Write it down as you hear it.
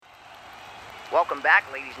Welcome back,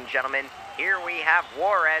 ladies and gentlemen. Here we have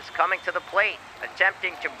Juarez coming to the plate,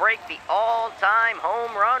 attempting to break the all-time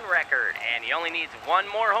home run record. And he only needs one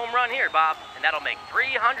more home run here, Bob, and that'll make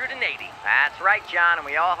 380. That's right, John, and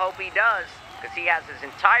we all hope he does, because he has his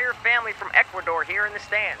entire family from Ecuador here in the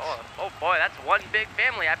stands. Oh boy, that's one big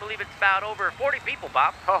family. I believe it's about over 40 people,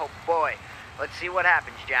 Bob. Oh, boy. Let's see what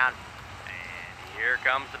happens, John. And here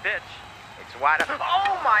comes the pitch. It's wide open.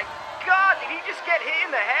 Oh, my God! Did he just get hit in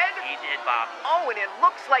the head? He did, Bob. Oh, and it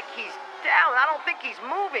looks like he's down. I don't think he's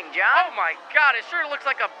moving, John. Oh, my God, it sure looks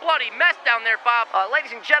like a bloody mess down there, Bob. Ladies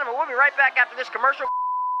and gentlemen, we'll be right back after this commercial.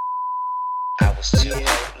 I was too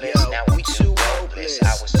hopeless, now we too hopeless.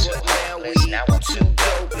 I was too hopeless, now I'm too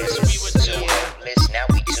dopeless. We were too hopeless, now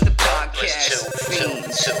we too dopeless. Too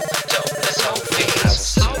dopeless, hopeless. I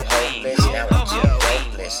was too hopeless, now I'm too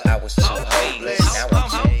hopeless. I was too hopeless, now I'm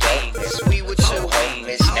too hopeless. We were too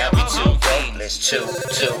hopeless, now we too hopeless. Too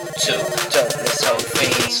dopeless,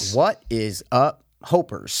 hopeless. What is up,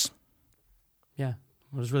 Hopers? Yeah,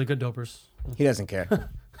 it was really good, Dopers. He doesn't care.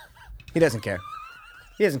 He doesn't care.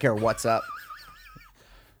 He doesn't care what's up.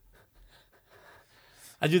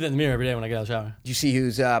 I do that in the mirror every day when I get out of the shower. Did you see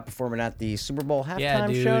who's performing at the Super Bowl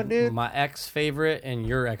halftime show, dude? My ex-favorite and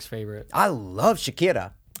your ex-favorite. I love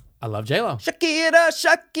Shakira. I love J-Lo.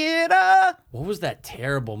 Shakira. What was that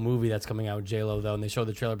terrible movie that's coming out with J-Lo, though, and they showed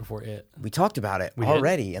the trailer before it? We talked about it did?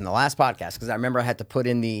 already in the last podcast, because I remember I had to put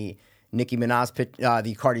in the Nicki Minaj,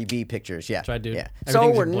 the Cardi B pictures. Yeah. That's right, dude. Yeah. So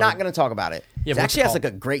Everything's we're blurred. not going to talk about it. Yeah, It what's actually it has called?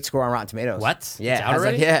 like a great score on Rotten Tomatoes. What? Yeah. It's It out has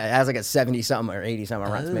already? it has like a 70-something or 80-something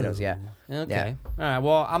on Rotten Tomatoes. Yeah. Okay. Yeah. All right,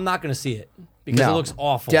 well, I'm not going to see it because it looks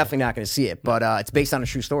awful. Definitely not going to see it, but it's based on a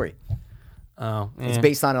true story. Oh, It's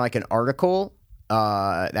based on like an article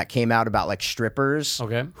that came out about like strippers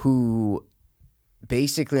who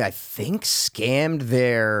basically, I think, scammed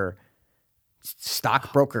their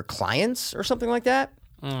stockbroker clients or something like that.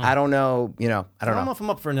 I don't know. I don't know if I'm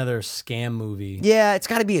up for another scam movie. Yeah, it's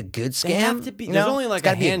got to be a good scam. They have to be. you There's know? only like It's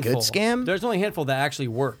gotta a be handful. a good scam. There's only a handful that actually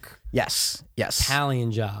work. Yes.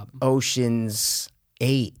 Italian Job. Ocean's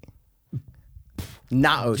 8.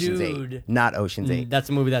 Not Ocean's Dude. 8. Not Ocean's 8. That's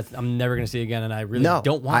a movie that I'm never going to see again, and I really No,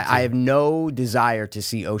 don't want to. I have no desire to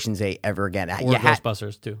see Ocean's 8 ever again. Or You had-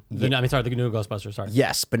 Ghostbusters, too. The new Ghostbusters, sorry.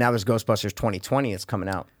 Yes, but now there's Ghostbusters 2020. It's coming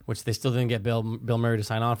out. Which they still didn't get Bill Murray to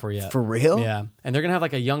sign on for yet. For real? Yeah. And they're going to have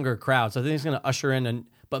like a younger crowd, so I think it's going to usher in,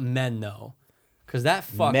 but men, though. Because that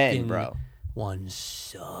fucking Men, bro. one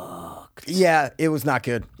sucked. Yeah, it was not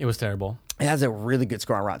good. It was terrible. It has a really good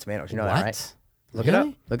score on Rotten Tomatoes. You know that, What? right? Look it up.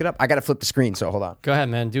 Look it up. I got to flip the screen, so hold on. Go ahead,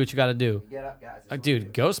 man. Do what you got to do. Get up, guys.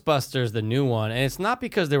 Dude, Ghostbusters, the new one, and it's not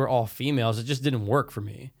because they were all females. It just didn't work for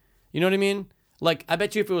me. You know what I mean? Like, I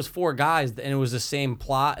bet you if it was 4 guys and it was the same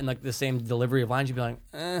plot and like the same delivery of lines, you'd be like,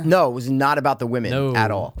 eh. No, it was not about the women No.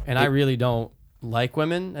 at all. And I really don't like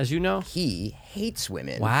women, as you know. He hates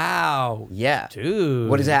women. Wow. Yeah. Dude.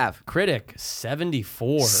 What does it have? Critic,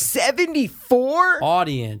 74. 74?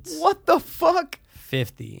 Audience, What the fuck?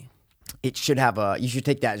 50. It should have you should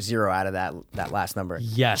take that 0 out of that last number.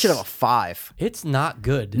 Yes. It should have a 5. It's not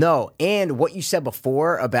good. No, and what you said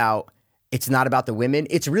before about it's not about the women,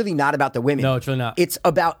 it's really not about the women. No, it's really not. It's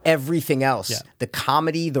about everything else. Yeah. The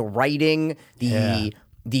comedy, the writing,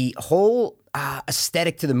 the whole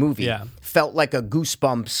aesthetic to the movie felt like a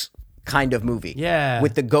Goosebumps kind of movie. Yeah.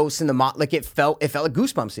 With the ghosts and the like it felt like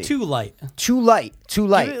Goosebumpsy. Too light. Too light. Give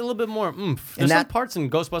it a little bit more oomph. There's some that- parts in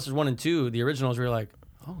Ghostbusters 1 and 2, the originals, where you're like,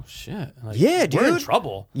 oh, shit. Like, Yeah, we're in dude.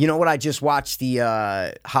 trouble. You know what? I just watched the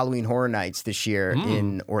Halloween Horror Nights this year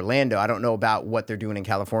in Orlando. I don't know about what they're doing in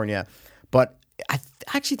California, but I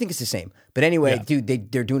actually think it's the same. But anyway, dude,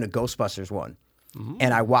 they're doing a Ghostbusters one.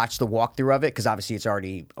 And I watched the walkthrough of it because obviously it's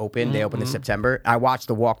already open. They open in September. I watched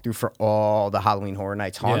the walkthrough for all the Halloween Horror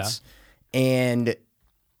Nights haunts. And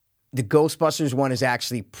the Ghostbusters one is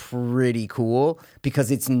actually pretty cool because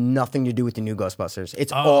it's nothing to do with the new Ghostbusters.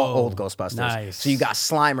 It's all old Ghostbusters. Nice. So you got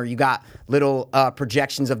Slimer, you got little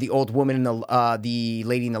projections of the old woman and the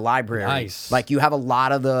lady in the library. Nice. Like you have a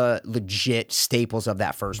lot of the legit staples of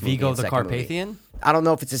that first movie. Vigo and the second movie. Carpathian? I don't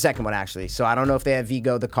know if it's the second one actually. So I don't know if they have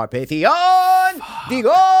Vigo the Carpathian. Vigo!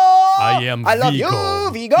 I am love Vigo.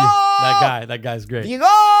 you, Vigo! That guy's great. Vigo!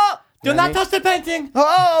 Do not touch the painting.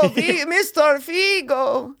 Oh, Mr.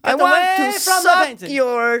 Figo, I Get want away to from the suck painting.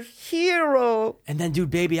 your hero. And then, dude,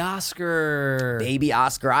 Baby Oscar. Baby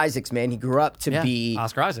Oscar Isaacs, man. He grew up to be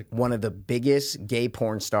Oscar Isaac. one of the biggest gay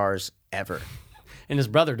porn stars ever. And his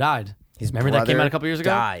brother died. His Remember that came brother out a couple years ago?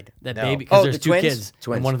 died. That No. baby, because Oh, there's the 2 twins? kids.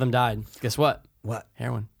 Twins. And one of them died. Guess what? What?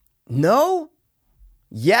 Heroin. No?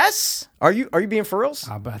 Yes? Are you being for reals?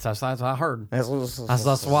 That's what I heard. That's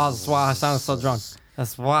That's why I sounded so drunk.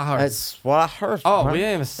 That's what I heard. That's what I heard. Oh, man. we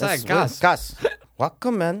didn't even say, That's Gus. Gus,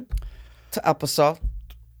 welcome in to episode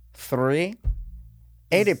 3,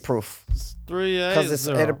 80 proof. 380. Because it's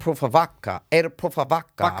 80 proof of vodka. 80 proof of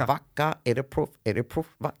vodka. 80 proof. 80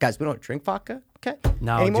 proof. Guys, we don't drink vodka, okay?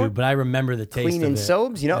 No, anymore? dude, but I remember the taste Clean of and it.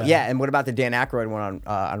 Sobes, you know? Yeah. And what about the Dan Aykroyd one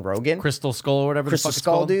on Rogan? Crystal Skull or whatever Crystal the fuck it's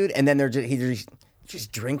Skull, called. dude. And then he's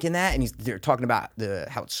just drinking that, and they're talking about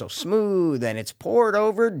how it's so smooth, and it's poured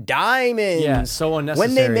over diamonds. Yeah, so When they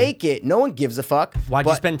unnecessary. make it, no one gives a fuck. Why'd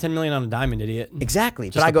you but- spend $10 million on a diamond, idiot? Exactly,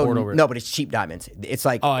 Just but I to pour it go over it. no, but it's cheap diamonds. It's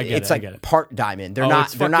like I get it's it, I like get it. part diamond. They're Oh, not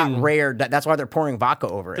it's they're not fucking- rare. That's why they're pouring vodka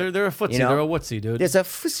over it. They're a footsie. You know? They're a wootsy, dude. There's a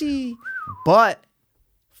fussy, but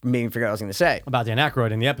made me forget what I was going to say. About Dan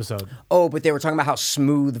Aykroyd in the episode. Oh, but they were talking about how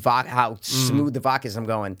smooth Mm. smooth the vodka is. I'm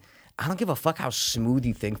going, I don't give a fuck how smooth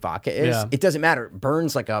you think vodka is. Yeah. It doesn't matter. It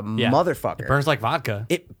burns like a Yeah. motherfucker. It burns like vodka.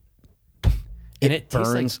 It It tastes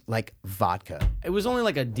burns like vodka. It was only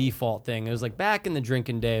like a default thing. It was like back in the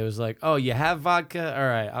drinking day. It was like, oh, you have vodka? All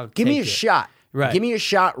right, I'll Give me a take it. shot. Right. Give me a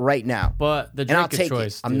shot right now. But the and I'll drink of take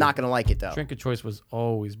choice. it. I'm dude. not going to like it though. Drink of choice was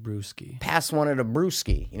always brewski. Pass one of the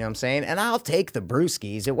brewski. You know what I'm saying? And I'll take the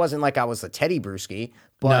brewskis. It wasn't like I was a Teddy brewski,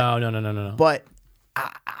 but No. but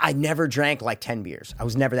I never drank like 10 beers. I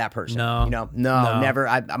was never that person. No. You know? No. Never.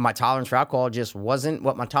 My tolerance for alcohol just wasn't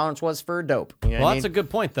what my tolerance was for dope. You know Well, what I that's mean? a good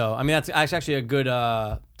point, though. I mean, that's actually a good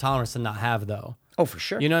tolerance to not have, though. Oh, for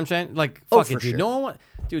sure. You know what I'm saying? Like, Oh, fuck for it, dude. sure. No one want,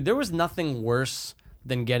 dude. There was nothing worse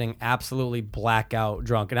than getting absolutely blackout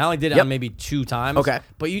drunk, and I only did it Yep. on maybe 2 times. Okay.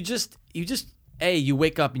 But you just you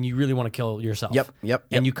wake up and you really want to kill yourself. Yep.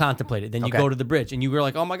 And you contemplate it. Then you Okay. go to the bridge and you were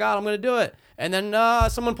like, oh my god, I'm gonna do it. And then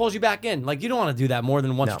someone pulls you back in. Like, you don't want to do that more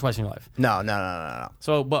than once or twice in your life. No.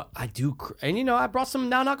 So, but I do, and I brought some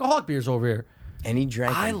non-alcoholic beers over here. And he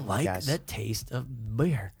drank I them, like guys. the taste of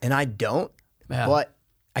beer. And I don't. Yeah. But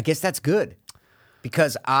I guess that's good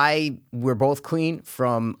because we're both clean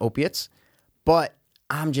from opiates, but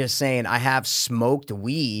I'm just saying I have smoked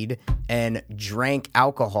weed and drank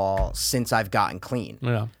alcohol since I've gotten clean.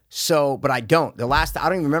 Yeah. So, but I don't. I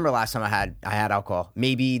don't even remember the last time I had alcohol.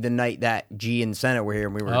 Maybe the night that G and Senna were here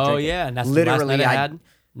and we were Oh drinking. yeah, and that's literally the last night I had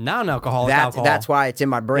non-alcoholic alcohol. That's why it's in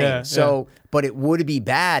my brain. Yeah, so, but it would be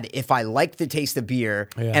bad if I liked the taste of beer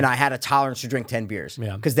Yeah. and I had a tolerance to drink 10 beers.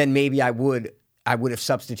 Yeah. Because then maybe I would have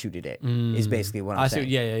substituted it. Is basically what I'm I saying.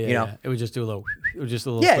 see. Yeah. You know. Yeah. It would just do a little. It would just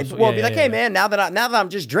do a little. Yeah, switch. well, be like, hey, yeah. man, now that I'm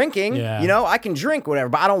just drinking, Yeah. I can drink whatever,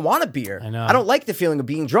 but I don't want a beer. I know. I don't like the feeling of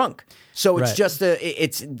being drunk. So it's Right.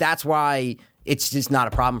 just that's why it's just not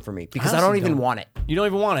a problem for me because I honestly don't even don't. want it. You don't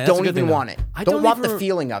even want it. That's a Don't good even thing, though. want it. I Don't want even the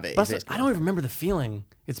feeling of it, Plus, basically. I don't even remember the feeling.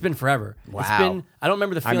 It's been forever. Wow. It's been. I don't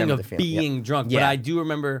remember the feeling remember of the feeling, being yep. drunk, but Yeah. I do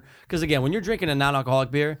remember because again, when you're drinking a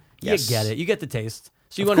non-alcoholic beer, Yes. you get it. You get the taste,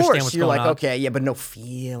 so you Of understand course, what's you're going like, on. okay, yeah, but no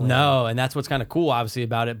feeling. No, and that's what's kind of cool, obviously,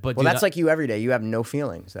 about it. But Well, dude, that's like you every day. You have no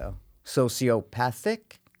feelings, though. Sociopathic.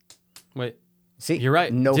 wait. See, You're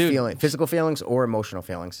right, No dude. feeling, physical feelings or emotional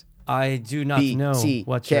feelings. I do not know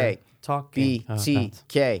what you're BTK. talking about.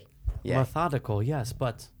 BTK. Yeah. Methodical, yes,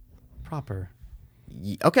 but proper.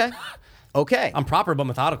 Okay. Okay. I'm proper, but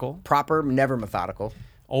methodical. Proper, never methodical.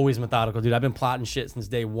 Always methodical, dude. I've been plotting shit since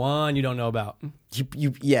day one. You don't know about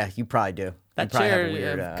You probably do. that You probably have chair. a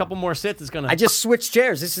weird, A couple more sits is gonna. I just switched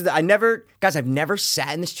chairs. I've never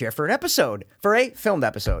sat in this chair for an episode, for a filmed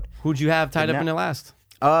episode. Who'd you have tied up in the last?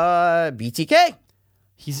 BTK.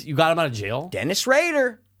 You got him out of jail. Dennis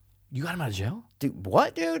Rader. You got him out of jail. Dude,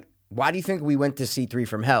 what, dude? Why do you think we went to see 3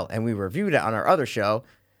 from Hell and we reviewed it on our other show,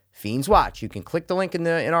 Fiends Watch? You can click the link in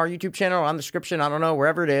our YouTube channel, on the description. I don't know,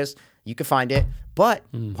 wherever it is, you can find it. But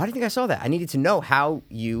why do you think I saw that? I needed to know how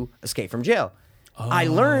you escape from jail. I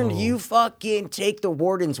learned you fucking take the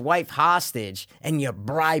warden's wife hostage and you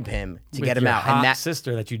bribe him to With get him your out, hot and that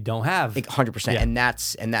sister that you don't have. 100%. Yeah. And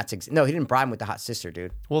that's no, he didn't bribe him with the hot sister,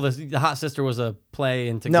 dude. Well, the hot sister was a play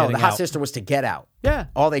into No, getting the hot out. sister was to get out. Yeah.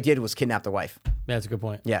 All they did was kidnap the wife. Yeah, that's a good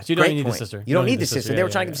point. Yeah, So you don't great need point. the sister. You don't need the sister. They were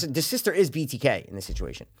Yeah, trying yeah, to. The sister is BTK in this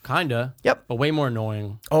situation. Kinda. Yep. But way more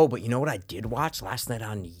annoying. Oh, but you know what I did watch last night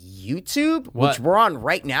on YouTube, What? which we're on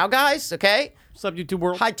right now, guys. Okay, What's up, YouTube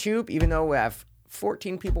world? hi Tube. Even though we have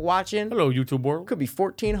 14 people watching, Hello, YouTube world. could be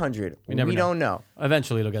 1,400. We never know. don't know,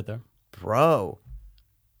 Eventually, it'll get there. bro.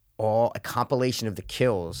 All a compilation of the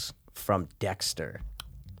kills from Dexter.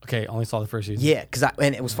 Okay, only saw the first season. Yeah,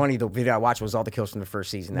 and it was funny. The video I watched was all the kills from the first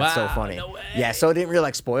season. That's so Wow, funny. no way. Yeah, so it didn't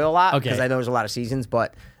really spoil a lot because Okay. I know there's a lot of seasons,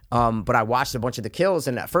 but I watched a bunch of the kills,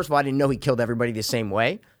 and first of all, I didn't know he killed everybody the same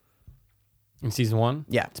way. In season 1?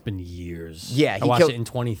 Yeah. It's been years. Yeah, I he watched killed- it in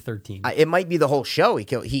 2013. It might be the whole show.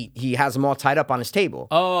 He has them all tied up on his table.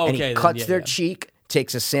 Oh, And okay, he then, cuts yeah, their yeah. cheek,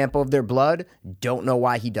 takes a sample of their blood. Don't know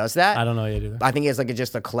why he does that. I don't know yet either. I think he has like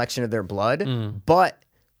just a collection of their blood, but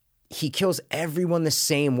he kills everyone the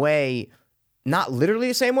same way. Not literally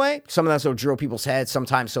the same way. Some of them will drill people's heads.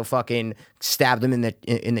 Sometimes he'll fucking stab them in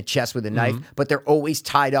the chest with a knife. But they're always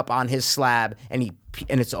tied up on his slab, and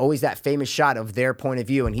it's always that famous shot of their point of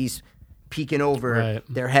view, and he's peeking over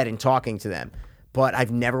their head and talking to them. But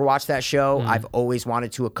I've never watched that show. I've always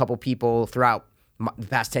wanted to. A couple people throughout the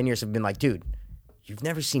past 10 years have been like, dude, you've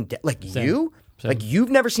never seen you? Like, you've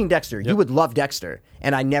never seen Dexter. Yep. You would love Dexter.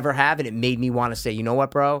 And I never have, and it made me want to say, you know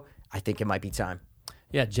what, bro? I think it might be time.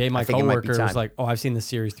 Yeah, Jay, my coworker, was like, "Oh, I've seen this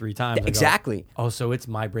series 3 times." Exactly. Oh, so it's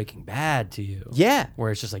my Breaking Bad to you? Yeah.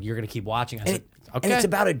 Where it's just like you're gonna keep watching. I said, "Okay." And it's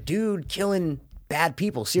about a dude killing bad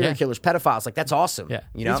people, serial killers, pedophiles. Like that's awesome. Yeah,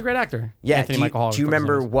 you know, he's a great actor. Yeah, Anthony Michael Hall. Do you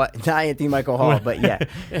remember what? Not Anthony Michael Hall, but yeah,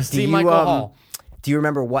 Steve Michael Hall. Do you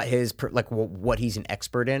remember what what he's an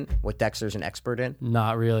expert in? What Dexter's an expert in?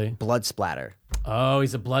 Not really. Blood splatter. Oh,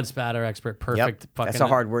 he's a blood splatter expert. Perfect. Yep. That's a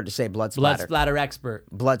hard word to say. Blood splatter. Blood splatter expert.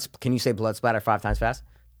 Can you say blood splatter 5 times fast?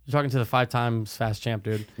 You're talking to the 5 times fast champ,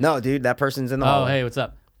 dude. No, dude, that person's in the hall. Oh, hey, what's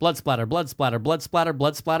up? Blood splatter, blood splatter, blood splatter,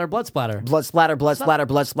 blood splatter, blood splatter. Blood splatter, blood splatter,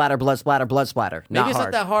 blood splatter, blood splatter, blood splatter. Maybe it's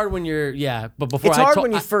hard. not that hard when you're, but before it's hard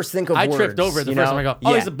when you first think of words. I tripped over it the first time I go,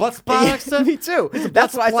 he's a blood splatter expert? Me too.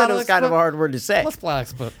 That's why I said it was kind of a hard word to say. Blood splatter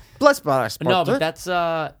expert. Blood splatter expert. No, but that's,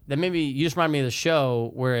 that maybe you just remind me of the show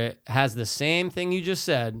where it has the same thing you just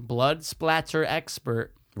said, blood splatter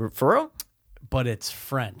expert. For real? But it's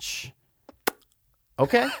French.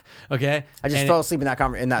 Okay. Okay. I just fell asleep in that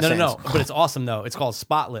sentence. No. But it's awesome though. It's called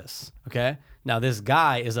Spotless. Okay. Now this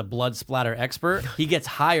guy is a blood splatter expert. He gets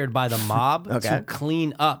hired by the mob to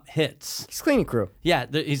clean up hits. He's cleaning crew. Yeah.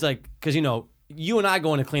 He's like, because you and I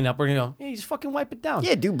go in to clean up. We're gonna go. Hey, just fucking wipe it down.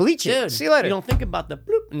 Yeah, dude, bleach it. Dude, see you later. You don't think about the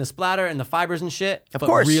bloop and the splatter and the fibers and shit. Of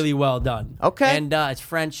course. Really well done. Okay. And it's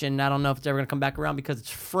French, and I don't know if it's ever gonna come back around because it's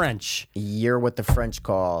French. You're what the French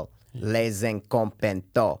call les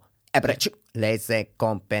incompetents. Les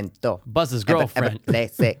incompetents. Buzz's girlfriend. Les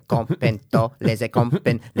incompetents. Les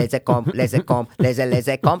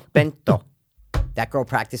incompetents. That girl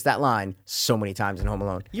practiced that line so many times in Home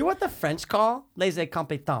Alone. You're what the French call les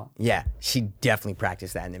incompetents. Yeah, she definitely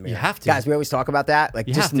practiced that in the mirror. You have to. Guys, we always talk about that. Like,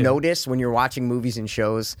 You just have to. notice when you're watching movies and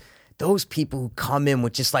shows, those people who come in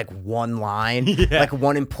with just like one line, like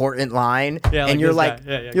one important line, Yeah, and you're like like, this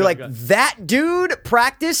guy. Yeah, you're go, like, go. that dude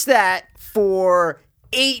practiced that for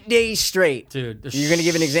 8 days straight. Dude, there's You're gonna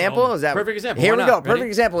give an example? so- Is that Perfect example. Here Why we not? go. Perfect Ready?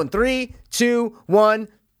 example in 3, 2, 1.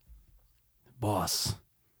 Boss,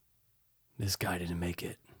 this guy didn't make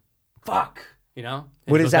it. Fuck. You know?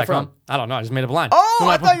 And What he is goes that back from? home. I don't know. I just made up a line. Oh, So I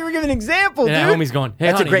my- thought you were giving an example, And dude. that homie's going, hey,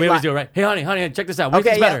 That's a honey, great we always line. do it right. Hey, honey, check this out. What do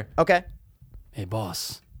you Okay, think's yeah. better? Okay. Hey,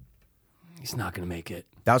 boss, he's not going to make it.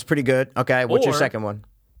 That was pretty good. Okay, what's your Or- second one?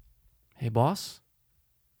 Hey, boss,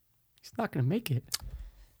 he's not going to make it.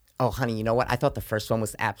 Oh, honey, you know what? I thought the first one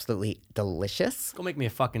was absolutely delicious. Go make me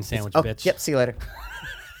a fucking sandwich, Oh, bitch. yep. See you later.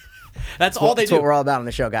 That's all they That's what do. we're all about on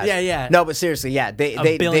the show, guys. Yeah, yeah. No, but seriously, yeah, they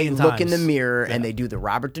billion look in the times. mirror and they do the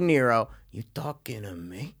Robert De Niro. You talking to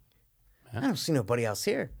me? I don't see nobody else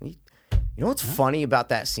here. You know what's funny about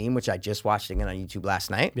that scene, which I just watched again on YouTube last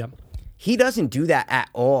night? Yep. He doesn't do that at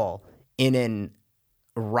all in a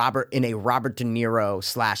Robert De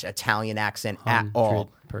Niro / Italian accent at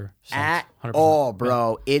all. 100%. At 100%. all,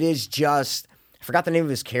 bro. It is just, I forgot the name of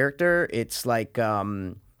his character. It's like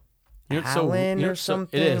You know what's so- Alan you know or what's so-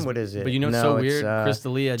 something. it is. What is it? But you know what's No, so it's, weird? Chris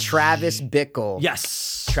D'Elia. Travis Bickle.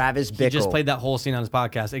 Yes. Travis Bickle. He just played that whole scene on his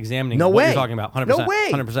podcast, examining No what way. you're talking about. 100%. No way.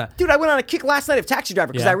 100%. Dude, I went on a kick last night of Taxi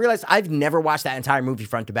Driver because Yeah. I realized I've never watched that entire movie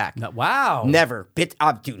front to back. Wow. Never.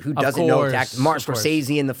 Dude, who doesn't know course, Taxi? Martin of course.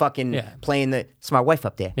 Scorsese and the fucking Yeah. playing the, it's my wife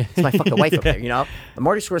up there. It's my fucking wife up there, you know?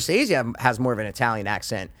 Marty Scorsese has more of an Italian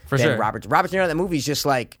accent For than sure. Robert De Niro. That movie's just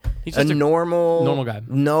like He's a just a normal guy.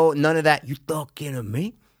 No, none of that. You talking to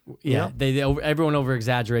me? Yeah. Everyone over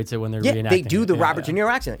exaggerates it when they're Yeah, reenacting. they do the it. Robert De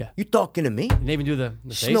Niro accent. Yeah. You talking to me? And they even do the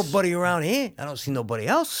There's face. nobody around here. I don't see nobody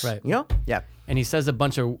else. Right. You know? Yeah. And he says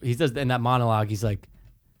he says in that monologue, he's like,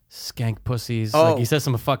 skank pussies. Oh. Like he says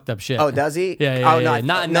some fucked up shit. Oh, does he? Yeah, Oh, no,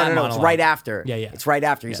 Not in no, that no, monologue. it's right after. Yeah. It's right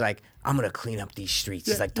after. He's like, I'm going to clean up these streets.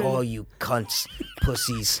 He's like, to all you cunts,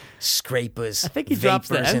 pussies, scrapers, I think he drops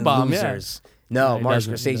the vapors, and N-bomb, yeah. losers. No, he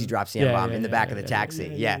Martin doesn't. Scorsese drops the Yeah, N-bomb yeah, in the yeah, back yeah, of the yeah,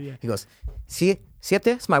 taxi. yeah. He goes, see up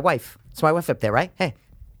there? It's my wife. It's my wife up there, right? Hey,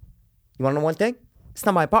 you want to know one thing? It's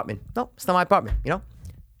not my apartment. No, it's not my apartment. You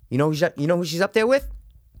know who she's up there with?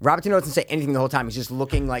 Robert De Niro doesn't say anything the whole time. He's just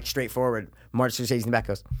looking like straight forward. Martin Scorsese in the back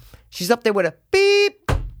goes, she's up there with a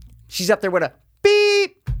beep. She's up there with a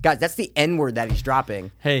beep. Guys, that's the N word that he's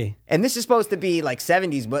dropping. Hey, And this is supposed to be like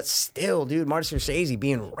 70s, but still, dude, Martin Scorsese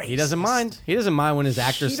being racist. he doesn't mind. He doesn't mind when his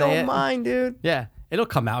actors He say don't it. mind, dude. Yeah, it'll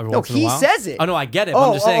come out every once in a he while. says it. Oh no, I get it. But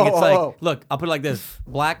I'm just saying, it's oh. look, I'll put it like this: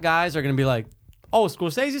 black guys are gonna be like, "Oh,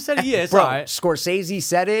 Scorsese said it. Yeah, it's Bro, all right." Scorsese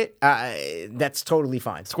said it. That's totally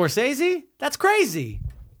fine. Scorsese? That's crazy.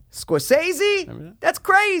 Scorsese? That's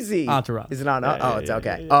crazy. Entourage. Is it on? Yeah, It's yeah,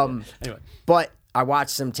 okay. yeah. Anyway. But I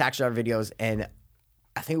watched some tax driver videos, and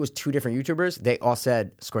I think it was 2 different YouTubers. They all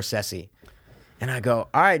said Scorsese. And I go,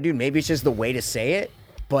 all right, dude, maybe it's just the way to say it,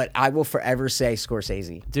 but I will forever say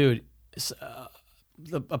Scorsese. Dude,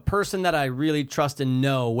 a person that I really trust and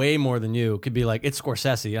know way more than you could be like, it's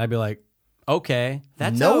Scorsese. I'd be like, okay.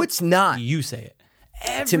 That's No, how it's not. You say it.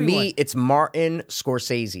 To me, it's Martin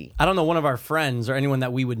Scorsese. I don't know one of our friends or anyone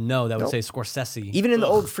that we would know that would say Scorsese. Even in the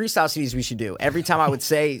old freestyle CDs we should do, every time I would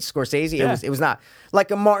say Scorsese, it was not like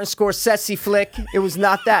a Martin Scorsese flick. It was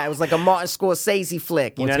not that. It was like a Martin Scorsese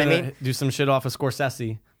flick. You know what I mean? Do some shit off of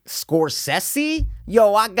Scorsese. Scorsese?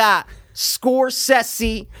 Yo, I got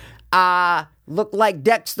Scorsese. I look like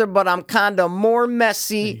Dexter, but I'm kind of more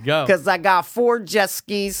messy go. because I got 4 jet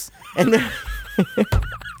skis. And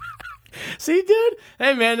See, dude?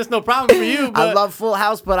 Hey, man, there's no problem for you. But... I love Full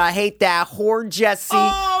House, but I hate that whore Jesse.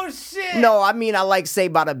 Oh, shit. No, I mean, I like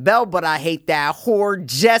Saved by the Bell, but I hate that whore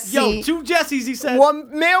Jesse. Yo, 2 Jessies, he said.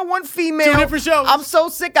 1 male, 1 female. 2 different shows. I'm so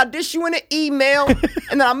sick, I dish you in an email,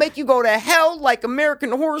 and then I'll make you go to hell like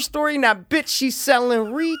American Horror Story. Now, bitch, she's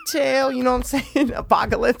selling retail. You know what I'm saying?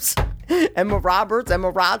 Apocalypse. Emma Roberts,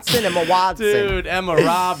 Emma Rodson, Emma Watson. Dude, Emma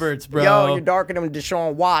Roberts, bro. Yo, you're darker than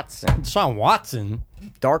Deshaun Watson. Deshaun Watson.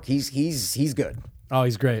 Dark, he's good. Oh,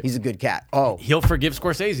 he's great. He's a good cat. Oh, He'll forgive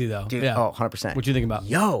Scorsese, though. dude. Yeah. Oh, 100%. What you think about?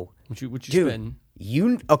 Yo. What you Dude,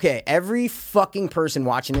 spitting? okay, every fucking person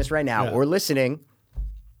watching this right now or listening,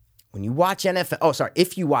 when you watch NFL,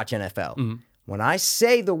 if you watch NFL, when I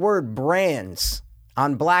say the word brands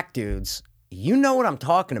on black dudes, you know what I'm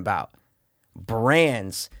talking about.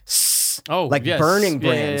 Brands. Oh, like yes. burning Yeah,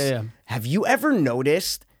 brands. yeah. Have you ever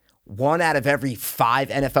noticed 1 out of every 5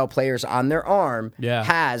 NFL players on their arm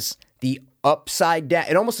has the upside down?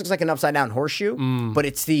 It almost looks like an upside down horseshoe, but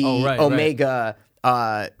it's the Omega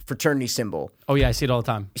fraternity symbol. Oh, yeah, I see it all the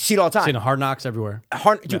time. See it all the time. Seen Hard Knocks everywhere.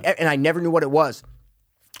 Dude, and I never knew what it was.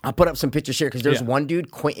 I'll put up some pictures here because there's one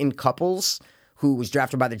dude, Quentin Couples, who was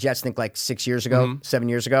drafted by the Jets, I think like 7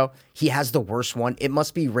 years ago. He has the worst one. It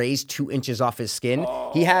must be raised 2 inches off his skin.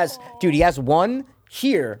 He has one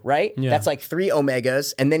here, right? Yeah. That's like 3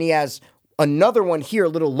 Omegas. And then he has another one here, a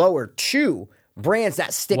little lower, 2 brands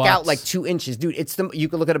that stick out like 2 inches. Dude, you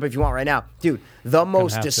can look it up if you want right now. Dude, the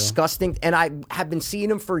most disgusting, and I have been seeing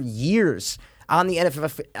him for years on the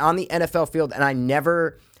NFL field, and I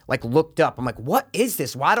never like looked up. I'm like, what is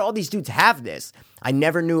this? Why do all these dudes have this? I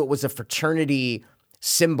never knew it was a fraternity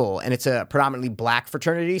symbol, and it's a predominantly black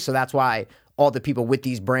fraternity, so that's why all the people with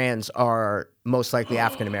these brands are most likely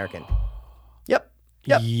African American.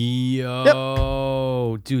 Yep.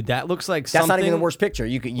 Yo, dude, that looks like That's something. not even the worst picture.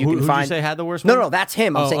 You can Who'd find. you say had the worst No, one? no, that's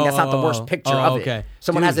him. I'm saying that's not the worst picture of okay. it.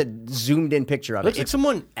 Someone Dude, has a zoomed in picture of looks it. like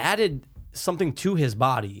someone added something to his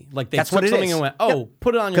body. Like they That's took what it something is. and went, Yep.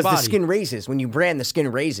 put it on your body. Because the skin raises. When you brand, the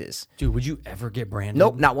skin raises. Dude, would you ever get branded?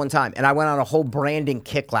 Nope, not one time. And I went on a whole branding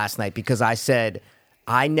kick last night because I said,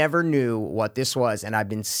 I never knew what this was, and I've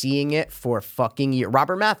been seeing it for fucking years.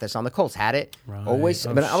 Robert Mathis on the Colts had it. Right. Always.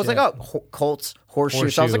 Oh, but I was like, shit. Colts, horseshoe.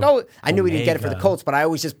 So I was like, I knew we didn't get it for the Omega. Colts, but I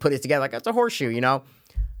always just put it together like, it's a horseshoe, you know?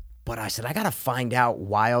 But I said, I got to find out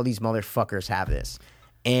why all these motherfuckers have this.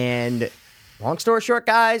 And long story short,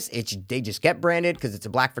 guys, they just get branded because it's a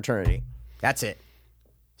black fraternity. That's it.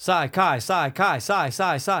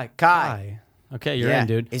 Kai. Okay, you're in,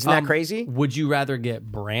 dude. Isn't that crazy? Would you rather get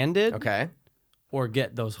branded? Okay. Or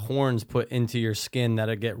get those horns put into your skin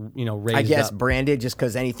that'll get, raised I guess up? branded just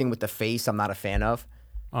because anything with the face I'm not a fan of.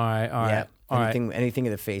 All right. Yeah. All right. Anything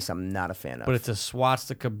in the face I'm not a fan of. But it's a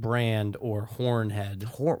swastika brand or hornhead.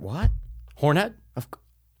 What? Hornhead? But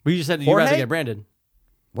you just said you'd rather Hornhead? get branded.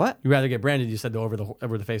 What? You'd rather get branded, you said the over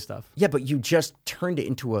the face stuff. Yeah, but you just turned it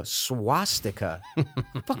into a swastika. What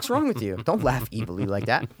the fuck's wrong with you? Don't laugh evilly like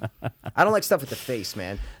that. I don't like stuff with the face,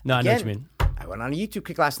 man. No, I know what you mean. I went on a YouTube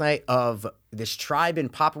kick last night of this tribe in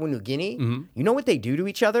Papua New Guinea. You know what they do to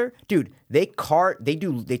each other? Dude, they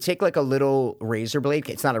take like a little razor blade.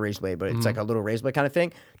 It's not a razor blade, but it's like a little razor blade kind of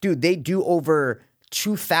thing. Dude, they do over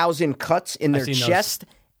 2,000 cuts in their seen those. chest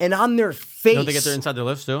and on their face. Don't they get their inside their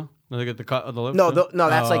lips too? No, they get the cut of the lips. No, too? no,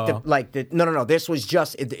 that's Oh. no. This was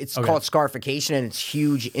just it's Okay. called scarification, and it's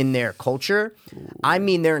huge in their culture. I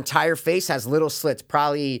mean, their entire face has little slits,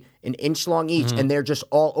 probably an inch long each, and they're just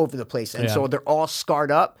all over the place, and Mm-hmm. Yeah. so they're all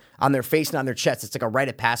scarred up on their face and on their chest. It's like a rite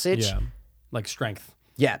of passage. Yeah, like strength.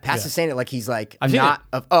 Yeah, Pass is saying it like he's like I've seen not.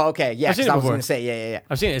 Oh, okay, yeah. I've seen 'Cause it I was before. gonna say, yeah.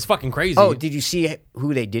 I've seen it. It's fucking crazy. Oh, did you see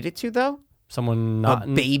who they did it to though? someone not A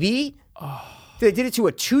baby. They did it to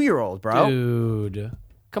a 2-year-old, bro. dude.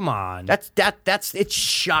 Come on. That's it's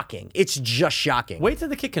shocking. It's just shocking. Wait till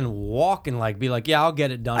the kid can walk and like be like, yeah, I'll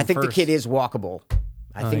get it done. I think first. the kid is walkable.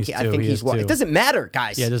 I think he's I two. think He he's is walkable. two. It doesn't matter,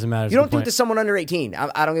 guys. Yeah, it doesn't matter. You That's don't the do it point. to someone under 18.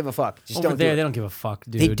 I don't give a fuck. Just Over don't there. do They it. don't give a fuck,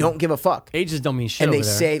 dude. They don't give a fuck. Ages don't mean shit. And they over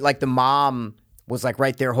there. say like the mom was like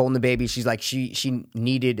right there holding the baby. She's like she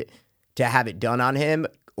needed to have it done on him,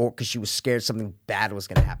 or because she was scared something bad was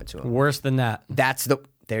going to happen to him. worse than that.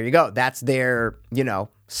 There you go. That's their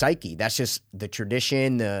psyche. That's just the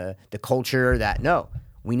tradition, the culture. That no,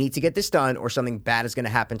 we need to get this done, or something bad is going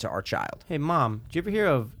to happen to our child. Hey, mom, did you ever hear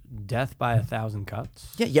of death by 1,000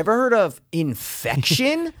 cuts? Yeah, you ever heard of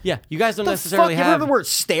infection? Yeah, you guys don't The necessarily fuck? You have. heard the word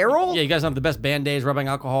sterile? Yeah, you guys don't have the best band-aids, rubbing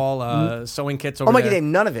alcohol, sewing kits over Oh my there. God, they have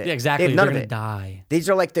none of it. Yeah, exactly. They have none They're of gonna it. die. These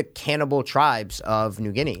are like the cannibal tribes of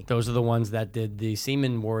New Guinea. Those are the ones that did the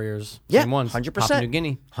semen warriors. Yeah, Same ones. 100%. Papua New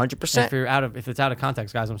Guinea. 100%. If it's out of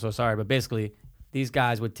context, guys, I'm so sorry. But basically, these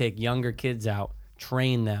guys would take younger kids out,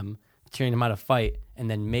 train them how to fight,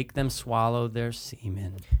 and then make them swallow their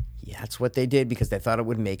semen. Yeah, that's what they did because they thought it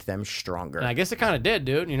would make them stronger. And I guess it kind of did,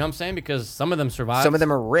 dude. You know what I'm saying? Because some of them survived. Some of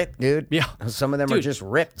them are ripped, dude. Yeah. Some of them are Dude. just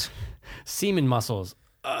ripped. semen muscles.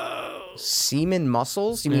 Semen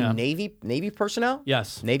muscles? You Yeah. mean Navy personnel?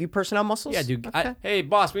 Yes. Navy personnel muscles? Yeah, dude. Okay. Hey,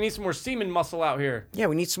 boss, we need some more semen muscle out here. Yeah,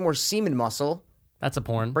 we need some more semen muscle. That's a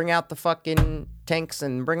porn. Bring out the fucking tanks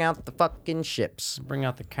and bring out the fucking ships. Bring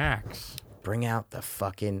out the cacks. Bring out the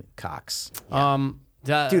fucking cocks.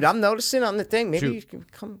 Dude, I'm noticing on the thing. Maybe Shoot. you can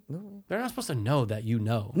come. they're not supposed to know that you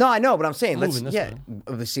know. No, I know, but I'm saying Moving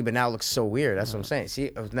this See, but now it looks so weird. That's what I'm saying. See,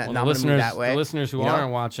 Well, now I'm gonna move that way. the listeners who you know?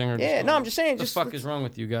 aren't watching are Yeah, just no, I'm just saying. what the Just fuck is wrong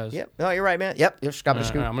with you guys? Yep. No, you're right, man. Yep. You're All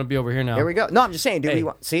right, I'm gonna be over here now. Here we go. No, I'm just saying, dude. Hey.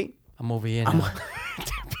 See, I'm over here now.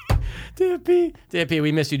 DP,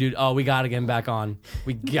 we miss you, dude. Oh, we gotta get him back on.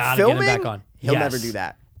 We gotta filming. get him back on. He'll Yes. never do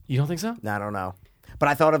that. You don't think so? No, I don't know. But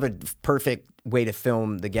I thought of a perfect way to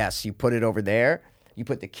film the guests. You put it over there. You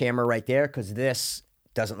put the camera right there because this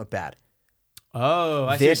doesn't look bad. Oh,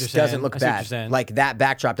 I see what you're This saying. doesn't look I see what bad. you're saying. Like that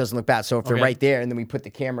backdrop doesn't look bad. So if they're Okay. right there, and then we put the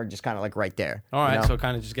camera just kind of like right there. all right, you know? so it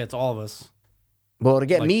kind of just gets all of us. Well, to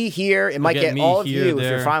get like- me here, it might get get me all of here, you if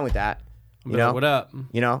there. you're fine with that. You But, know what up?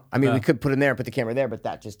 You know, I mean, Yeah. we could put him there, put the camera there, but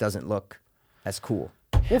that just doesn't look as cool.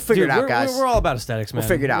 We'll figure Dude, it out, guys. We're all about aesthetics, man. We'll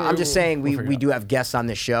figure it out. I'm just saying we'll figure we it do have guests on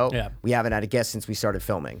this show. Yeah. We haven't had a guest since we started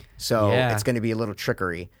filming, so Yeah. it's going to be a little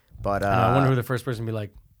trickery. But out. I wonder who the first person would be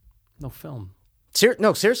like, no film.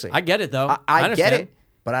 no, seriously, I get it, though. I get understand. it,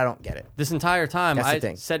 but I don't get it. This entire time, That's the I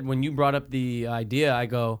thing. said when you brought up the idea, I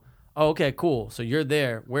go, oh, okay, cool. So you're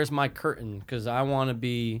there. Where's my curtain? Because I want to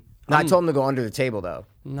be... No, I told him to go under the table, though.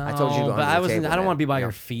 No, I told you to go but under I the wasn't. table. I don't man. want to be by You your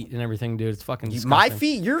know? feet and everything, dude. It's fucking disgusting. My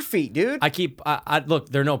feet, your feet, dude. I keep. I look.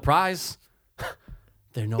 They're no prize.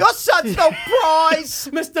 They're no. Your son's no prize,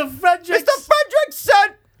 Mr. Fredericks. Mr.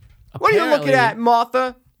 Frederickson. What are you looking Apparently- at,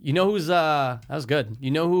 Martha? You know who's that was good.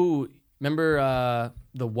 You know who? Remember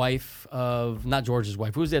the wife of not George's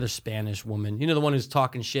wife? Who's the other Spanish woman? You know the one who's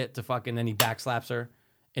talking shit to fucking then he backslaps her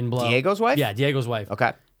in blow. Diego's wife? Yeah, Diego's wife.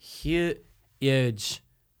 Okay.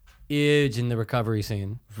 Huge in the recovery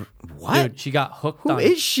scene. What? Dude, she got hooked Who on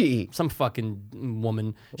is she? some fucking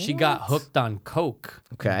woman. She got hooked on coke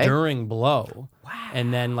Okay. during blow. Wow.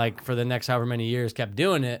 And then like for the next however many years kept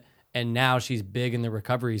doing it. And now she's big in the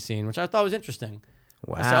recovery scene, which I thought was interesting.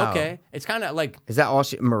 I said, Wow. okay. It's kind of like, Is that all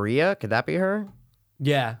she? Maria? Could that be her?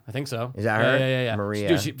 yeah, I think so. Is that Yeah, her? Yeah.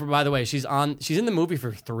 Maria. Dude, by the way, she's in the movie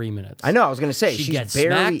for 3 minutes. I know. I was gonna say She she's gets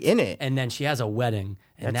barely smacked, in it. and then she has a wedding,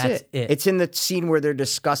 and that's it. It's in the scene where they're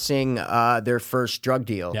discussing their first drug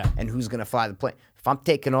deal Yeah. and who's gonna fly the plane. If I'm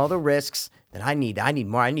taking all the risks, then I need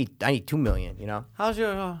more. I need $2 million. You know, How's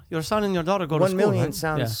your son and your daughter go to 1 school? million huh?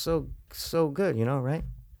 sounds Yeah. so good. You know, right?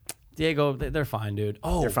 Diego, they're fine, dude.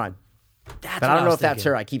 Oh, They're fine. That's But what I don't know was if that's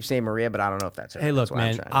thinking. her. I keep saying Maria, but I don't know if that's her. Hey, look, That's what I'm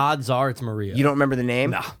man. trying to- Odds are it's Maria. You don't remember the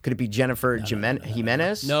name? No. Could it be Jennifer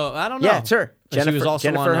Jimenez? No, I don't know. Yeah, it's her. And she was also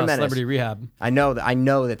Jennifer on Jimenez. Celebrity Rehab. I know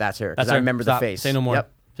that that's her because That's I her. remember Stop. the face. Say no more.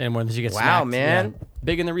 Yep. Say no more. Then she gets Wow, smacked. man. Yeah.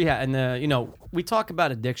 Big in the rehab, and we talk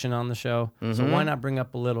about addiction on the show, so Mm-hmm. why not bring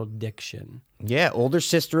up a little diction? Yeah, older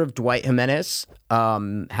sister of Dwight Jimenez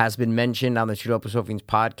has been mentioned on the Two Dope Sofians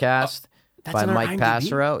podcast that's by on our Mike IMDb?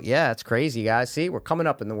 Passero. Yeah, it's crazy, guys. See, we're coming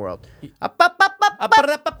up in the world. Up, up, up, up,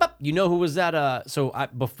 You know who was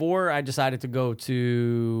that? Before I decided to go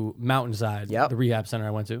to Mountainside, the rehab center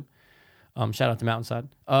I went to. Shout out to Mountainside.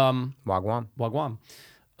 Wagwan.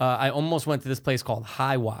 I almost went to this place called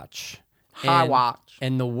High Watch.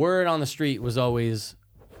 And the word on the street was always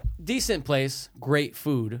decent place, great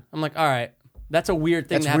food. I'm like, all right, that's a weird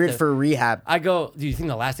thing. That's weird for rehab. I go, do you think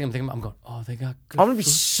the last thing I'm thinking about? I'm going, oh, they got good I'm going to be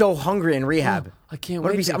so hungry in rehab. I can't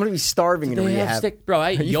wait. I'm going to be starving in rehab. Bro,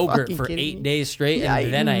 I ate yogurt fucking for kidding 8 me? days straight, Yeah,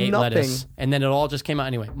 and then I ate nothing. lettuce. And then it all just came out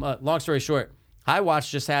anyway. Long story short, High Watch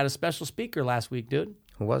just had a special speaker last week, dude.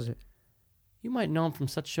 Who was it? You might know him from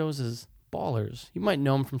such shows as Ballers. You might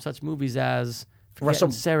know him from such movies as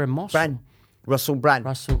Sarah Moss. Russell Brand.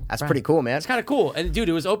 That's pretty cool, man. It's kind of cool. And dude,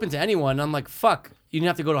 it was open to anyone. I'm like, fuck, you didn't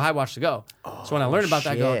have to go to High Watch to go. So when I learned about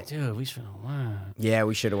that, I go, dude, we should have went. Yeah,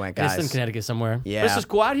 we should have went, It's guys. in Connecticut somewhere. Yeah. Let's just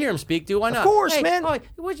go out here and speak, dude. Why not? Of course, Hey, man. Boys,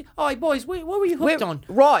 what were you hooked on?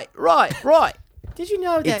 Right. Did you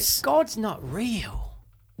know that It's- God's not real?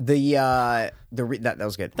 That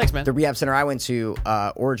was good. Thanks, man. The rehab center I went to,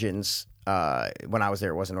 Origins. When I was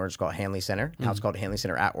there, it wasn't Origins, called Hanley Center. Now it's called Hanley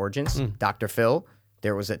Center at Origins. Dr. Phil.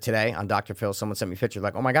 There was today on Dr. Phil. Someone sent me a picture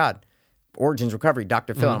like, oh my God, Origins Recovery,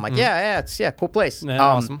 Dr. Phil. And I'm like, it's cool place. Yeah,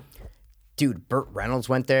 awesome. Dude, Burt Reynolds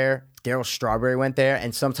went there. Daryl Strawberry went there.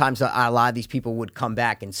 And sometimes a lot of these people would come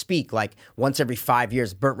back and speak like once every 5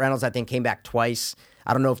 years. Burt Reynolds, I think, came back twice.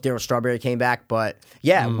 I don't know if Daryl Strawberry came back, but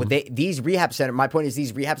these rehab centers, my point is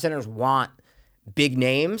these rehab centers want big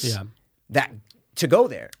names to go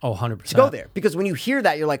there. Oh, 100%. To go there. Because when you hear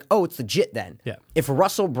that, you're like, oh, it's legit then. Yeah. If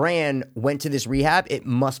Russell Brand went to this rehab, it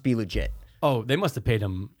must be legit. Oh, they must have paid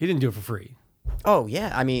him. He didn't do it for free. Oh,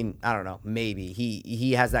 yeah. I mean, I don't know. Maybe.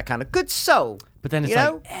 He has that kind of good But then it's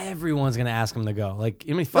like everyone's going to ask him to go. Like,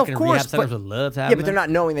 how many fucking course, rehab centers would love to have Yeah, him but they're there? not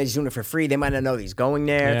knowing that he's doing it for free. They might not know that he's going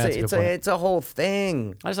there. Yeah, that's a good point. It's a whole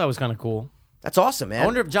thing. I just thought it was kind of cool. That's awesome, man. I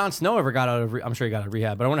wonder if Jon Snow ever got out of I'm sure he got out of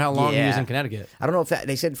rehab, but I wonder how long he was in Connecticut. I don't know if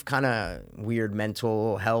they said kind of weird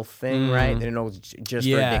mental health thing, right? They didn't know it was just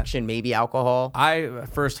for addiction, maybe alcohol. I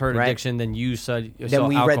first heard Right. addiction, then you said Then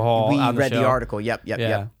we alcohol. read the show. article. Yep.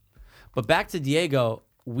 But back to Diego,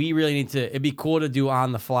 we really need to. It'd be cool to do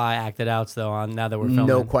on the fly acted outs though. Now that we're filming,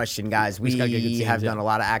 No question, guys. just gotta get good We scenes, have yeah. done a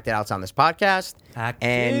lot of acted outs on this podcast,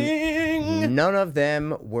 and none of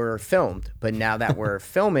them were filmed. But now that we're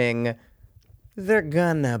filming, they're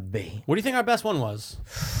gonna be. What do you think our best one was?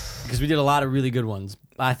 Because we did a lot of really good ones.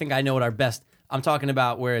 I think I know what our best. I'm talking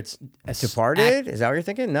about where it's Departed? Is that what you're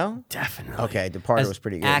thinking? No? Definitely. Okay, Departed As was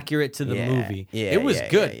pretty good. Accurate to the Yeah, movie. yeah, It was yeah,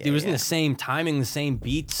 good. yeah, it was in yeah. the same timing, the same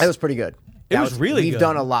beats. It was pretty good. It was really We've good.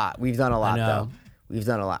 done a lot. We've done a lot, know. though. We've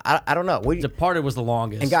done a lot. I don't know. What do you, Departed was the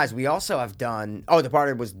longest. and guys, we also have done. Oh,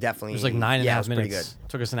 Departed was definitely. it was like 9.5 yeah, it was minutes. pretty good.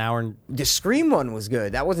 Took us an hour and The Scream one was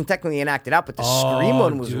good. That wasn't technically enacted out, but the Scream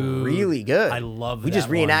one was dude. really good. I love We that just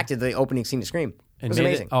one. reenacted the opening scene of Scream. It was made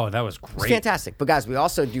amazing. Oh, that was It was great. fantastic. But guys, we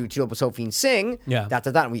also do Chill with Sophie and Sing. Yeah.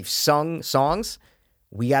 And we've sung songs.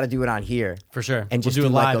 We got to do it on here. For sure. And We'll just do it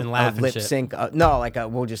like live and laugh and lip shit. sync.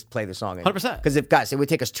 We'll just play the song. 100%. Because it would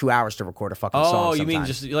take us 2 hours to record a fucking song. Oh, you mean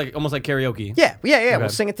sometimes. just like almost like karaoke? Yeah. Okay. We'll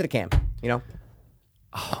sing it to the cam.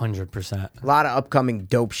 100%. A lot of upcoming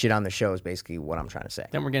dope shit on the show is basically what I'm trying to say.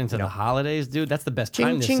 Then we're getting to the holidays, dude. That's the best Ching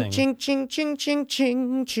time to ching sing. ching ching ching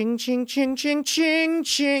ching ching ching ching ching ching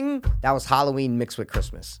ching. That was Halloween mixed with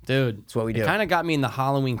Christmas. Dude, That's what we do. It kind of got me in the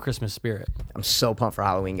Halloween Christmas spirit. I'm so pumped for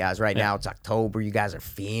Halloween, guys. Right now it's October. You guys are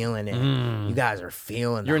feeling it. You guys are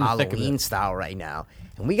feeling You're the in the thick of Halloween it. style right now.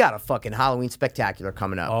 And we got a fucking Halloween spectacular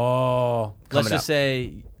coming up. Oh, let's Coming just up.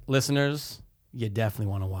 say, listeners, you definitely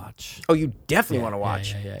want to watch. Oh, you definitely want to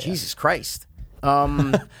watch. yeah. Jesus Christ.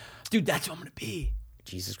 Dude, that's what I'm going to be.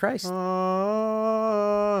 Jesus Christ.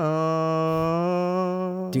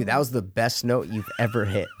 Dude, that was the best note you've ever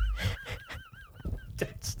hit.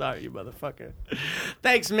 Start, you motherfucker.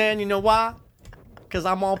 Thanks, man. You know why? Because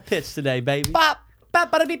I'm on pitch today, baby. Bop, Bop,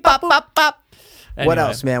 bada, beep, bop, bop, bop. What Anyway.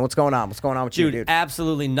 else, man? What's going on? What's going on with you, Dude, dude?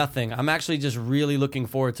 absolutely nothing. I'm actually just really looking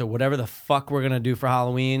forward to whatever the fuck we're going to do for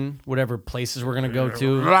Halloween, whatever places we're going to go to.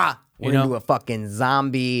 We're You going to know? do a fucking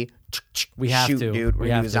zombie We have shoot, to. dude. We're We going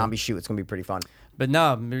to have do a to. zombie shoot. It's going to be pretty fun. But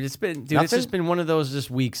no, it's been, dude, it's Nothing? just been one of those just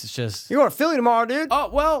weeks. It's just, You're going to Philly tomorrow, dude. oh,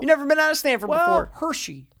 well. You never been out of Stanford before.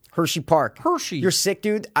 Hershey. Hershey Park. Hershey. You're sick,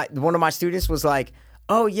 dude. One of my students was like,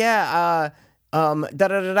 oh, yeah,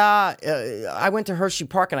 I went to Hershey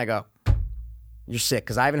Park, and I go, you're sick,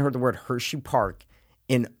 because I haven't heard the word Hershey Park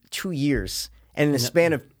in 2 years. And in the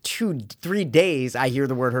span of 2-3 days, I hear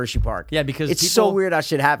the word Hershey Park. Yeah, because it's so people- weird how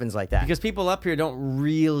shit happens like that. Because people up here don't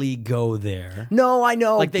really go there. No, I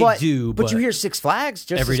know. Like, they but, do, but you but hear Six Flags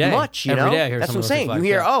just every as day. much, you Every know? day I hear That's what I'm someone go Six saying. Flags, You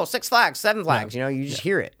hear, yeah. oh, Six Flags, Seven Flags, you know, you just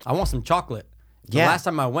hear it. I want some chocolate. The last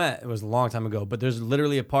time I went, it was a long time ago, but there's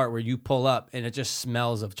literally a part where you pull up and it just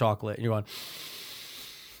smells of chocolate. And you're going,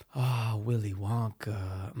 oh, Willy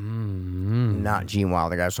Wonka. Not Gene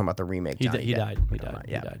Wilder. I was talking about the remake. He died. He died. He would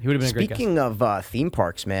have been a great guest. Speaking of theme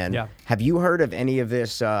parks, man, have you heard of any of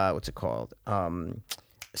this, what's it called?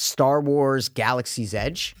 Star Wars Galaxy's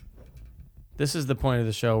Edge? This is the point of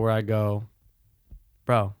the show where I go,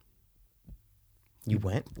 bro. You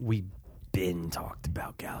went? We been talked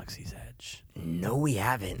about Galaxy's Edge. No, we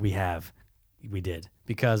haven't. We have. We did.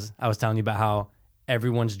 Because I was telling you about how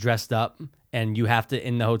everyone's dressed up and you have to,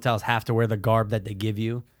 in the hotels, have to wear the garb that they give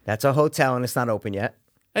you. That's a hotel and it's not open yet.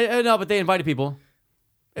 No, but they invited people.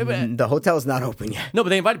 The hotel is not open yet. No, but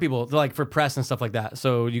they invited people like for press and stuff like that.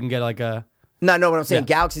 So you can get like a... No, what I'm saying,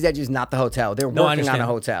 Galaxy's Edge is not the hotel. They're working on a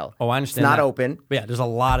hotel. Oh, I understand. It's not that. open. But yeah, there's a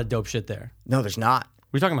lot of dope shit there. No, there's not.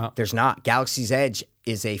 What are you talking about? There's not. Galaxy's Edge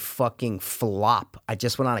is a fucking flop. I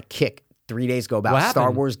just went on a kick 3 days ago about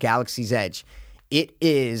Star Wars Galaxy's Edge. It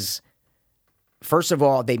is, first of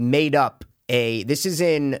all, they made up this is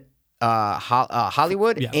in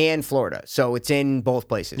Hollywood and Florida. So it's in both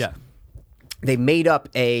places. Yeah. They made up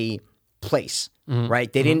a place,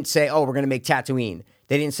 right? They didn't say, oh, we're going to make Tatooine.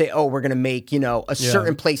 They didn't say, oh, we're going to make, a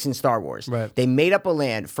certain place in Star Wars. Right. They made up a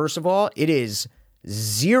land. First of all, it is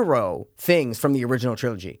 0 things from the original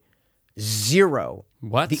trilogy. 0.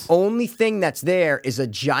 What? The only thing that's there is a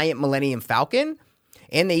giant Millennium Falcon,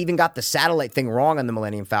 and they even got the satellite thing wrong on the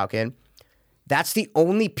Millennium Falcon. That's the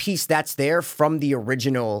only piece that's there from the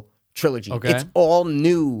original trilogy. Okay. It's all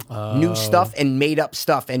new stuff and made up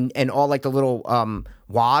stuff and all like the little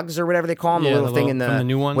wogs or whatever they call them, the little thing in the, from the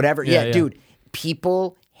new one? Whatever. Yeah, dude.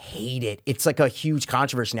 People hate it. It's like a huge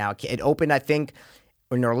controversy now. It opened, I think,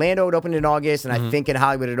 in Orlando, it opened in August, and I think in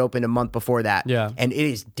Hollywood it opened a month before that. Yeah. And it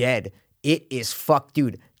is dead. It is fucked,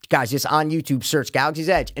 dude. Guys, just on YouTube, search Galaxy's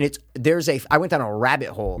Edge, and I went down a rabbit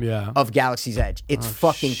hole of Galaxy's Edge. It's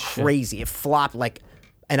fucking crazy. It flopped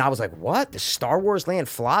and I was like, what? The Star Wars land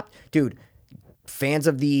flopped? Dude, fans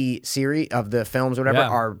of the series, of the films, whatever,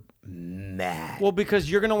 are mad. Well, because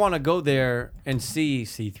you're going to want to go there and see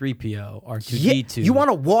C-3PO, R2-D2. You want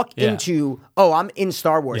to walk into, I'm in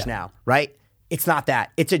Star Wars now, right? It's not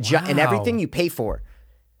that. It's a and everything you pay for.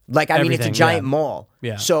 It's a giant mall.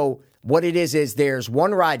 Yeah. So what it is there's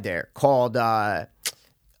one ride there called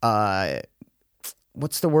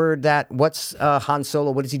what's the word what's Han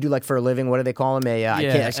Solo? What does he do for a living? What do they call him? I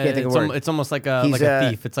can't think of the word. It's almost like a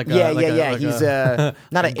thief. It's like he's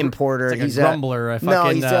not an importer. He's a grumbler. I know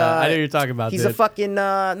what you're talking about. He's a fucking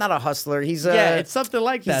not a hustler. He's it's something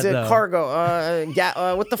like that. He's a cargo.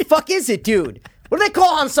 What the fuck is it, dude? What do they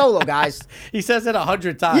call Han Solo, guys? He says it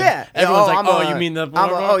 100 times. Yeah. Everyone's you mean the...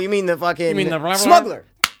 you mean the fucking... You mean the... Smuggler.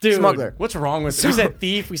 Dude, Smuggler. What's wrong with we said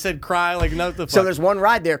thief, we said cry, nothing the fuck. So there's one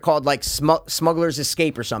ride there called Smuggler's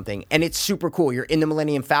Escape or something, and it's super cool. You're in the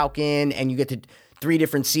Millennium Falcon, and you get to 3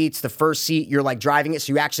 different seats. The first seat, you're driving it,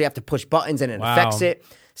 so you actually have to push buttons, and it affects it.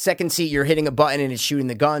 Second seat, you're hitting a button, and it's shooting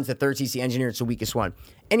the guns. The third seat's the engineer. It's the weakest one.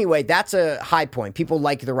 Anyway, that's a high point. People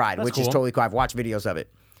like the ride, which is totally cool. I've watched videos of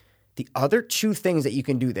it. The other 2 things that you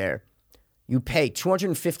can do there, you pay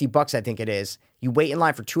 $250, I think it is. You wait in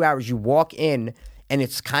line for 2 hours. You walk in, and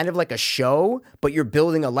it's kind of like a show, but you're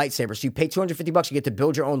building a lightsaber. So you pay $250, you get to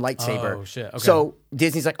build your own lightsaber. Oh, shit. Okay. So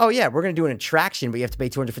Disney's like, oh, yeah, we're going to do an attraction, but you have to pay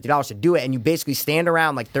 $250 to do it. And you basically stand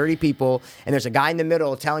around 30 people, and there's a guy in the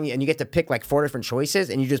middle telling you, and you get to pick 4 different choices,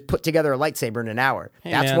 and you just put together a lightsaber in an hour.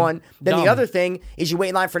 That's one. Then the other thing is you wait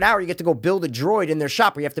in line for an hour, you get to go build a droid in their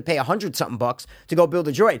shop, where you have to pay $100-something to go build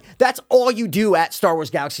a droid. That's all you do at Star Wars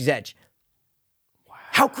Galaxy's Edge.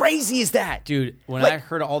 How crazy is that? Dude, when I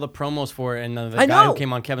heard all the promos for it and the guy who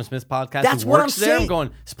came on Kevin Smith's podcast that's who what works I'm there, saying. I'm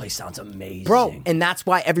going, this place sounds amazing. Bro, and that's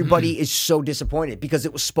why everybody is so disappointed, because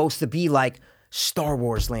it was supposed to be Star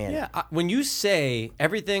Wars land. Yeah, when you say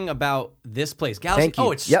everything about this place, Galaxy,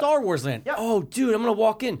 it's Yep. Star Wars land. Yep. Oh, dude, I'm going to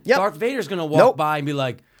walk in. Yep. Darth Vader's going to walk by and be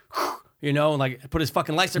like, and put his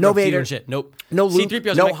fucking lightsaber No up to you Vader. and shit. Nope. No Luke,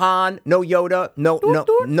 C-3PO's no Han, no Yoda, no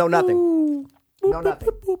nothing. No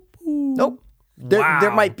nothing. Nope. There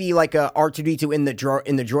might be a R2-D2 in the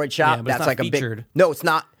droid shop. Yeah, but that's it's not a featured. big. No, it's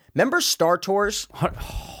not. Remember Star Tours?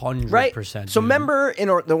 100%. Right. So So remember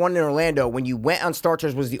the one in Orlando when you went on Star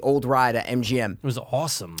Tours was the old ride at MGM. It was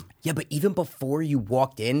awesome. Yeah, but even before you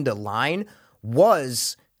walked in, the line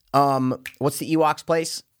was what's the Ewoks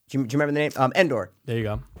place? Do you remember the name? Endor. There you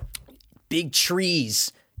go. Big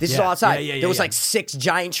trees. This is all outside. There was 6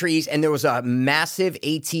 giant trees, and there was a massive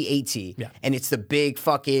AT-AT. Yeah. And it's the big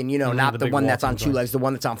fucking, not the one that's on 2 legs, the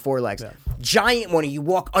one that's on 4 legs. Yeah. Giant one, and you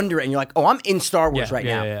walk under it, and you're like, oh, I'm in Star Wars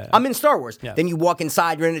now. Yeah. I'm in Star Wars. Yeah. Then you walk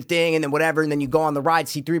inside, you're in a thing, and then whatever, and then you go on the ride,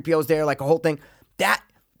 C-3PO's there, a whole thing. that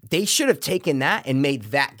they should have taken that and made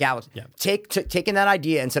that galaxy. Yeah. Taken that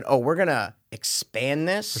idea and said, oh, we're gonna expand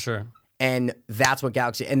this For sure. and that's what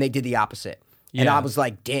Galaxy. And they did the opposite. And Yeah. I was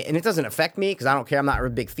like, damn, and it doesn't affect me because I don't care. I'm not a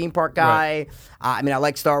big theme park guy. I mean, I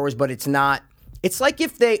like Star Wars, but it's not. It's like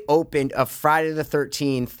if they opened a Friday the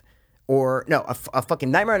 13th or no, a fucking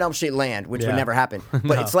Nightmare on Elm Street land, which would Yeah. never happen.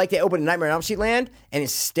 But it's like they opened a Nightmare on Elm Street land, and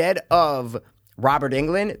instead of Robert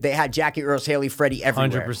Englund, they had Jackie Earl Haley, Freddy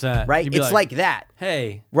everywhere. 100%. Right? You'd be It's like, like that.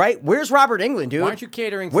 Hey, Right? Where's Robert Englund, dude? Why aren't you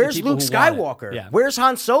catering to the Where's people Luke who want it? Skywalker? Yeah. Where's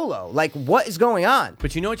Han Solo? Like, what is going on?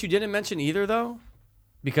 but you know what you didn't mention either, though?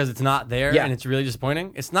 Because it's not there Yeah. and it's really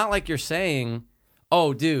disappointing. It's not like you're saying,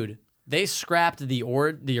 oh, dude, they scrapped the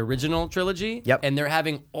original trilogy Yep. and they're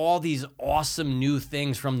having all these awesome new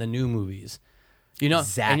things from the new movies. You know,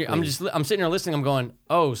 Exactly. And I'm sitting here listening. I'm going,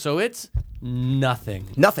 oh, so it's nothing.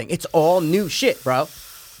 Nothing. It's all new shit, bro.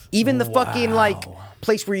 Even the fucking like Wow.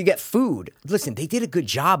 place where you get food. Listen, they did a good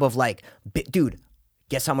job of like, dude,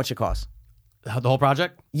 guess how much it costs? The whole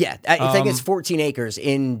project? Yeah, I think it's 14 acres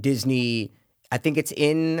in Disney. I think it's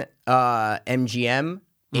in MGM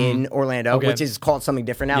in Orlando, Okay. which is called something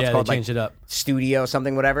different now. Yeah, It's they called changed like it up. Studio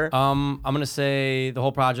something, whatever. I'm gonna say the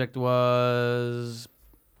whole project was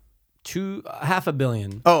 $500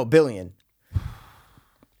 million. Oh, billion.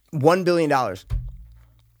 $1 billion.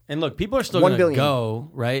 And look, people are still $1 gonna billion. go,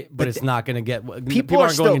 right? But it's not gonna get. People are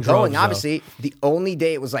aren't still in droves, going. though. Obviously, the only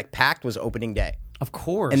day it was like packed was opening day. Of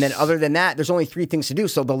course. And then other than that, there's only 3 things to do.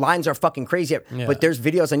 So the lines are fucking crazy. Yeah. But there's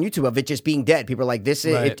videos on YouTube of it just being dead. People are like, this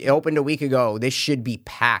is, Right. it opened a week ago. This should be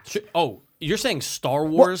packed. Oh, you're saying Star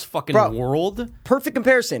Wars fucking bro. world? Perfect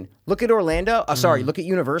comparison. Look at Orlando. Sorry, look at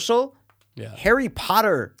Universal. Yeah. Harry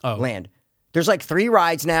Potter Oh. land. There's like 3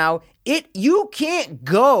 rides now. You can't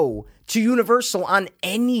go to Universal on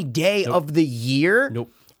any day of the year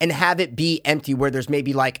Nope. and have it be empty where there's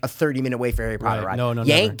maybe like a 30-minute wait for Harry Potter Right. ride. No,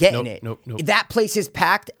 you ain't never. getting Nope, it. nope. That place is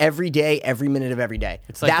packed every day, every minute of every day.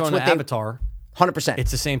 It's like going to they, Avatar. 100%.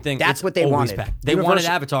 It's the same thing. That's It's what they always wanted. packed. They wanted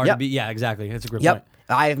Universal- Avatar Yep. to be. Yeah, exactly. That's a great Yep. point.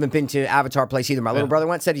 I haven't been to Avatar place either. My little brother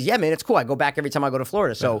went, said, yeah, man, it's cool. I go back every time I go to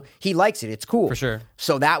Florida. So he likes it. It's cool. For sure.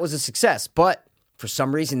 So that was a success. But for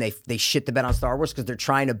some reason, they shit the bed on Star Wars because they're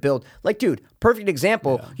trying to build. Like, dude, perfect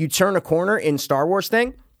example. You turn a corner in Star Wars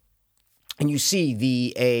thing and you see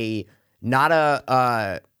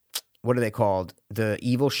what are they called? The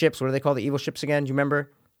evil ships. What are they called? The evil ships again? Do you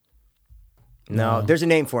remember? No, there's a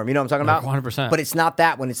name for them. You know what I'm talking about? 100%. But it's not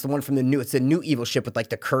that one. It's the one from the new. It's the new evil ship with like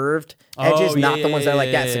the curved edges, yeah, not the ones that are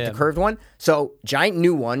like that. It's yeah, like the curved one. So giant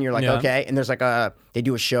new one. You're like, Yeah. okay. And there's like they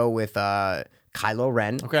do a show with Kylo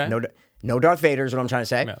Ren. Okay. No Darth Vader is what I'm trying to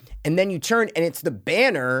say. Yeah. And then you turn and it's the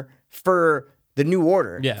banner for the New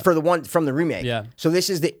Order. Yeah. For the one from the remake. Yeah. So this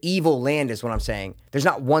is the evil land is what I'm saying. There's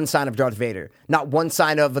not one sign of Darth Vader. Not one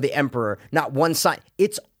sign of the Emperor. Not one sign.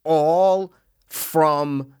 It's all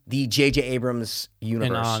from the J.J. Abrams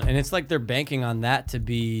universe. And it's like they're banking on that to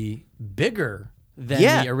be bigger than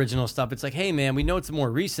Yeah. the original stuff. It's like, hey, man, we know it's more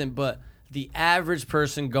recent, but the average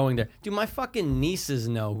person going there, dude, my fucking nieces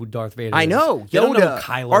know who Darth Vader is. I know. They don't know Yoda, who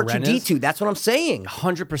Kylo Ren is. R2-D2. That's what I'm saying.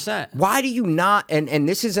 100%. Why do you not? And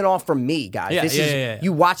this isn't all from me, guys. Yeah, this yeah, is yeah.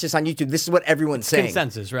 you watch this on YouTube. This is what everyone's saying.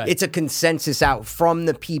 consensus, right. It's a consensus out from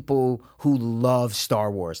the people who love Star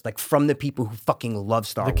Wars, like from the people who fucking love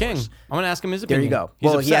Star The Wars. king. I'm gonna ask him his There opinion. you go. He's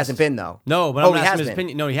Well, he obsessed. hasn't been though. No, but Oh, I'm gonna he ask has him his been.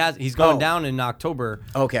 opinion. No, he has. He's going Oh. down in October.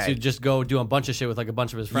 Okay. To just go do a bunch of shit with like a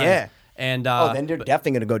bunch of his friends. Yeah. And Then they're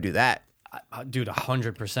definitely gonna go do that. dude,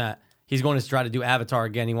 100%. He's going to try to do Avatar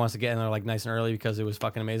again. He wants to get in there like nice and early because it was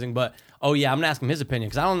fucking amazing. But I'm gonna ask him his opinion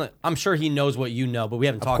because I'm sure he knows what you know, but we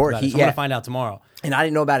haven't talked course, about it. So I'm yeah. gonna find out tomorrow. And I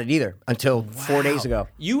didn't know about it either until 4 days ago.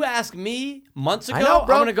 You asked me months ago. I know,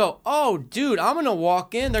 bro. I'm gonna go. Oh, dude, I'm gonna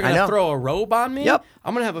walk in. They're I gonna know. throw a robe on me. Yep.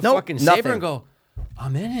 I'm gonna have a Nope, fucking nothing. saber and go.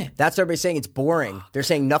 I'm in it. That's what everybody's saying. It's boring. They're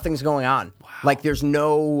saying nothing's going on. Like there's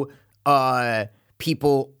no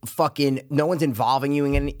people fucking. No one's involving you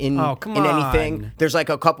in Oh, come anything. on. There's like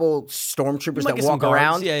a couple stormtroopers might that get some walk guards.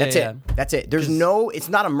 around. Yeah, That's yeah, it. That's it. There's no. It's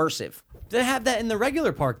not immersive. They have that in the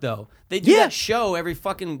regular park though. They do Yeah. that show every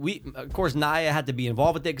fucking week. Of course, Naya had to be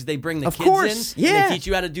involved with it because they bring the Of kids course, in. yeah. And they teach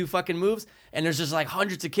you how to do fucking moves. And there's just like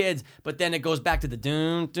hundreds of kids. But then it goes back to the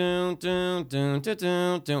doom, doom, doom, doom, doom,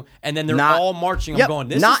 doom, doom. And then they're Not- all marching. Yep, I'm going,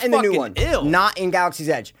 this not is in the fucking new one. ill. Not in Galaxy's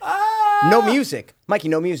Edge. Ah! No music, Mikey.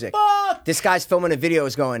 No music. Fuck. This guy's filming a video.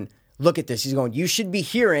 Is going. Look at this. He's going. You should be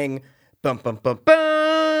hearing. Bum bum bum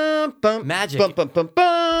bum bum. Magic. Bum bum bum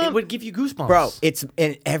bum. It would give you goosebumps. Bro, it's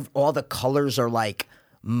and all the colors are like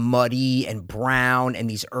muddy and brown and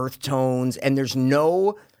these earth tones, and there's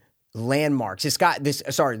no landmarks. This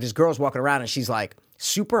girl's walking around and she's like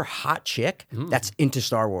super hot chick that's into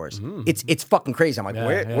Star Wars. It's fucking crazy. I'm like,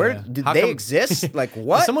 where did they exist? Like,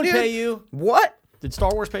 what? Did someone dude? pay you? What? Did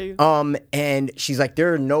Star Wars pay you? And she's like,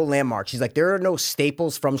 there are no landmarks. She's like, there are no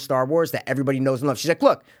staples from Star Wars that everybody knows and loves. She's like,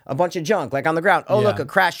 look, a bunch of junk, like on the ground. Oh, look, a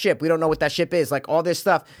crashed ship. We don't know what that ship is. Like all this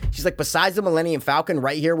stuff. She's like, besides the Millennium Falcon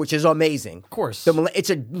right here, which is amazing. Of course.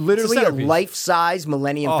 It's literally a life-size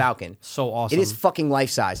Millennium Falcon. So awesome. It is fucking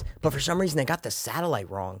life-size. But for some reason, they got the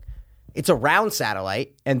satellite wrong. It's a round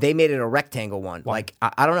satellite, and they made it a rectangle one. Why? Like,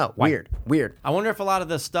 I don't know. Weird. I wonder if a lot of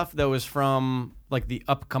the stuff, though, is from, like, the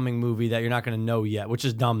upcoming movie that you're not going to know yet, which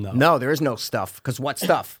is dumb, though. No, there is no stuff. Because what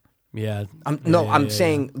stuff? Yeah. I'm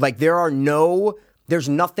saying, like, there's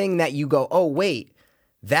nothing that you go, oh, wait,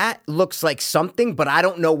 that looks like something, but I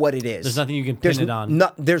don't know what it is. There's nothing you can pin it on.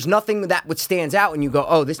 There's nothing that stands out, and you go,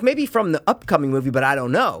 oh, this may be from the upcoming movie, but I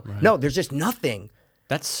don't know. Right. No, there's just nothing.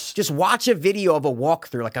 That's just watch a video of a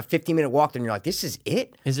walkthrough, like a 15-minute walkthrough, and you're like, "This is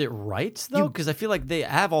it." Is it rights though? Because I feel like they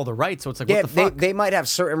have all the rights, so it's like, what the fuck? They might have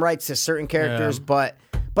certain rights to certain characters, but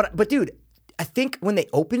dude, I think when they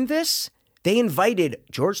opened this, they invited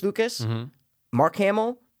George Lucas, Mark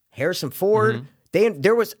Hamill, Harrison Ford.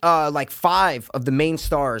 There was like 5 of the main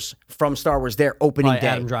stars from Star Wars there opening day.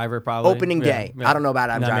 Adam Driver, probably opening day. I don't know about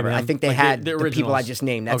Adam Driver. I think they had the people I just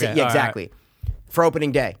named. That's it. Yeah, exactly. For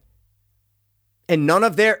opening day. And none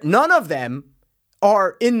of them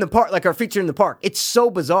are in the park, like are featured in the park. It's so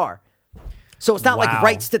bizarre. So it's not like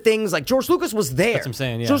rights to things. Like George Lucas was there. That's what I'm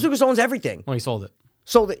saying. Yeah. George Lucas owns everything. Well, he sold it.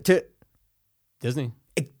 Sold it to Disney.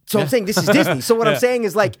 So I'm saying this is Disney. So what I'm saying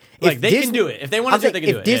is like if they Disney, can do it. If they want to do it, they can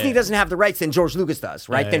do it. If Disney doesn't have the rights, then George Lucas does,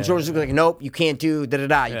 right? Then George Lucas is like, nope, you can't do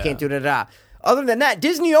da-da-da. You can't do da-da-da. Other than that,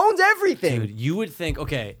 Disney owns everything. Dude, you would think,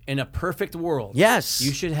 okay, in a perfect world, yes,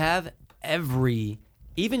 you should have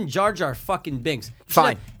even Jar Jar fucking Binks.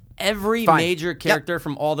 Fine. Every major character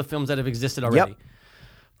from all the films that have existed already.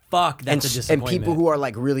 Fuck, that's a disappointment. And people who are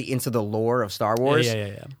like really into the lore of Star Wars,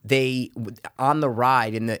 they on the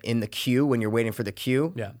ride in the queue when you're waiting for the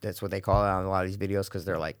queue. Yeah, that's what they call it on a lot of these videos because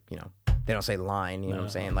they're like, you know, they don't say line. You know what I'm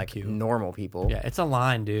saying? Like normal people. Yeah, it's a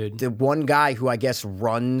line, dude. The one guy who I guess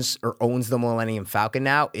runs or owns the Millennium Falcon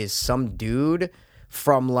now is some dude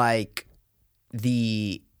from like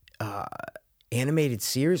the animated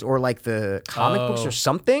series or like the comic books or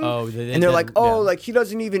something. And they're like, like he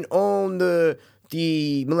doesn't even own the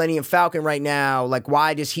Millennium Falcon right now. Like,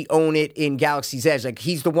 why does he own it in Galaxy's Edge? Like,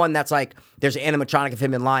 he's the one that's like, there's an animatronic of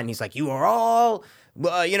him in line. And he's like, you are all,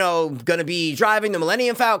 gonna be driving the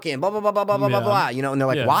Millennium Falcon, blah, blah, blah, blah, blah, blah, blah, blah. You know, and they're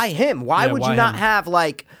like, why him? Why would you not have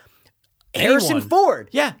like Harrison Ford?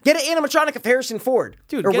 Yeah. Get an animatronic of Harrison Ford.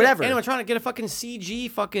 Dude, or whatever. Animatronic, get a fucking CG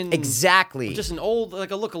fucking. Exactly. Just an old,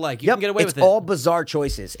 like a lookalike. You can get away with it. It's all bizarre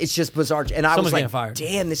choices. It's just bizarre. And I was like, fired.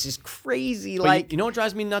 Damn, this is crazy. But like, you know what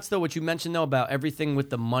drives me nuts though? What you mentioned though about everything with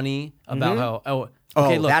the money, about how,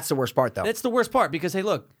 look, that's the worst part though. That's the worst part because, hey,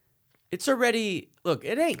 look, it's already,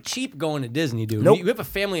 it ain't cheap going to Disney, dude. Nope. You have a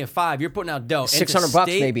family of 5, you're putting out dough. $600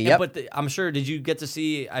 maybe, yep. But I'm sure, did you get to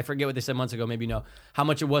see, I forget what they said months ago, maybe you know, how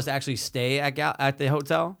much it was to actually stay at the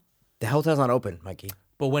hotel? The hotel's not open, Mikey.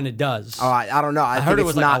 But when it does. Oh, I don't know. I think it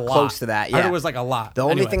was not close to that. Yeah. I heard it was like a lot. The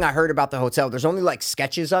only thing I heard about the hotel, there's only like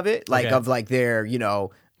sketches of it, like of like their,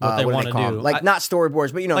 what they want to do. Like not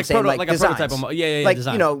storyboards, but you know what I'm saying? Like designs. A prototype of, like,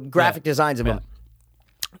 design. Graphic designs of them.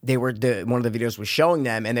 They were one of the videos was showing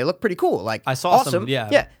them, and they look pretty cool. Like I saw awesome, some,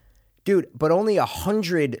 yeah, dude. But only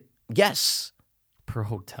 100 guests per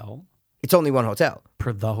hotel. It's only one hotel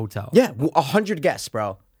per the hotel. Yeah, 100 guests,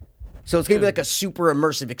 bro. So it's gonna be like a super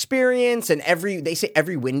immersive experience, and they say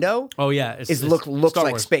every window. Oh yeah, looks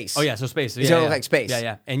like space. Oh yeah, so space. It's gonna look like space.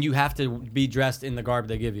 Yeah, and you have to be dressed in the garb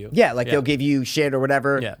they give you. Yeah, like they'll give you shit or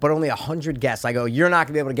whatever. Yeah. But only 100 guests. I go, you're not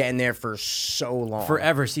gonna be able to get in there for so long.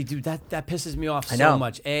 Forever. See, dude, that pisses me off so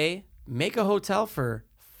much. Make a hotel for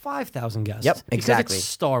 5,000 guests. Yep, exactly. Because it's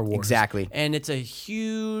Star Wars. Exactly. And it's a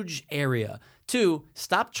huge area. 2,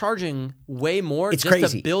 stop charging way more it's just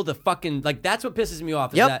crazy. To build a fucking, like, that's what pisses me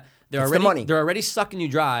off. Is yep. that They're already sucking you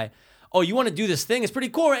dry. Oh, you want to do this thing? It's pretty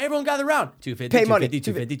cool, right? Everyone gather around. 250, pay money.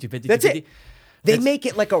 250. That's it. They make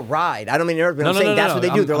it like a ride. I don't mean to interrupt, but I'm saying that's what they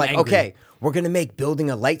do. They're like, okay, we're going to make building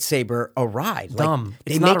a lightsaber a ride. Dumb.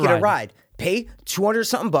 They make it a ride. Pay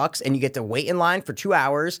 $200-something and you get to wait in line for 2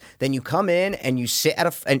 hours. Then you come in and you sit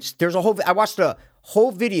and there's a whole, I watched a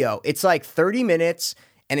whole video. It's like 30 minutes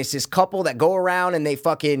and it's this couple that go around and they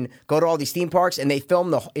fucking go to all these theme parks and they film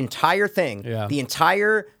the entire thing. Yeah. The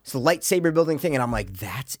entire lightsaber building thing. And I'm like,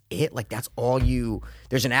 that's it? Like that's all you,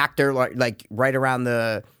 there's an actor like right around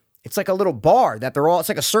the It's like a little bar that it's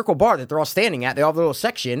like a circle bar that they're all standing at. They all have a little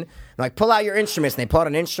section. And like, pull out your instruments, and they pull out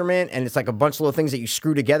an instrument, and it's like a bunch of little things that you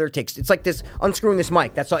screw together. It's like this, unscrewing this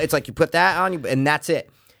mic. That's all. It's like you put that on you, and that's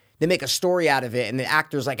it. They make a story out of it, and the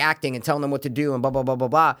actor's like acting and telling them what to do, and blah, blah, blah, blah,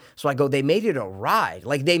 blah. So I go, they made it a ride.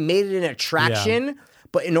 Like, they made it an attraction,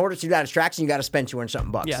 but in order to do that attraction, you got to spend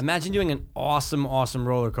 $200-something. Yeah, imagine doing an awesome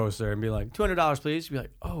roller coaster and be like, $200, please. You'd be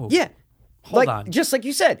like, oh. Yeah. Hold on. Just like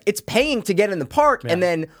you said, it's paying to get in the park, and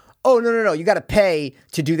then, oh, no, you got to pay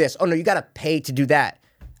to do this. Oh, no, you got to pay to do that.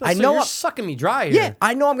 I know you're sucking me dry here. Yeah,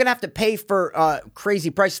 I know I'm going to have to pay for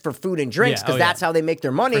crazy prices for food and drinks because that's how they make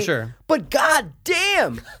their money. For sure. But god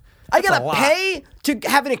damn, I got to pay to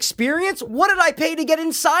have an experience? What did I pay to get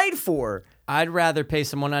inside for? I'd rather pay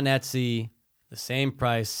someone on Etsy the same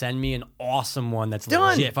price, send me an awesome one that's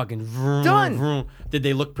Done. legit. Fucking vroom, Done. Vroom. Did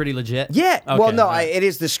they look pretty legit? Yeah. Okay, well, no, right. it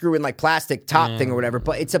is the screw in like plastic top thing or whatever,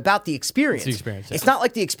 but it's about the experience. It's the experience, yeah. It's not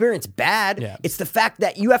like the experience bad. Yeah. It's the fact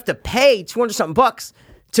that you have to pay $200-something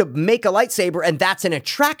to make a lightsaber, and that's an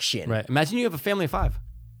attraction. Right. Imagine you have a family of 5.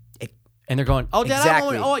 And they're going, oh, Dad,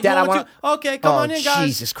 Exactly. I want, Dad, I you want want to? Okay, come on in, guys.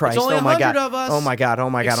 Jesus Christ. It's only oh, my 100 God. of us. Oh, my God. Oh,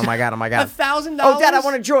 my God. Oh, my God. Oh, my God. $1,000? Oh, Dad, I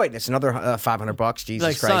want a droid. It's another $500. Jesus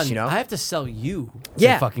Like, Christ, son, you know? I have to sell you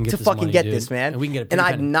Yeah, to fucking get to this fucking money, get dude. this, man. And we can get it. And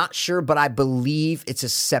I'm not sure, but I believe it's a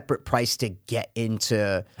separate price to get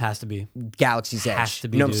into Has to be. Galaxy's Edge. Has to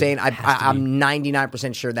be, You know what I'm dude. saying? Has to I'm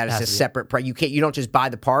 99% sure that it's Has a to be. separate price. You don't just buy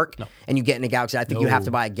the park and you get into Galaxy. I think you have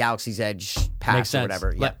to buy a Galaxy's Edge pass Makes sense. or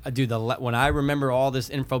whatever. Yeah. Dude, when I remember all this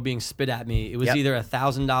info being spit at me, it was either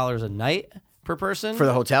 $1,000 a night per person For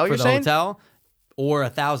the hotel, you're saying? hotel, or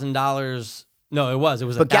 $1,000. No, it was.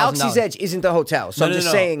 But $1,000. Galaxy's Edge isn't the hotel. So I'm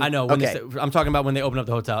just saying. I know. I'm talking about when they open up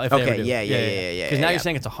the hotel. If they Okay, ever do. yeah. Because now you're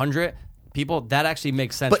saying it's 100 people. That actually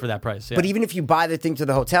makes sense for that price. Yeah. But even if you buy the thing to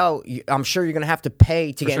the hotel, I'm sure you're going to have to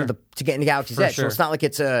pay to get into Galaxy's Edge. sure. So it's not like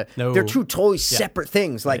it's No. they're two totally separate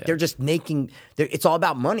things. Like they're just making. It's all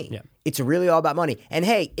about money. Yeah. It's really all about money. And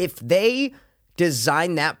hey, if they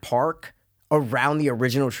design that park around the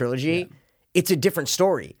original trilogy, it's a different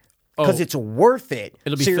story. Because it's worth it.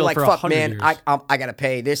 It'll be so you're filled like, for fuck, 100 man, years. I got to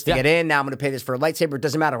pay this to get in. Now I'm going to pay this for a lightsaber. It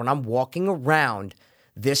doesn't matter. When I'm walking around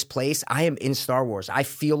this place, I am in Star Wars. I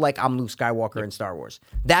feel like I'm Luke Skywalker in Star Wars.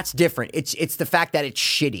 That's different. It's the fact that it's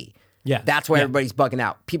shitty. Yeah. That's why everybody's bugging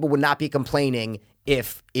out. People would not be complaining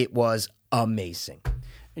if it was amazing.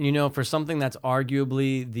 And you know, for something that's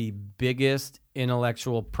arguably the biggest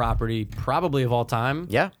intellectual property probably of all time,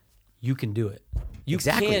 you can do it. You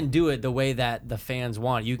can do it the way that the fans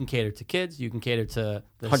want. You can cater to kids. You can cater to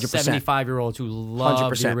the 100%. 75-year-olds who love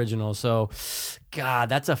 100%. the original. So, God,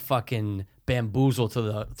 that's a fucking bamboozle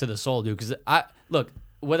to the soul, dude. Because look,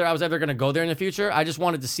 whether I was ever going to go there in the future, I just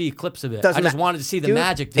wanted to see clips of it. I just wanted to see the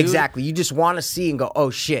magic, dude. Exactly. You just want to see and go,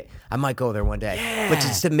 oh shit, I might go there one day. Yeah. But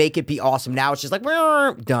just to make it be awesome. Now it's just like,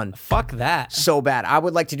 done. Fuck that. So bad. I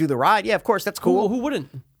would like to do the ride. Yeah, of course, that's cool. Who wouldn't?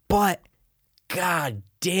 But God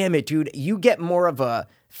damn it, dude. You get more of a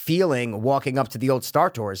feeling walking up to the old Star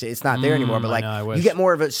Tours. It's not there anymore, but I know, I wish. you get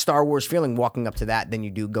more of a Star Wars feeling walking up to that than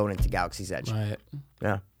you do going into Galaxy's Edge. Right.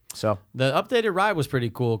 Yeah. So The updated ride was pretty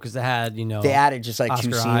cool because they had, they added just like Oscar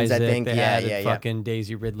two scenes, Isaac, I think. They added fucking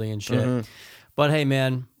Daisy Ridley and shit. But hey,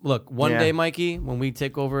 man, look, one day, Mikey, when we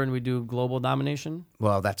take over and we do global domination,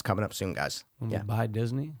 Well, that's coming up soon, guys. when we buy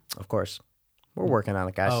Disney. Of course. We're working on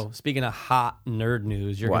it, guys. Oh, speaking of hot nerd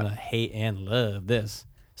news, you're What? going to hate and love this.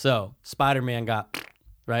 So, Spider-Man got,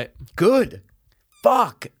 right? Good.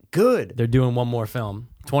 Fuck. Good. They're doing one more film,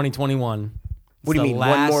 2021. What do you mean?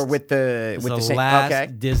 One more with the same? last Okay.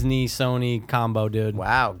 Disney Sony combo, dude.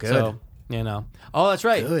 Wow, good. So, Oh, that's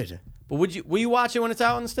right. Good. But will you watch it when it's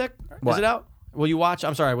out on the stick? What? Is it out? Will you watch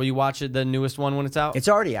it, the newest one when it's out? It's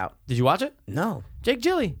already out. Did you watch it? No. Jake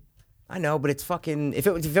Gyllenhaal. I know, but it's fucking. If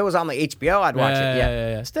it was on the HBO, I'd watch it.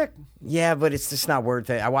 Yeah. Stick. Yeah, but it's just not worth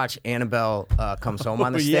it. I watch Annabelle Comes Home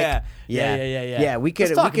on the stick. Yeah. Yeah, we could.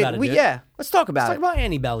 Let's talk about it, dude. Let's talk about Let's it. talk about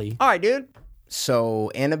Annie Belly. All right, dude. So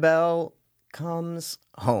Annabelle Comes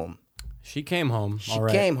Home. She came home. She all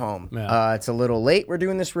right. came home. Yeah. It's a little late. We're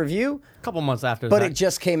doing this review, A couple months after but that. it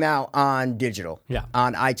just came out on digital. Yeah.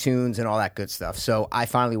 On iTunes and all that good stuff. So I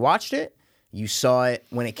finally watched it. You saw it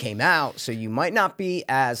when it came out, so you might not be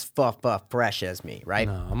as fresh as me, right?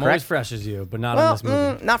 No, I'm Correct? always fresh as you, but not Well, in this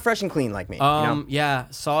movie. not fresh and clean like me. you know? Yeah,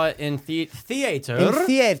 saw it in theater. In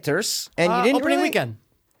theaters, and you didn't opening really, weekend.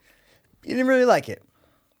 You didn't really like it.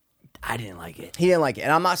 I didn't like it. He didn't like it,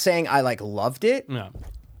 and I'm not saying I loved it. No.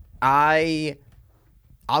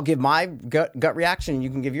 I'll give my gut reaction. You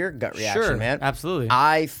can give your gut reaction, Sure, man. absolutely.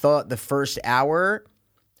 I thought the first hour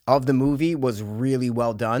of the movie was really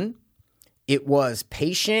well done. it was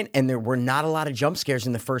patient and there were not a lot of jump scares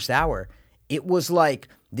in the first hour. It was like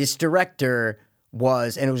this director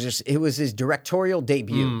and it was his directorial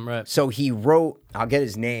debut. Right. So he wrote, I'll get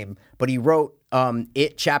his name, but he wrote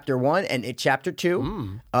It Chapter 1 and It Chapter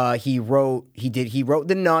 2. He wrote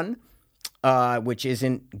The Nun, which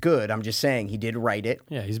isn't good. I'm just saying he did write it.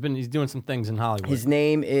 Yeah, he's doing some things in Hollywood. His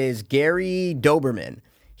name is Gary Doberman.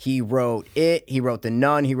 He wrote It. He wrote The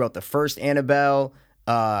Nun. He wrote the first Annabelle.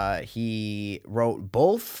 He wrote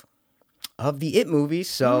both of the It movies,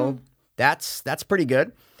 so that's pretty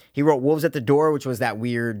good. He wrote Wolves at the Door, which was that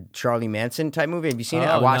weird Charlie Manson type movie. Have you seen it?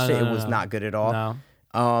 I watched it. It was not good at all.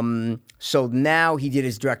 No. So now he did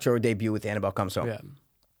his directorial debut with Annabelle Comes Home. Yeah.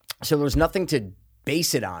 So there was nothing to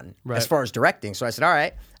base it on as far as directing. So I said, all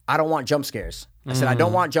right, I don't want jump scares. I said, I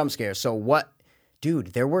don't want jump scares. So what?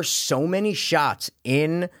 Dude, there were so many shots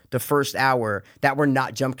in the first hour that were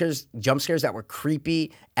not jump scares that were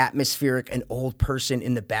creepy, atmospheric, an old person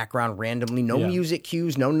in the background randomly, no music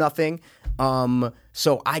cues, no nothing.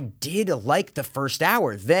 So I did like the first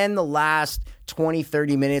hour. Then the last 20,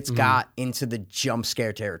 30 minutes got into the jump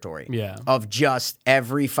scare territory. Yeah. Of just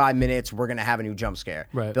every 5 minutes, we're going to have a new jump scare.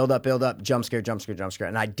 Right. Build up, jump scare.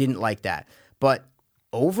 And I didn't like that. But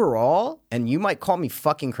overall, and you might call me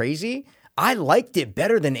fucking crazy, I liked it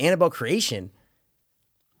better than Annabelle Creation.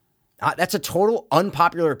 That's a total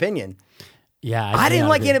unpopular opinion. Yeah. I didn't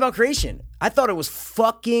like Annabelle Creation. I thought it was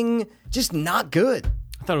fucking just not good.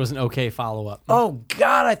 I thought it was an okay follow-up. Oh,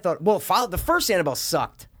 God, the first Annabelle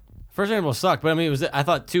sucked. First Annabelle sucked, but I mean, I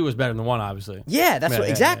thought 2 was better than 1, obviously. Yeah,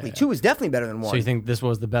 exactly. Yeah. 2 was definitely better than 1. So you think this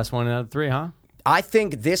was the best one out of the 3, huh? I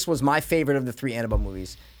think this was my favorite of the 3 Annabelle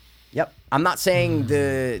movies. Yep. I'm not saying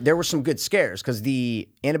there were some good scares because the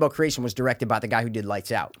Annabelle Creation was directed by the guy who did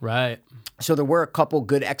Lights Out. Right. So there were a couple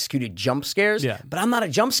good executed jump scares. Yeah. But I'm not a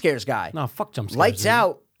jump scares guy. No, fuck jump scares. Lights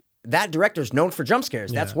Out, that director's known for jump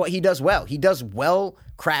scares. That's what he does well. He does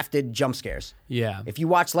well-crafted jump scares. Yeah. If you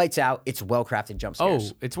watch Lights Out, it's well-crafted jump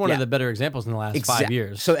scares. Oh, it's one of the better examples in the last 5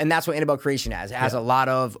 years. So, and that's what Annabelle Creation has. It has a lot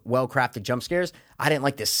of well-crafted jump scares. I didn't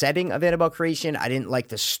like the setting of Annabelle Creation. I didn't like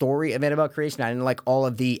the story of Annabelle Creation. I didn't like all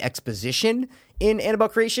of the exposition in Annabelle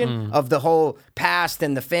Creation of the whole past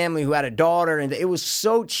and the family who had a daughter. And it was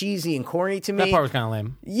so cheesy and corny to me. That part was kind of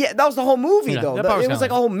lame. Yeah, that was the whole movie, though. It was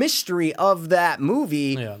like a whole mystery of that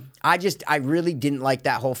movie. Yeah. I really didn't like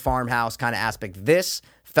that whole farmhouse kind of aspect. This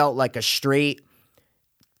felt like a straight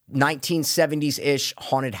 1970s-ish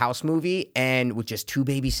haunted house movie, and with just 2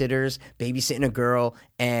 babysitters babysitting a girl,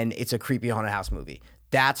 and it's a creepy haunted house movie.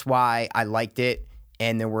 That's why I liked it,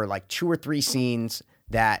 and there were like 2 or 3 scenes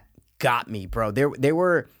that got me, bro. There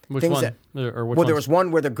were which things one? There was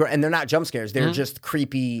one where the girl, and they're not jump scares, they're just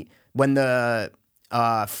creepy. When the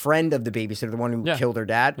friend of the babysitter, the one who killed her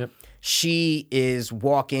dad, she is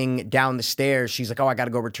walking down the stairs. She's like, oh, I got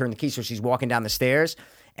to go return the key. So she's walking down the stairs.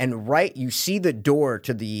 And you see the door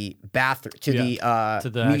to the bathroom, to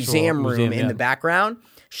the museum room in the background.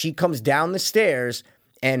 She comes down the stairs,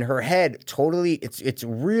 and her head totally, it's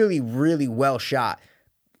really, really well shot.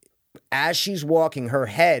 As she's walking, her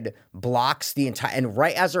head blocks the entire, and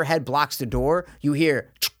right as her head blocks the door, you hear,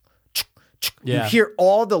 you hear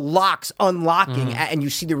all the locks unlocking, and you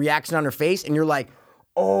see the reaction on her face, and you're like,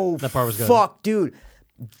 oh, that part was fuck, good. Dude.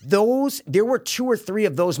 There were 2 or 3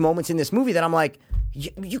 of those moments in this movie that I'm like,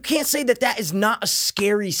 you can't say that is not a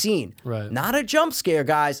scary scene. Right. Not a jump scare,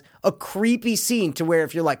 guys. A creepy scene to where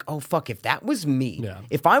if you're like, oh, fuck, if that was me. Yeah.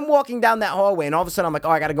 If I'm walking down that hallway and all of a sudden I'm like,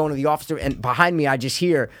 oh, I got to go into the office. And behind me, I just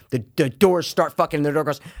hear the doors start fucking, and the door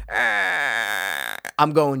goes,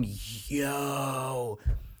 I'm going, yo.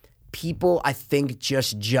 People, I think,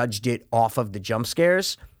 just judged it off of the jump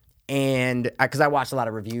scares. And because I watched a lot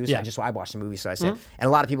of reviews, I watched the movie, so I said, and a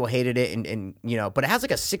lot of people hated it, and but it has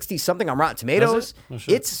like a 60-something on Rotten Tomatoes. Oh,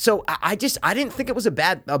 sure. It's so I didn't think it was a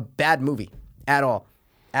bad movie at all.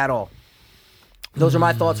 Those are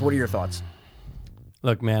my thoughts. What are your thoughts?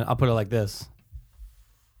 Look, man, I'll put it like this: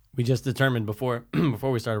 we just determined before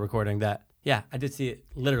we started recording that I did see it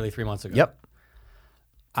literally 3 months ago. Yep.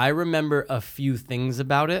 I remember a few things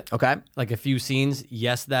about it. Okay. Like a few scenes.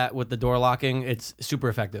 Yes, that with the door locking, it's super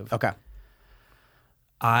effective. Okay.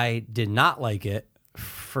 I did not like it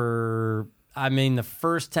the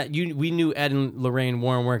first 10. We knew Ed and Lorraine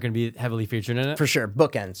Warren weren't going to be heavily featured in it. For sure.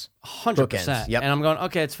 Bookends. 100%. Yep. And I'm going,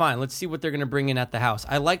 okay, it's fine. Let's see what they're going to bring in at the house.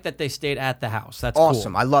 I like that they stayed at the house. That's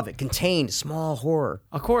awesome. Cool. I love it. Contained, small horror.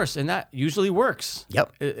 Of course. And that usually works.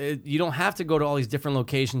 Yep. You don't have to go to all these different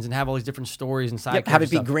locations and have all these different stories and side characters. Have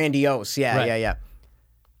it be grandiose. Yeah, right. Yeah.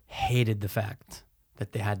 Hated the fact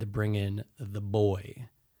that they had to bring in the boy.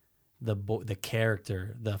 the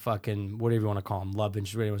character, the fucking whatever you want to call him, love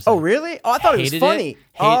interest. Whatever you want to Oh, say. really? Oh, I thought it was Hated funny.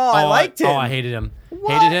 I liked him. Oh, I hated him.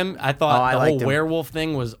 Hated him. I thought the whole him. werewolf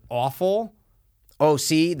thing was awful. Oh,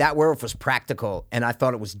 see, that werewolf was practical, and I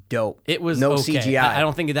thought it was dope. It was no okay. CGI. I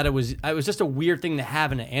don't think that it was. It was just a weird thing to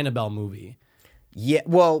have in an Annabelle movie. Yeah,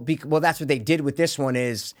 well, that's what they did with this one.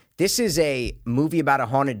 This is a movie about a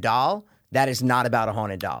haunted doll that is not about a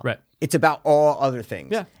haunted doll. Right. It's about all other things.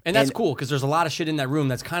 Yeah, and that's cool because there's a lot of shit in that room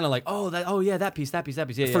that's kind of like, that piece.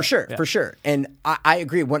 Yeah, For sure. And I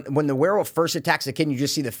agree. When the werewolf first attacks the kid and you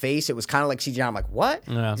just see the face, it was kind of like CGI. I'm like, what?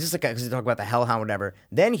 Yeah. Is this like, because they talk about the hellhound, whatever.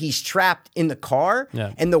 Then he's trapped in the car,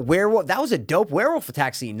 Yeah. and the werewolf, that was a dope werewolf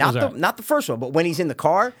attack scene. Not the first one, but when he's in the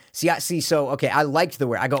car. I liked the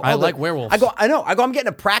werewolf. I like werewolves. I'm getting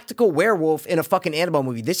a practical werewolf in a fucking Annabelle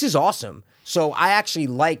movie. This is awesome. So I actually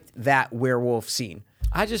liked that werewolf scene.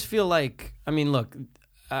 I just feel like, look,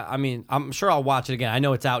 I'm sure I'll watch it again. I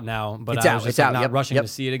know it's out now, but It's I out, was just it's out, not yep, rushing yep. to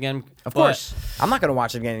see it again. Of course. I'm not going to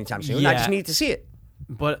watch it again anytime soon. I just need to see it.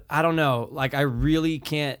 But I don't know. Like, I really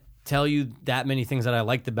can't tell you that many things that I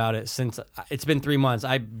liked about it since it's been 3 months.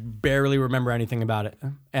 I barely remember anything about it.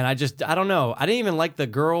 And I don't know. I didn't even like the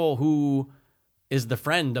girl who is the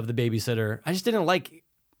friend of the babysitter. I just didn't like it.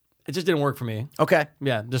 It just didn't work for me. Okay.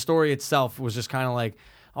 Yeah, the story itself was just kind of like,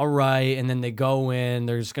 all right, and then they go in,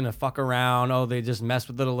 they're just going to fuck around. Oh, they just mess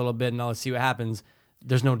with it a little bit, and now let's see what happens.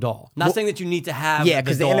 There's no doll. Not saying that you need to have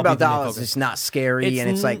because the Annabelle doll is focus. just not scary, and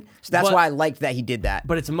it's like, so that's why I liked that he did that.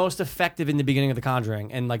 But it's most effective in the beginning of The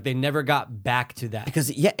Conjuring, and like they never got back to that.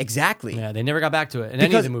 Because, exactly. Yeah, they never got back to it in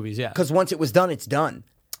any of the movies, yeah. Because once it was done, it's done.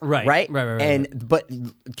 Right. But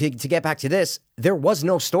to get back to this, there was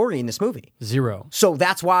no story in this movie. Zero. So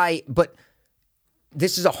that's why, but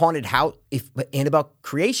this is a haunted house. But Annabelle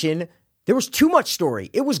Creation, there was too much story.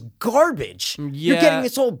 It was garbage. Yeah. You're getting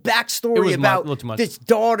this whole backstory about a little too much. this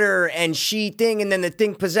daughter and she thing, and then the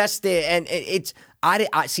thing possessed it, and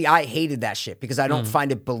I hated that shit because I don't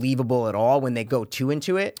find it believable at all when they go too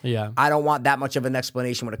into it. Yeah. I don't want that much of an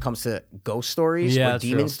explanation when it comes to ghost stories or that's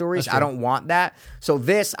demon true. stories. That's I true. don't want that. So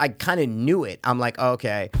this, I kind of knew it. I'm like,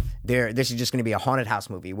 okay, this is just going to be a haunted house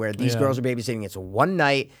movie where these girls are babysitting. It's one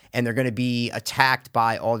night, and they're going to be attacked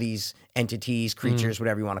by all these entities, creatures,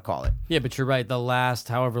 whatever you want to call it. Yeah, but you're right. The last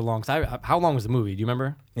however long, how long was the movie? Do you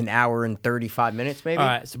remember? An hour and 35 minutes, maybe. All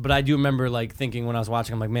right, but I do remember like thinking when I was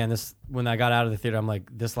watching, I'm like, man, when I got out of the theater, I'm like,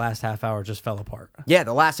 this last half hour just fell apart. Yeah,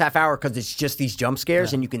 the last half hour, because it's just these jump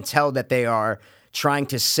scares, and you can tell that they are trying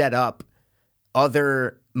to set up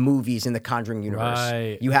other movies in the Conjuring universe.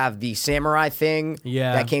 Right. You have the samurai thing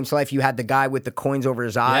that came to life. You had the guy with the coins over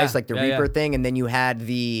his eyes, like the Reaper thing, and then you had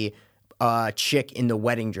the chick in the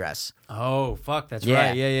wedding dress. Oh, fuck, that's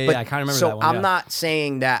right. Yeah. I kind of remember that one. So I'm not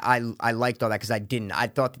saying that I liked all that because I didn't. I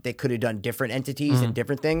thought that they could have done different entities and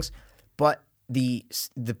different things, but the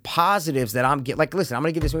positives that I'm getting, like, listen, I'm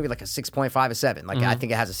going to give this movie like a 6.5, a 7. Like, I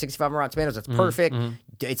think it has a 65 on Rotten Tomatoes. That's perfect.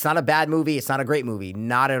 It's not a bad movie. It's not a great movie.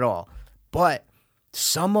 Not at all. But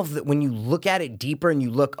some of the, when you look at it deeper and you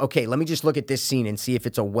look, okay, let me just look at this scene and see if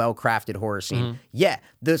it's a well-crafted horror scene. Yeah,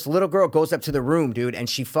 this little girl goes up to the room, dude, and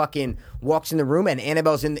she fucking walks in the room, and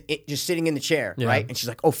Annabelle's just sitting in the chair, right? And she's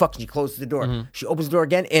like, oh, fuck, and she closes the door. She opens the door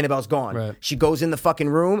again, Annabelle's gone. Right. She goes in the fucking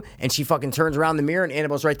room, and she fucking turns around the mirror, and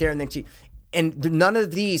Annabelle's right there, and then none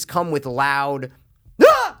of these come with loud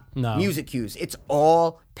music cues. It's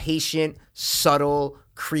all patient, subtle,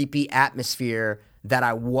 creepy atmosphere that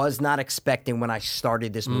I was not expecting when I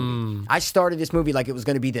started this movie. I started this movie like it was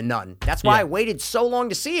going to be The Nun. That's why I waited so long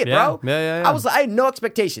to see it, bro. Yeah. I had no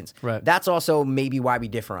expectations. Right. That's also maybe why we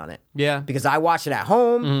differ on it. Yeah. Because I watched it at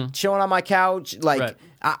home, chilling on my couch. Like,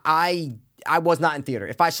 I was not in theater.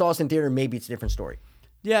 If I saw us in theater, maybe it's a different story.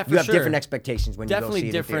 Yeah, for you have sure. different expectations when Definitely you go see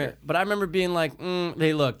it different. in theater. But I remember being like,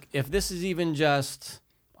 hey, look, if this is even just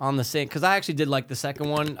on the same, because I actually did like the second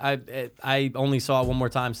one. I only saw it one more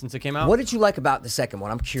time since it came out. What did you like about the second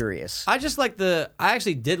one? I'm curious. I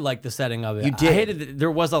actually did like the setting of it. You did? I hated it.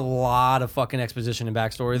 There was a lot of fucking exposition and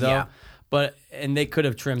backstory though. Yeah. And they could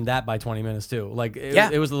have trimmed that by 20 minutes too. Like,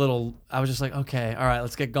 it was a little, I was just like, okay, all right,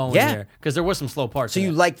 let's get going here. Because there was some slow parts. So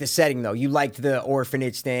you liked the setting though? You liked the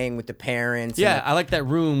orphanage thing with the parents? Yeah, I like that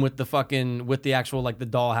room with the actual, like, the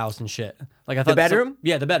dollhouse and shit. Like, I thought the bedroom?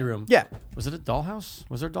 Yeah, the bedroom. Yeah. Was it a dollhouse?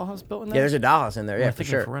 Was there a dollhouse built in there? Yeah, there's a dollhouse in there. Yeah, I'm for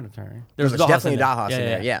thinking sure. of Hereditary. There's definitely a dollhouse in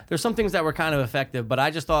there. Yeah. There's some things that were kind of effective, but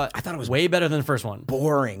I thought it was way better than the first one.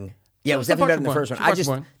 Boring. Yeah, it was Some definitely better parts than the were first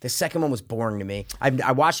boring. one. The second one was boring to me.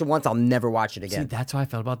 I watched it once. I'll never watch it again. See, that's how I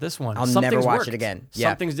felt about this one. I'll Some never things watch worked. it again. Yeah.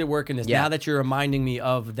 Some things did work in this. Yeah. Now that you're reminding me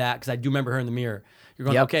of that, because I do remember her in the mirror, you're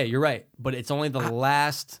going, okay, you're right. But it's only the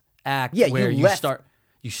last act where you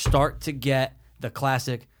start to get the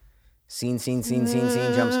classic Scene,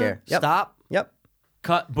 jump scare. Yep. Stop. Yep.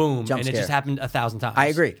 Cut, boom, Jump and it scare. just happened 1,000 times. I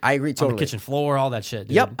agree totally. On the kitchen floor, all that shit,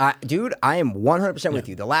 dude. Yep, dude, I am 100% with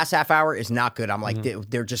you. The last half hour is not good. I'm like,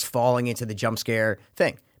 they're just falling into the jump scare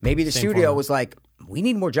thing. Maybe the studio formula. was like, we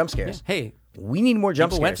need more jump scares. Yeah. Hey, we need more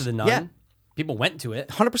jump people scares. went to the Nun. Yeah. People went to it.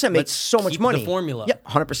 100% makes so much money. The formula. Yep,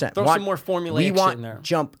 100%. Throw some more formulaic We shit want in there.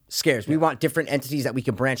 jump scares. We want different entities that we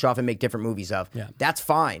can branch off and make different movies of. Yeah. That's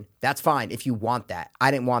fine. That's fine if you want that.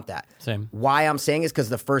 I didn't want that. Same. Why I'm saying is because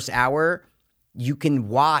the first hour, you can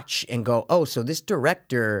watch and go, oh, so this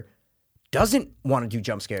director doesn't want to do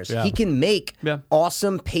jump scares. Yeah. He can make Yeah.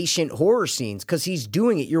 awesome patient horror scenes because he's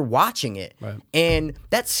doing it. You're watching it. Right. And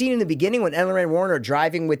that scene in the beginning when Ellen and Warren are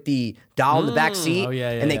driving with the doll in the back seat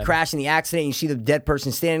and they crash in the accident and you see the dead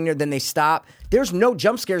person standing there, then they stop. There's no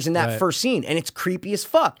jump scares in that first scene, and it's creepy as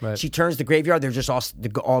fuck. Right. She turns the graveyard, they're just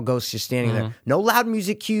all ghosts just standing there. No loud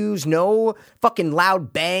music cues, no fucking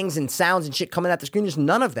loud bangs and sounds and shit coming at the screen. There's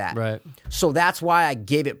none of that. Right. So that's why I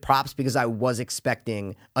gave it props, because I was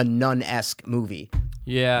expecting a Nun-esque movie.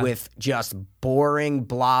 Yeah. With just boring,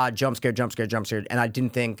 blah, jump scare, and I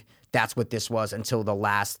didn't think that's what this was until the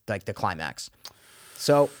last, like the climax.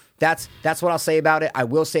 So that's what I'll say about it. I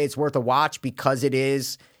will say it's worth a watch because it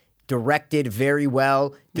is directed very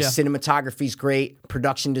well. The cinematography's great.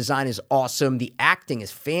 Production design is awesome. The acting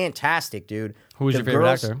is fantastic, dude. Who's your favorite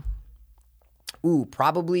actor? Ooh,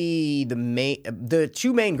 probably the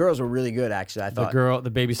two main girls were really good, actually. I thought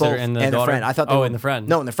The babysitter, and the daughter. friend. I thought and the friend.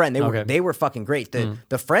 No, and the friend. They were fucking great.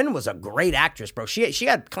 The friend was a great actress, bro. She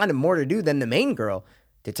had kind of more to do than the main girl.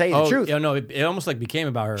 To tell you the truth, yeah, no, it almost like became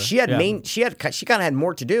about her. She kind of had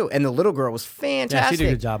more to do, and the little girl was fantastic. Yeah, she did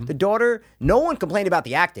a good job. The daughter, no one complained about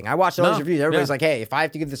the acting. I watched all those reviews. Everybody's like, "Hey, if I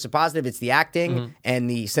have to give this a positive, it's the acting and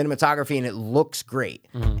the cinematography, and it looks great."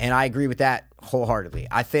 And I agree with that wholeheartedly.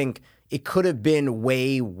 I think it could have been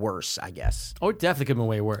way worse, I guess. Oh, it definitely could have been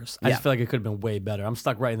way worse. I just feel like it could have been way better. I'm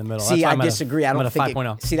stuck right in the middle. See, That's why I disagree. I don't think it,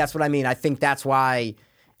 5.0. See, that's what I mean. I think that's why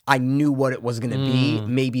I knew what it was going to be.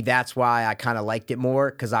 Maybe that's why I kind of liked it more,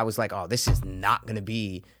 because I was like, oh, this is not going to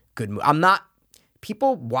be good.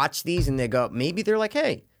 People watch these and they go, maybe they're like,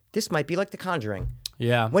 hey, this might be like The Conjuring.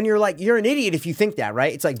 Yeah. When you're like, you're an idiot if you think that,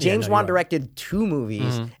 right? It's like James Wan you're right. directed 2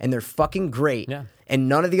 movies and they're fucking great. Yeah. And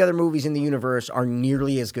none of the other movies in the universe are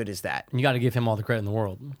nearly as good as that. You got to give him all the credit in the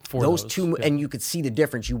world for Those two, and you could see the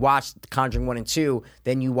difference. You watch The Conjuring 1 and 2,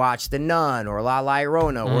 then you watch The Nun or La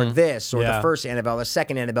Llorona or this or the first Annabelle, the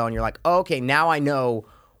second Annabelle, and you're like, oh, okay, now I know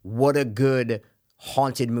what a good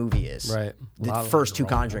haunted movie is. Right. The first 2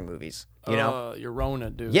 Conjuring movies, you know?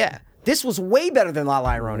 Llorona, dude. Yeah. This was way better than La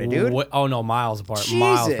Llorona, dude. Oh, no, miles apart. Jesus.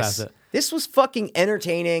 Miles past it. This was fucking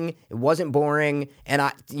entertaining. It wasn't boring. And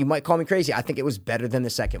you might call me crazy. I think it was better than the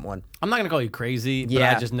second one. I'm not going to call you crazy, but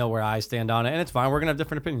Yeah. I just know where I stand on it, and it's fine. We're going to have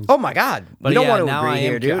different opinions. Oh, my God. But we don't want to now agree I am,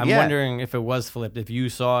 here, dude. I'm Yeah. wondering if it was flipped, if you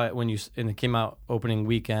saw it and it came out opening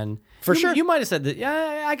weekend. For sure. You might have said that.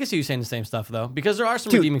 Yeah, I can see you saying the same stuff, though, because there are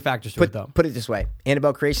some redeeming factors to it, though. Put it this way.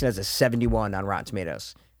 Annabelle Creation has a 71 on Rotten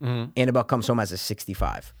Tomatoes. Annabelle Comes Home has a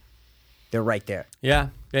 65. They're right there. Yeah.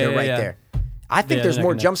 They're right there. I think there's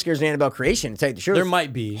more jump scares in Annabelle Creation, to tell you the truth. There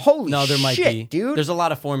might be. Holy no, there might shit, be. Dude. There's a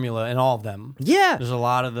lot of formula in all of them. Yeah. There's a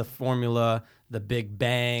lot of the formula, the big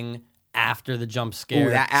bang after the jump scare.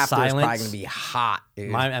 Ooh, that after silence. is probably going to be hot,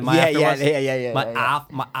 dude. My yeah, after yeah, was? yeah.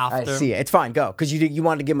 My after. I see it. It's fine. Go. Because you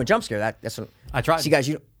wanted to give him a jump scare. That's what I tried. See, guys,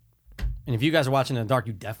 And if you guys are watching in the dark,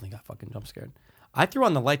 you definitely got fucking jump scared. I threw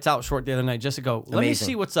on the lights out short the other night just to go, let me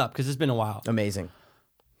see what's up, because it's been a while. Amazing.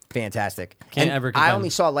 Fantastic. Can't ever complain. I only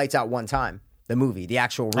saw Lights Out one time. The movie, the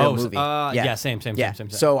actual real movie. Yeah, same.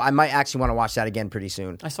 So I might actually want to watch that again pretty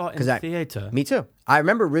soon. I saw it in theater. Me too. I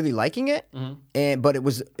remember really liking it, but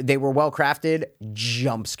they were well crafted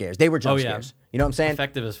jump scares. They were jump scares. You know what I'm saying?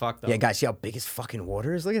 Effective as fuck, though. Yeah, guys, see how big his fucking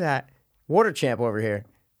water is? Look at that. Water champ over here.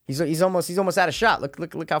 He's almost out of shot.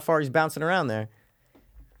 Look how far he's bouncing around there.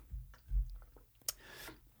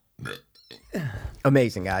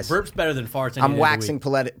 Amazing, guys. Burps better than farts. I'm waxing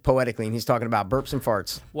poetically, and he's talking about burps and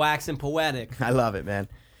farts. Waxing poetic. I love it, man.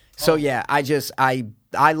 So yeah,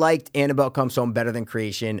 I liked Annabelle Comes Home better than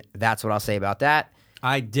Creation. That's what I'll say about that.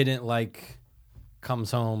 I didn't like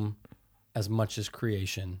Comes Home as much as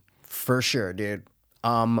Creation. For sure, dude.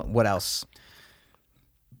 What else?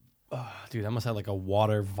 Dude, I must have like a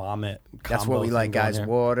water vomit combo. That's what we like, guys. Here.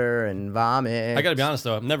 Water and vomit. I gotta be honest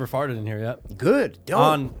though, I've never farted in here yet. Good.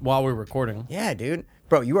 Don't. While we're recording. Yeah, dude.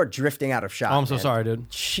 Bro, you are drifting out of shot. Oh, I'm so sorry, dude.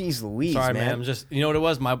 Jeez Louise, sorry, man. I'm just, you know what it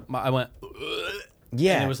was? I went.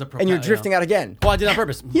 Yeah. And, it was and you're drifting out again. Well, I did it on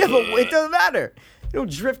purpose. Yeah, but it doesn't matter. don't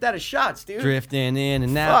drift out of shots, dude. Drifting in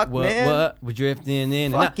and out. Fuck, man. What? We're drifting in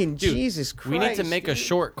and out. Fucking Dude, Jesus Christ. We need to make a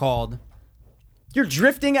short called You're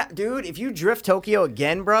drifting out. Dude, if you drift Tokyo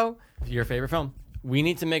again, bro. your favorite film. We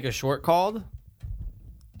need to make a short called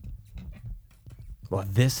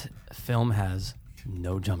What? This film has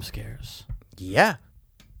no jump scares. Yeah.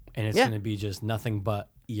 And it's Yeah. going to be just nothing but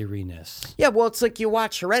eeriness. Yeah, well, it's like you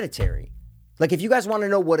watch Hereditary. Like, if you guys want to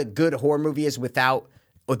know what a good horror movie is without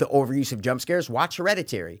the overuse of jump scares, watch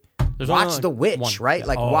Hereditary. There's only Watch like The Witch, one. right?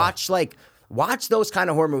 Like, Oh. watch those kind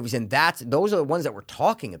of horror movies, and those are the ones that we're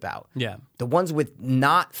talking about. Yeah. The ones with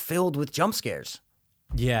not filled with jump scares.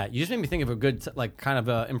 Yeah, you just made me think of a good, like, kind of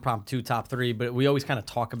a impromptu top 3, but we always kind of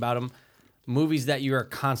talk about them. Movies that you are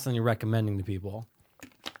constantly recommending to people.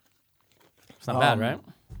 It's not bad, right?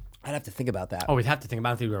 I'd have to think about that. Oh, we'd have to think about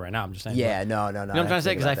it. I don't think we do it right now. I'm just saying. Yeah, but, no. You know what I'm trying to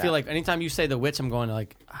say? Because I feel like anytime you say The Witch, I'm going to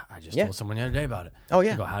like, I just Yeah. told someone the other day about it. Oh,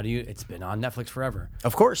 yeah. I go, how do you, it's been on Netflix forever.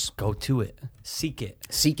 Of course. Go to it. Seek it.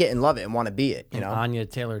 Seek it and love it and want to be it, you And know? Anya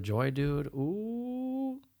Taylor-Joy, dude.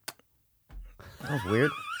 Ooh. That was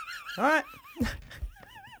weird. All right.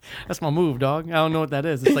 That's my move, dog. I don't know what that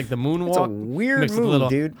is. It's like the moonwalk. It's a weird mixed with move, a little,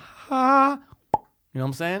 dude. ah. You know what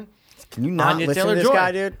I'm saying? Can you not Anya listen to this Taylor-Joy.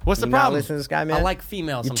 guy, dude? What's the Can you not problem? listen to this guy, man? I like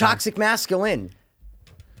females. You're sometimes. toxic masculine.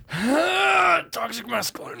 Toxic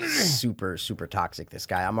masculinity. Super, super toxic, this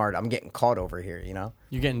guy. I'm getting caught over here, you know?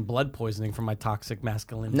 You're getting blood poisoning from my toxic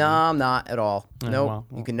masculinity. No, I'm not at all. Nope. well,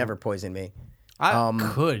 You can never poison me. I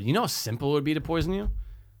could. You know how simple it would be to poison you?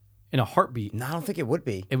 In a heartbeat. No, I don't think it would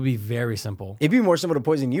be. It would be very simple. It'd be more simple to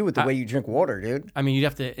poison you with the way you drink water, dude. I mean, you'd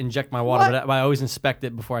have to inject my water, What? but I always inspect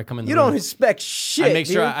it before I come in the You room. don't inspect shit, I make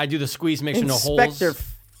sure dude. I do the squeeze, make sure no Inspector.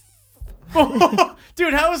 holes.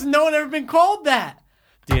 Dude, how has no one ever been called that?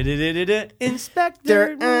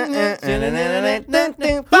 Inspector.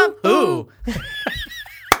 Ooh.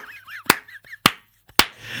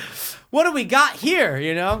 What do we got here,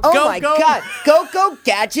 you know? Oh my God. Go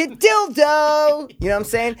gadget dildo. You know what I'm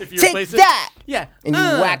saying? you Take replace it- that. Yeah. And you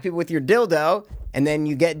whack people with your dildo. And then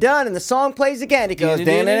you get done, and the song plays again. It goes,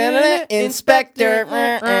 Inspector,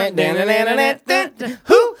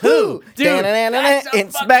 hoo hoo,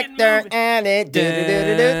 Inspector, and it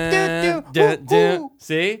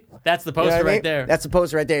See? That's the poster right there. That's the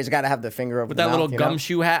poster right there. He's got to have the finger over With the that mouth, little you know?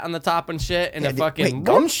 gumshoe hat on the top and shit, and a fucking Wait,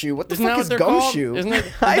 gumshoe? What the Isn't that fuck what is they're called? gumshoe? Isn't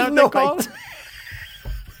it? I have no idea.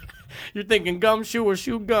 You're thinking gumshoe or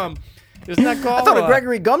shoe gum? Isn't that called? I thought of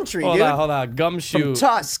Gregory Gumtree, Hold dude. on. Gumshoe. From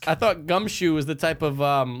Tusk. I thought gumshoe was the type of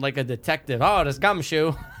like a detective. Oh, there's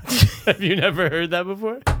gumshoe. Have you never heard that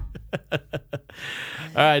before? All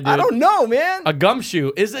right, dude. I don't know, man. A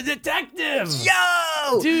gumshoe is a detective.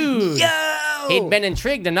 Yo! Dude. Yo! He'd been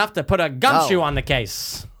intrigued enough to put a gumshoe on the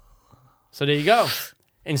case. So there you go.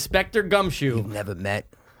 Inspector Gumshoe. You've never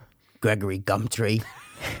met Gregory Gumtree.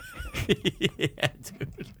 Yeah,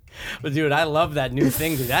 dude. But dude, I love that new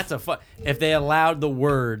thing, dude. That's a fun. If they allowed the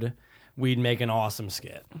word, we'd make an awesome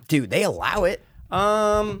skit. Dude, they allow it.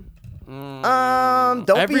 Don't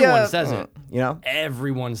Everyone says it. You know?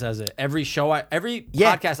 Everyone says it. Every show, every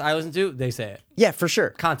Yeah. podcast I listen to, they say it. Yeah, for sure.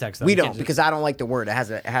 Context, though. We You can't don't, just- because I don't like the word. It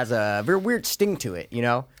has a very weird sting to it, you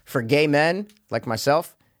know? For gay men, like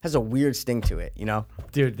myself, it has a weird sting to it, you know?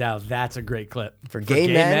 Dude, now that's a great clip. For gay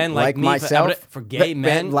men like me, myself. For gay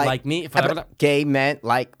men like me. Gay men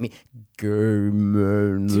like me. Gay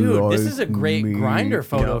men Dude, this like is a great me. grinder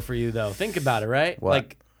photo You know? for you, though. Think about it, right? What?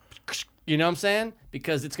 Like, you know what I'm saying?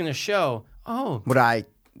 Because it's going to show, Would I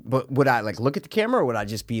like look at the camera, or would I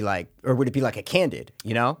just be like, or would it be like a candid,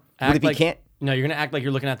 you know? Would it be like, no, you're going to act like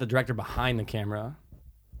you're looking at the director behind the camera.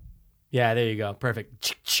 Yeah, there you go.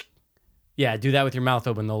 Perfect. Yeah, do that with your mouth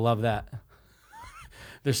open. They'll love that.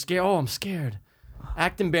 They're scared. Oh, I'm scared.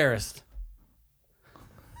 Act embarrassed.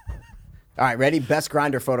 All right, ready? Best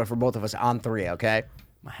grinder photo for both of us on 3, okay?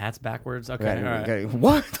 My hat's backwards. Okay, Ready, all right. okay.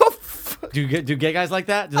 What the fuck? Do gay guys like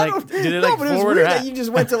that? Do I they don't- do they no, like but it was forward weird or that hat? you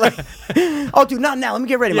just went to like, oh, dude, not now. Let me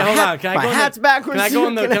get ready. Yeah, My hold hat, on. Can I my go in hat's the, backwards. Can I go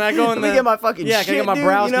in the? Can I go in the? Let me get my fucking Yeah, shit, can I get my dude,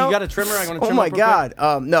 brows? you know? You got a trimmer? I'm gonna Oh trim my up real quick.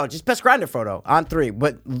 god. No, just best grinder photo on 3,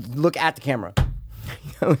 but look at the camera.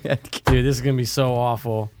 Dude, this is gonna be so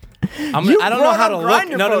awful. I don't You know brought how up to look.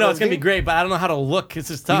 grinder No, photos, it's gonna be dude. great, but I don't know how to look.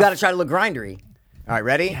 This is tough. You got to try to look grindery. All right,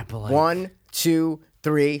 ready? Yeah, but like- 1, 2,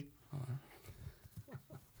 3.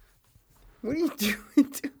 What are you doing?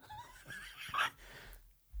 Dude?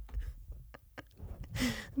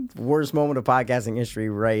 Worst moment of podcasting history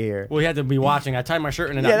right here. Well, you had to be watching. I tied my shirt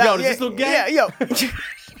in and out. Yo, does this look gay? Yeah, yo.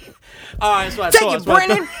 Oh, that's what I Take thought. it,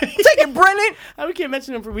 Brennan. Take it, Brennan. How we can't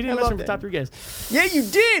mention him? We didn't mention him for top 3 guys. Yeah, you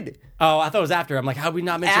did. Oh, I thought it was after. I'm like, how we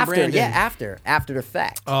not mention After, Brandon? yeah, after the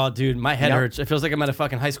fact. Oh, dude, my head hurts. It feels like I'm at a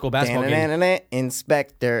fucking high school basketball game.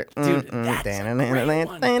 Inspector. Dude, that's a great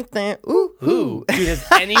one. Ooh. Dude, has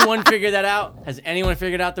anyone figured that out? Has anyone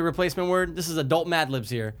figured out the replacement word? This is adult Mad Libs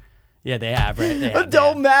here. Yeah, they have, right? They have,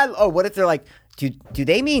 Adult Mad. Oh, what if they're like, do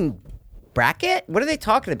they mean bracket? What are they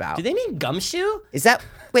talking about? Do they mean gumshoe? Is that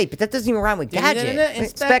wait? But that doesn't even rhyme with gadget.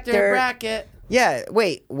 Inspector Bracket. Yeah.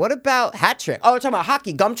 Wait. What about hat trick? Oh, we're talking about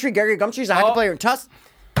hockey. Gumtree. Gary Gumtree's a hockey player in Tuss.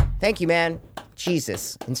 Thank you, man.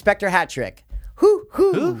 Jesus. Inspector Hat Trick. Who?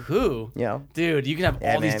 You know, dude, you can have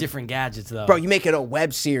all these man. different gadgets though. Bro, you make it a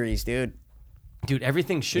web series, dude. Dude,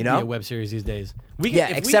 everything should be a web series these days.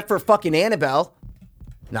 Except for fucking Annabelle.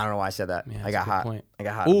 No, I don't know why I said that. Yeah, I got hot. Point. I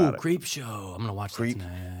got hot. Ooh, about it. Creep Show. I'm gonna watch that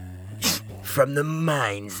tonight. From the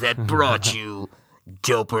minds that brought you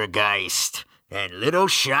Dopergeist and Little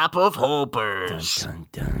Shop of Hopers Dun,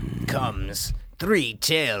 dun. comes 3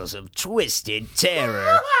 tales of twisted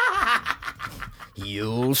terror.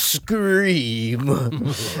 You'll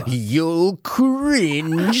scream, you'll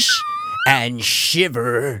cringe, and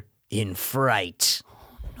shiver in fright.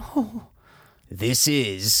 Oh, This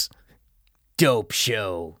is Dope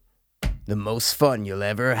Show, the most fun you'll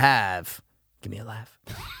ever have. Give me a laugh.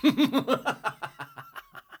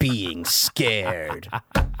 Being scared.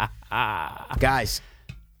 Guys,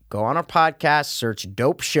 go on our podcast, search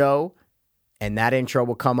Dope Show, and that intro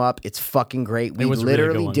will come up. It's fucking great. We was a really good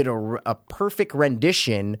literally one. did a perfect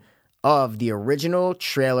rendition of the original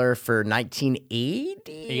trailer for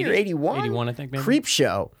 1980 or 81? 81, I think, maybe. Creep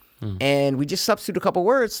Show. And we just substituted a couple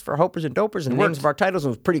words for Hopers and Dopers and names of our titles,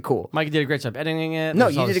 and it was pretty cool. Mikey did a great job editing it. No,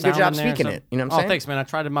 There's you all did the a good sound job in there, speaking so- it. You know what I'm saying? Oh, thanks, man. I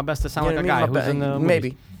tried my best to sound You know like a what I guy mean? who's in the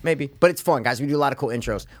movies. Maybe. But it's fun, guys. We do a lot of cool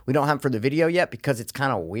intros. We don't have them for the video yet because it's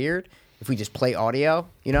kind of weird if we just play audio,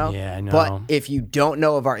 you know? Yeah, I know. But if you don't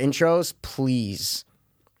know of our intros, please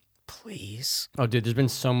Oh, dude, there's been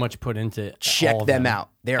so much put into all check of them out.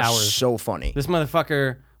 They are Hours. so funny. This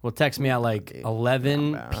motherfucker will text me at like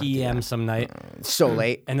 11 p.m. some night, So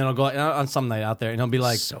late. and then I'll go on some night out there, and he'll be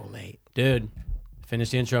like, So late. dude, finish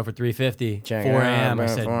the intro for 3:50, Check 4 it out, a.m. I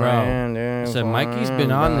bro, said, 4 bro. a.m., I dude, said, 4 Mikey's a.m.,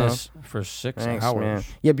 been on bro. this for 6 Thanks, hours. man.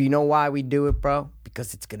 Yeah, but you know why we do it, bro?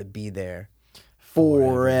 Because it's going to be there That's a very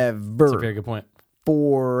forever. good point.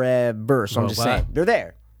 Forever. So I'm just Robot. saying, they're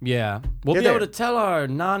there. Yeah. We'll They're be able there. to tell our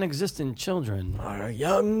non existent children. Our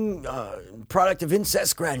young product of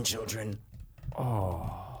incest grandchildren.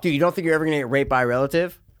 Oh. Dude, you don't think you're ever going to get raped by a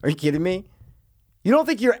relative? Are you kidding me? You don't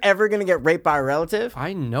think you're ever going to get raped by a relative?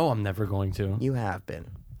 I know I'm never going to. You have been.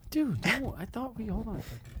 Dude, no, I thought we. Hold on.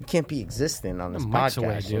 You can't be existing on this The podcast. mic's away,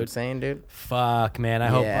 You know what I'm dude. saying, dude? Fuck, man. I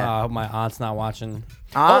hope my aunt's not watching.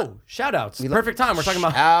 Aunt- shout outs. Perfect time. We're talking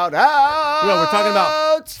about. Shout out! Well, we're talking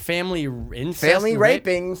about family incest. family and rape.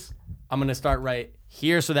 rapings. I'm going to start right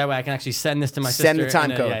here so that way I can actually send this to my sister. Send the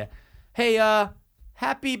time and, code. yeah. Hey,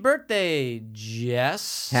 happy birthday,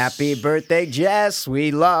 Jess. Happy birthday, Jess.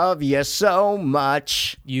 We love you so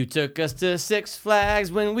much. You took us to Six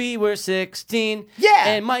Flags when we were 16. Yeah.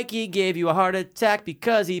 And Mikey gave you a heart attack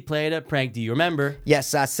because he played a prank. Do you remember?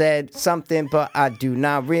 Yes, I said something, but I do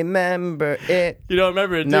not remember it. You don't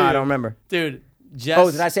remember it, do No, you? I don't remember. Dude, Jess.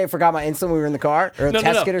 Oh, did I say I forgot my insulin when we were in the car? Or a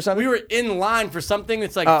test kit or something? We were in line for something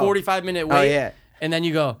that's like Oh. 45-minute wait. yeah. And then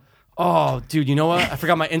you go, oh, dude, you know what? I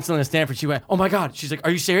forgot my insulin at Stanford. She went, oh my God. She's like,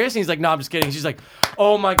 are you serious? And he's like, no, I'm just kidding. She's like,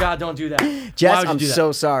 oh my God, don't do that. Jess, Why would you I'm do that?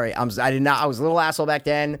 so sorry. I did not. I was a little asshole back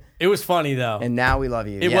then, It was funny though. and now we love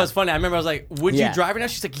you. It was funny. I remember I was like, would Yeah. you drive her now?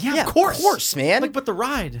 She's like, yeah, Yeah, of course. of course, man. Like, but the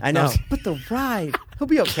ride. I know. No. But the ride, he'll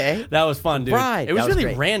be okay. That was fun, dude. Right. It was That was really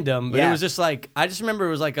great. random, but Yeah. it was just like, I just remember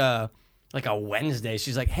it was like a Wednesday.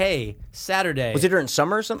 She's like, hey, Saturday. Was it during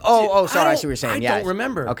summer or something? Oh, sorry. I see what you're saying. I Yeah. don't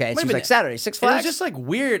remember. Okay, Wait so a it was minute. like Saturday, Six It Flags. was just like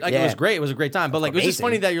weird. Like, it Yeah. was great. It was a great time. But like, it was just Amazing.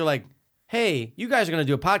 funny that you're like, hey, you guys are going to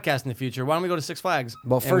do a podcast in the future. Why don't we go to Six Flags?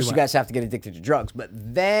 Well, And first we you went. guys have to get addicted to drugs, but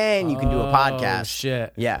then you can do a Oh, podcast.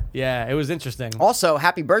 shit. Yeah. Yeah, it was interesting. Also,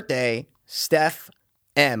 happy birthday, Steph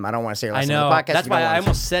M. I don't want to say her I last name know. on the podcast. That's if you why don't I want to.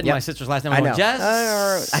 almost said Yep. my sister's last name. I I'm know. going,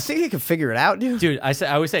 Jess. I think you can figure it out, dude. Dude, I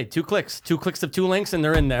always say 2 clicks. 2 clicks of 2 links, and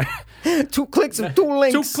they're in there. 2 clicks and 2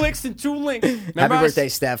 links. 2 clicks and 2 links. Remember Happy I birthday,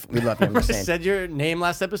 Steph. We love you. I'm just I saying. said your name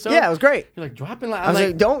last episode? Yeah, it was great. You're like, dropping I was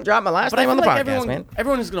like, don't drop my last but I name on feel the like podcast, man.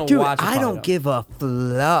 everyone is going to Dude, watch it. I probably, don't though. give a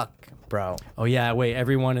fuck, bro. Oh, yeah, wait.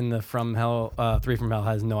 Everyone in the From Hell, 3 From Hell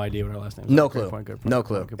has no idea what our last name is. No Good clue. point, good point, No good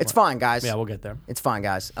clue. point, good It's point. fine, guys. Yeah, we'll get there. It's fine,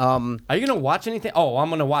 guys. Are you going to watch anything? Oh, I'm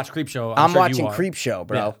going to watch Creep Show. I'm sure you watching are. Creep Show,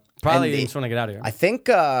 bro. Yeah. Probably And just when I get out of here. I think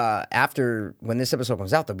after when this episode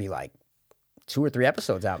comes out, there'll be like 2 or 3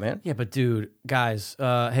 episodes out, man. Yeah, but dude, guys,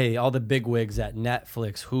 hey, all the big wigs at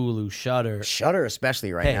Netflix, Hulu, Shudder. Shudder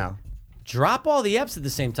especially right now. Drop all the eps at the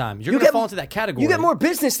same time. You're going to fall into that category. You get more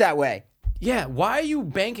business that way. Yeah, why are you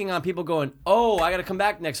banking on people going, oh, I got to come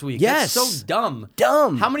back next week? Yes. That's so dumb.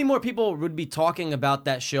 Dumb. How many more people would be talking about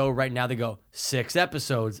that show right now? They go, 6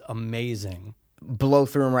 episodes, amazing. Blow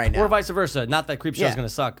through them right now. Or vice versa. Not that Creep Show's going to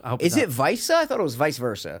suck. I hope Is it's it Visa? I thought it was vice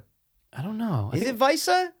versa. I don't know. Is it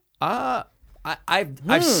Visa?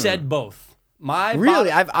 I've said both.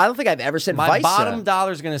 Really? I don't think I've ever said my Visa. bottom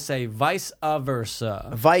dollar is going to say vice versa.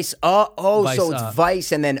 Vice. So Vice, it's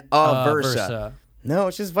vice and then versa. Versa. No,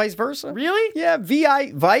 it's just vice versa. Really? Yeah,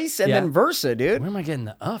 vice and then versa, dude. Where am I getting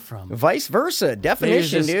the from? Vice versa Maybe it's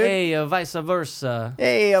definition, just, dude. hey, vice versa.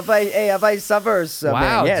 Hey, vice versa, Wow,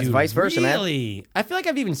 man. Yeah, dude, it's vice versa, man. Really? I feel like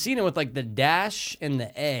I've even seen it with like the dash and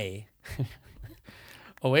the A.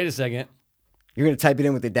 Oh, wait a second. You're going to type it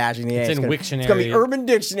in with the dash and the A. It's in Wiktionary. Wiktionary. It's going to be Urban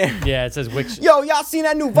Dictionary. Yeah, it says Wiktionary. Yo, y'all seen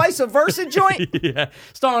that new vice versa joint? Yeah.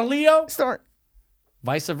 Starring Leo? Start.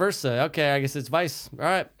 Vice versa. Okay, I guess it's vice. All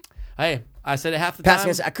right. Hey, I said it half the time.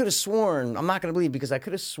 Passing, I could have sworn. I'm not going to believe because I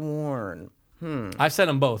could have sworn. I've said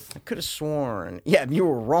them both. I could have sworn. Yeah, you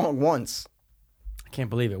were wrong once. I can't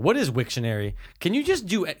believe it. What is Wiktionary? Can you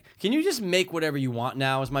just make whatever you want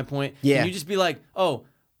now is my point? Yeah. Can you just be like, oh,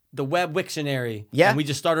 the web Wiktionary. Yeah. And we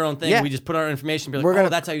just start our own thing. Yeah. We just put our information. Be like,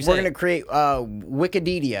 that's how you say it. We're going to create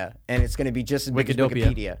Wikipedia, and it's going to be just as big as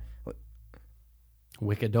Wikipedia.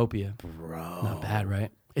 Wikidopia. Bro. Not bad, right?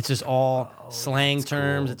 It's just all slang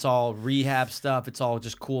terms. Cool. It's all rehab stuff. It's all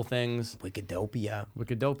just cool things. Wikidopia.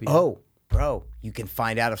 Oh, bro, you can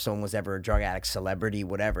find out if someone was ever a drug addict, celebrity,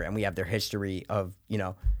 whatever, and we have their history of,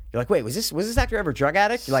 you're like, wait, was this actor ever a drug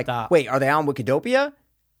addict? You're like, wait, are they on Wikidopia?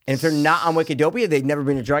 And if they're not on Wikidopia, they've never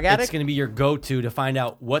been a drug addict? It's going to be your go-to to find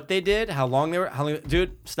out what they did, how long they were.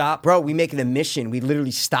 Dude, stop. Bro, we make it a mission. We literally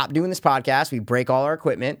stop doing this podcast. We break all our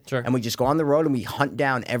equipment. Sure. And we just go on the road and we hunt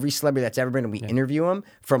down every celebrity that's ever been and we interview them.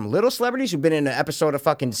 From little celebrities who've been in an episode of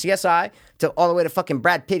fucking CSI to all the way to fucking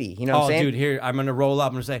Brad Pitt. You know what I'm saying? Dude, here, I'm going to roll up.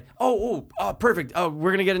 I'm going to say, oh, perfect. We're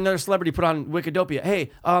going to get another celebrity put on Wikidopia. Hey,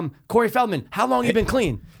 Corey Feldman, how long you been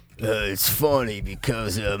clean? It's funny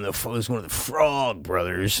because I was one of the Frog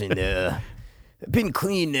Brothers, and I've been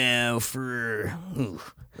clean now for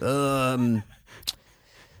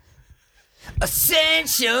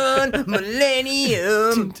Ascension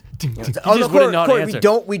Millennium. Corey,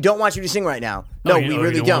 we don't want you to sing right now. No, we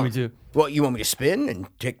really don't. Want me to? Well, you want me to spin and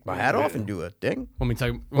take my hat off and do a thing? Want me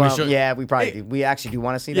to? Yeah, we probably do. We actually do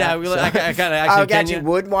want to see that. Yeah, I kind of actually. I actually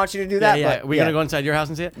would want you to do that. Yeah. But, We're gonna go inside your house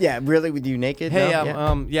and see it. Yeah, really? With you naked? Hey,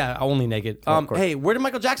 no? yeah, only naked. Hey, where did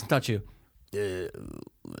Michael Jackson touch you?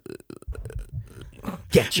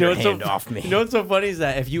 Get your hand off me. You know what's so funny is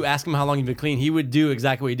that if you ask him how long he's been clean, he would do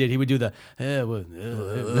exactly what he did. He would do the,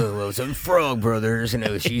 well, some Frog Brothers, and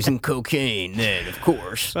I was using cocaine then, of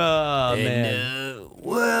course. Oh, man.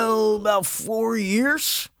 Well, about 4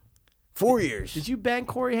 years. 4 years. Did you bang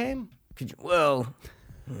Corey Haim? Well,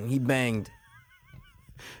 he banged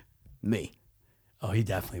me. Oh, he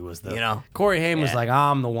definitely was the. Corey Haim was like,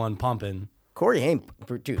 I'm the one pumping. Corey Haim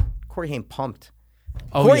pumped. Corey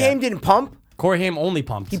Haim didn't pump. Corey Haim only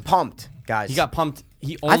pumped. He pumped, guys. He got pumped.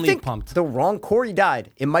 He only pumped. The wrong Corey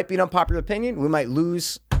died. It might be an unpopular opinion. We might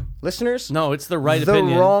lose listeners. No, it's the right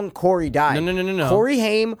opinion. The wrong Corey died. No. Corey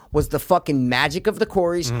Haim was the fucking magic of the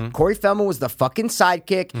Coreys. Mm-hmm. Corey Feldman was the fucking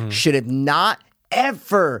sidekick. Mm-hmm. Should have not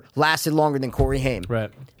ever lasted longer than Corey Haim.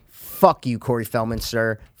 Right. Fuck you, Corey Feldman,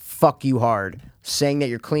 sir. Fuck you hard. Saying that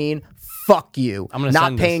you're clean. Fuck you. I'm gonna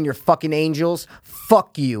not paying your fucking angels.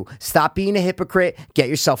 Fuck you. Stop being a hypocrite. Get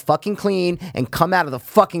yourself fucking clean and come out of the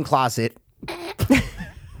fucking closet.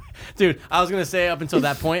 Dude, I was going to say up until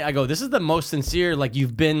that point, I go, this is the most sincere, like,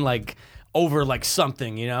 you've been, like, over, like,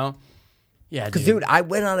 something, you know? Yeah, because, dude, I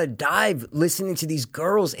went on a dive listening to these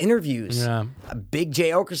girls' interviews. Yeah. Big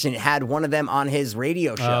Jay Oakerson had one of them on his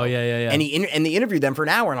radio show. Oh, yeah. And they interviewed them for an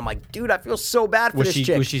hour, and I'm like, dude, I feel so bad for this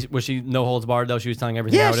chick. Was she no holds barred, though? She was telling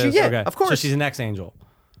everything how it is? Yeah, okay. Of course. So she's an ex-angel.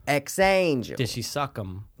 Ex-angel. Did she suck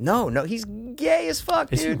him? No, he's gay as fuck,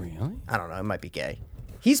 dude. Is he really? I don't know, it might be gay.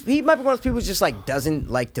 He might be one of those people who just like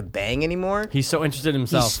doesn't like to bang anymore. He's so interested in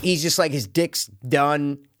himself. He's just like his dick's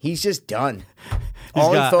done. He's just done.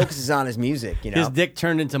 All he focuses on is music. His dick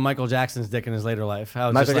turned into Michael Jackson's dick in his later life.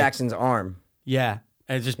 Michael Jackson's arm. Yeah,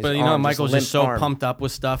 but Michael's just so pumped up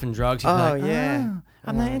with stuff and drugs. He's yeah.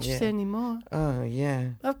 I'm not interested anymore. Oh, yeah.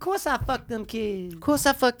 Of course I fucked them kids. Of course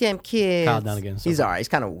I fuck them kids. Kyle Dunnigan. He's all right. He's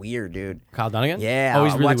kind of weird, dude. Kyle Dunnigan? Yeah. Oh,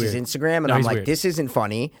 he's I really watch weird. his Instagram, and No, I'm he's like, weird. this isn't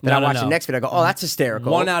funny. Then No, I no, watch no. the next video. I go, oh, that's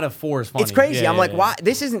hysterical. 1 out of 4 is funny. It's crazy. Yeah, I'm yeah, like, yeah. why?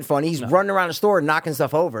 This isn't funny. He's running around the store knocking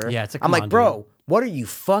stuff over. Yeah, it's like, I'm come like, on, bro, dude. what are you,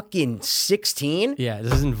 fucking 16? Yeah,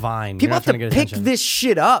 this isn't Vine. People You're have not to trying to get pick attention. this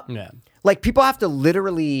shit up. Yeah. Like, people have to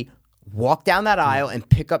literally walk down that aisle and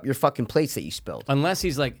pick up your fucking plates that you spilled. Unless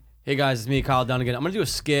he's like, hey guys, it's me, Kyle Dunnigan. I'm going to do a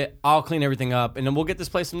skit. I'll clean everything up, and then we'll get this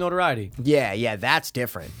place some notoriety. Yeah, that's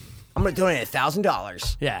different. I'm going to donate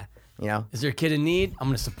 $1,000. Yeah. You know? Is there a kid in need? I'm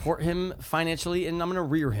going to support him financially, and I'm going to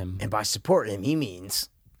rear him. And by supporting him, he means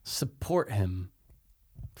Support him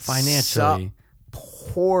financially.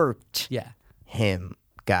 support Yeah. him,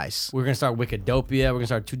 guys. We're going to start Wikidopia. We're going to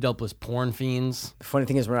start Two Dopeless Porn Fiends. The funny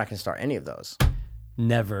thing is, we're not going to start any of those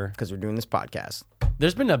Never. because we're doing this podcast.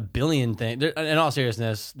 There's been a billion things. In all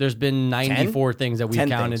seriousness, there's been 94 things that we've 10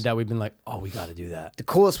 counted things. that we've been like, oh, we got to do that. The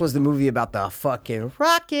coolest was the movie about the fucking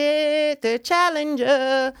rocket, the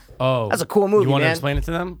Challenger. Oh. That's a cool movie, You want to man. explain it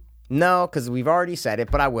to them? No, because we've already said it,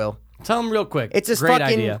 but I will. Tell them real quick. It's this Great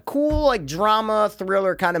fucking idea. cool, like, drama,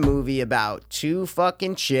 thriller kind of movie about two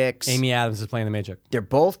fucking chicks. Amy Adams is playing the Matrix. They're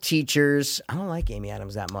both teachers. I don't like Amy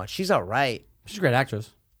Adams that much. She's all right. She's a great actress.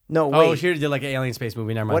 No, Oh, wait. she did like an alien space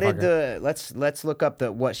movie. Never mind. What fuck did her. let's look up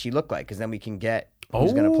what she looked like, because then we can get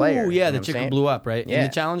who's gonna play her. Oh, You yeah, know the what I'm chick who saying? blew up, right? In Yeah.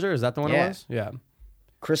 the Challenger? Is that the one Yeah. it was? Yeah.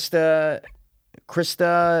 Krista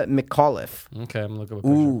McAuliffe. Okay, I'm looking at a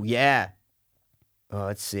picture. Ooh, yeah. Oh,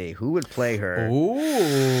 let's see. Who would play her?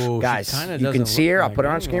 Ooh, Guys, she kinda you can doesn't see look her. I'll like put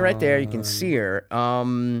her on screen right there. You can anyone. see her.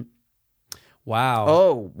 Wow.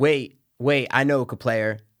 Oh, wait. I know who could play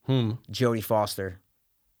her. Hmm. Jodie Foster.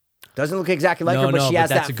 Doesn't look exactly like No, her, but no, she but has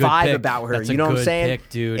that's that a good vibe pick. about her. That's a You know what I'm good saying? pick,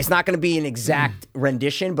 dude. It's not going to be an exact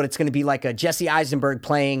rendition, but it's going to be like a Jesse Eisenberg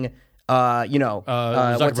playing, what's his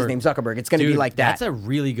Zuckerberg. name? Zuckerberg. It's going to be Dude, like that. That's a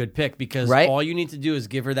really good pick because Right? all you need to do is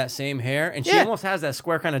give her that same hair, and she Yeah. almost has that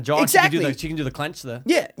square kind of jaw. Exactly. She can do the clench.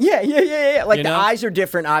 Yeah. Like You the know? eyes are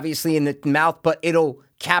different, obviously, in the mouth, but it'll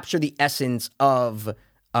capture the essence of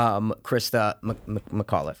Krista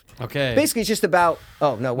McAuliffe. Okay. Basically, it's just about.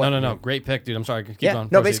 Oh no! What? No. Great pick, dude. I'm sorry. Keep Yeah. going.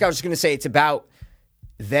 No, Proceed. basically, I was just gonna say it's about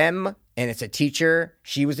them, and it's a teacher.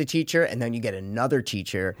 She was a teacher, and then you get another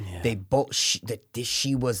teacher. They both.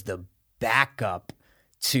 She was the backup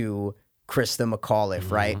to Krista McAuliffe,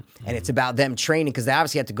 right? And it's about them training because they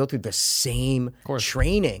obviously had to go through the same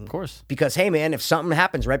training. Of course. Because hey, man, if something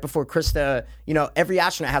happens right before Krista, every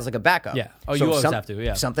astronaut has like a backup. Yeah. Oh, So you if always have to,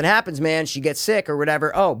 yeah. If something happens, man, she gets sick or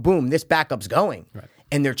whatever. Oh, boom, this backup's going. Right.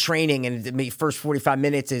 And they're training, and the first 45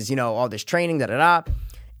 minutes is all this training,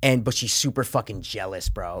 but she's super fucking jealous,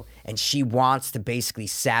 bro. And she wants to basically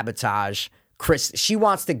sabotage Chris. She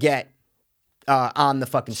wants to get on the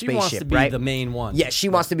fucking She spaceship, wants to be right? the main one. Yeah, she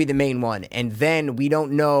wants to be the main one. And then we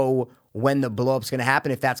don't know when the blow up's going to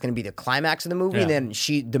happen, if that's going to be the climax of the movie. Yeah. And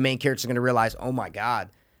then the main character's going to realize, oh my God,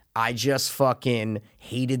 I just fucking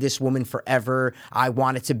hated this woman forever. I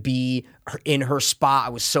wanted to be in her spot. I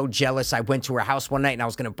was so jealous. I went to her house one night and I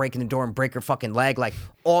was going to break in the door and break her fucking leg. Like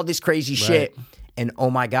all this crazy shit. And oh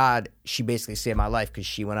my God, she basically saved my life because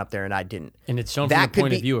she went up there and I didn't. And it's shown That from the could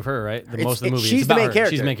point be- of view of her, right? Most of the movie. she's It's the about main her.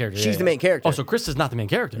 character. She's the main character. She's the main character. Oh, so Krista's not the main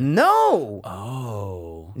character. No.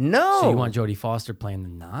 Oh. No. So you want Jodie Foster playing the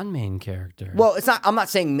non-main character? Well, it's not. I'm not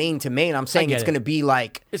saying main to main. I'm saying get it's it. going to be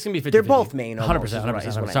like It's gonna be 50-50. They're both main. 100%, almost, is what I- 100%,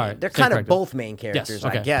 is what I sorry. mean. They're Say kind of correctly. both main characters,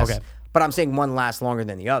 okay, I guess. okay. But I'm saying one lasts longer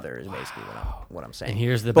than the other. Is basically what I'm saying. And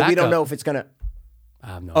here's the But we don't backup. know if it's going to. I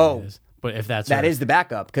have no Oh. idea. But if that's That her. is the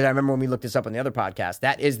backup because I remember when we looked this up on the other podcast.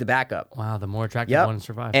 That is the backup. Wow, the more attractive Yep. one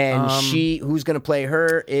survives. And who's going to play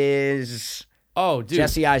her is Oh, dude.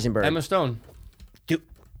 Jesse Eisenberg. Emma Stone. Dude,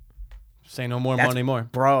 Say no more, that's- money more.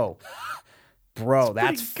 bro.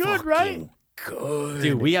 That's good, fucking right? Good.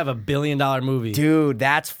 Dude, we have $1 billion movie. Dude,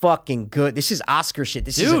 that's fucking good. This is Oscar shit.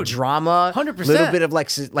 This is a Dude, drama, 100%. little bit of like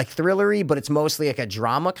thrillery, but it's mostly like a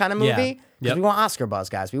drama kind of movie. Yeah. Because Yep. we want Oscar buzz,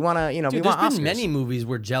 guys. We want to, we Dude, want there's Oscars. been many movies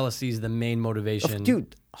where jealousy is the main motivation.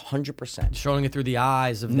 Dude, 100%. Showing it through the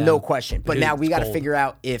eyes of them. No question. But Dude, now we it's got to gold. figure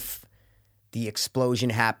out if the explosion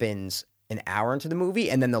happens an hour into the movie,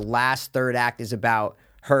 and then the last third act is about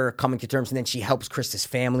her coming to terms, and then she helps Krista's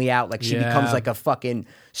family out. Like she becomes Yeah. like a fucking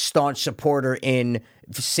staunch supporter in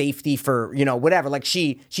safety for whatever. Like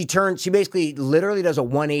she basically literally does a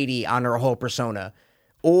 180 on her whole persona,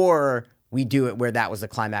 or we do it where that was the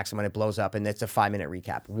climax and when it blows up, and it's a 5-minute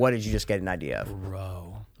recap. What did you just get an idea of?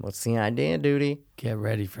 Bro, What's the idea, duty? get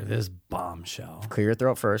ready for this bombshell. Clear your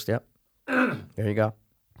throat first. Yep. There you go.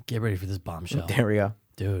 Get ready for this bombshell. There we go.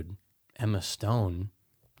 Dude, Emma Stone,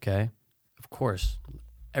 okay? Of course,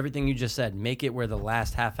 everything you just said. Make it where the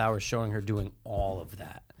last half hour is showing her doing all of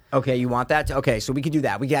that. Okay, you want that? Okay, so we could do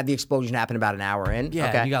that. We could have the explosion happen about an hour in. Yeah,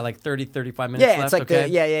 okay. you got like 30, 35 minutes left. Yeah, it's like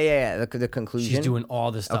okay? the conclusion. She's doing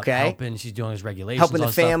all this stuff, Okay. helping. She's doing his regulations, helping all the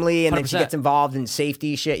this stuff. family, and then she 100%. gets involved in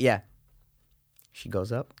safety shit. Yeah. She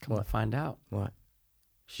goes up. Come on, find out. What?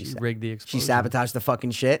 She rigged the She explosion. sabotaged the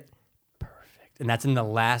fucking shit. And that's in the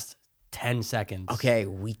last 10 seconds. Okay,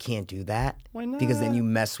 we can't do that. Why not? Because then you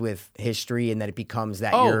mess with history, and then it becomes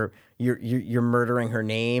that Oh. you're murdering her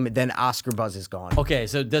name. Then Oscar buzz is gone. Okay,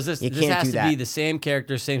 so does this? You This can't has do to that. be the same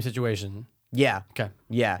character, same situation. Yeah. Okay.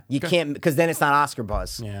 Yeah, you can't, because then it's not Oscar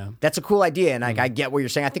buzz. Yeah. That's a cool idea, and like I get what you're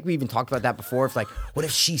saying. I think we even talked about that before. It's like, what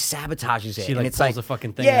if she sabotages it? She, like, and it's pulls like the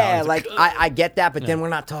fucking thing out, Yeah, and it's like like, I get that, but then we're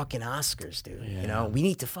not talking Oscars, dude. You know, we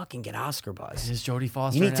need to fucking get Oscar buzz. Is Jodie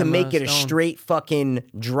Foster? You need to and make Emma it a Stone? straight fucking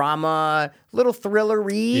drama, little thriller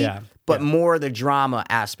read, Yeah, but yeah. more the drama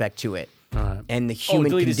aspect to it. Alright. And the human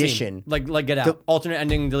deleted condition. scene. Like Get Out. Alternate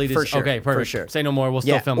ending, deleted. For sure, Okay, for perfect. sure. Say no more. We'll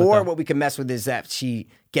still Yeah, film it. or though. what we can mess with is that she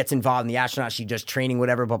gets involved in the astronaut, she does training,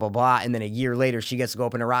 whatever, blah, blah, blah, and then a year later she gets to go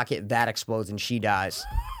up in a rocket, that explodes and she dies.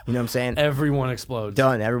 You know what I'm saying? Everyone explodes.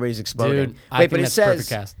 Done. Everybody's exploding. Dude, I Wait, think but it that's perfect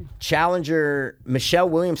says cast. Challenger, Michelle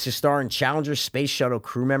Williams to star in Challenger Space Shuttle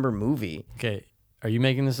crew member movie. Okay, are you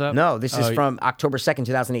making this up? No, this is Oh, from October 2nd,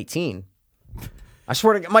 2018. I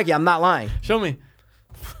swear to God, Mikey, I'm not lying. Show me.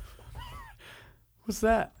 What's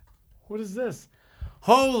that? What is this?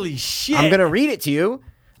 Holy shit! I'm going to read it to you.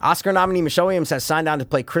 Oscar nominee Michelle Williams has signed on to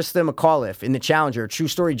play Krista McAuliffe in The Challenger, a true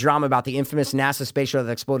story drama about the infamous NASA space shuttle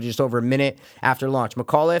that exploded just over a minute after launch.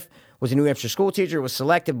 McAuliffe was a New Hampshire school teacher, was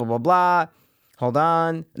selected, blah, blah, blah. Hold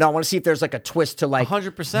on. No, I want to see if there's like a twist to like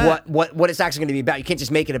 100%. what it's actually going to be about. You can't just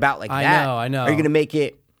make it about like I that. know. Are you going to make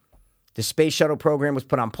it? The space shuttle program was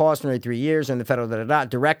put on pause for nearly 3 years, and the federal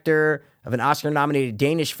director of an Oscar-nominated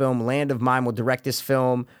Danish film, Land of Mine, will direct this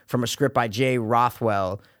film from a script by Jay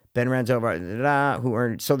Rothwell. Ben Renzo, who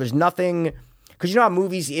earned. So there's nothing, because you know how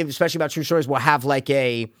movies, especially about true stories, will have like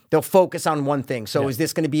they'll focus on one thing. So is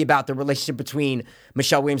this going to be about the relationship between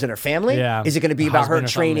Michelle Williams and her family? Yeah. Is it going to be about her Husband or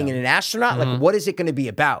something, training yeah. in an astronaut? Like, what is it going to be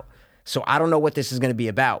about? So I don't know what this is going to be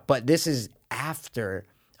about, but this is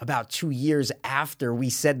about 2 years after we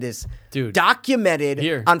said this, Dude. documented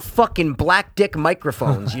Here. on fucking black dick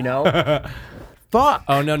microphones, you know? Fuck.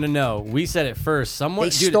 Oh no! We said it first. Someone They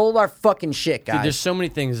stole our fucking shit, guys. Dude, there's so many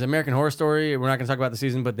things. American Horror Story. We're not going to talk about the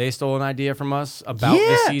season, but they stole an idea from us about Yeah.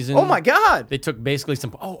 the season. Oh my God. They took basically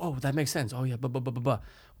some. Oh, that makes sense. Oh yeah,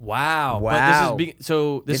 Wow. Wow.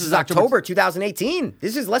 But this is October 2018.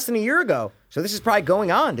 This is less than a year ago. So this is probably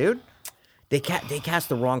going on, dude. They cast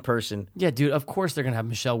the wrong person. Yeah, dude. Of course they're going to have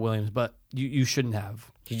Michelle Williams, but you shouldn't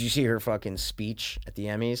have. Did you see her fucking speech at the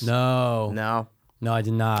Emmys? No, I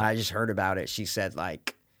did not. I just heard about it. She said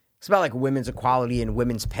like it's about like women's equality and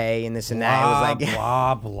women's pay and this and that. It was like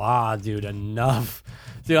blah blah, dude. Enough,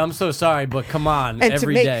 dude. I'm so sorry, but come on, and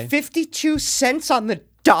every to make day, 52 cents on the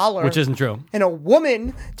dollar, which isn't true. and a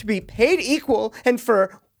woman to be paid equal, and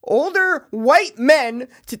for older white men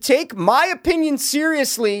to take my opinion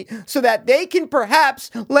seriously so that they can perhaps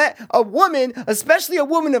let a woman, especially a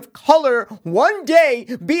woman of color, one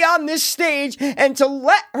day be on this stage and to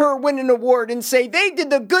let her win an award and say they did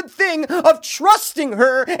the good thing of trusting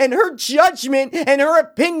her and her judgment and her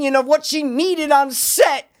opinion of what she needed on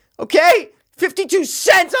set. Okay? 52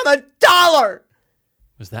 cents on the dollar.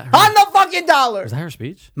 Was that her? On the fucking dollar. Was that her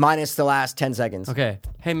speech? Minus the last 10 seconds. Okay.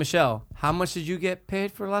 Hey, Michelle, how much did you get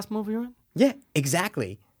paid for the last movie you were in? Yeah,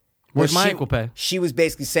 exactly. Where's Well, my she- equal pay? She was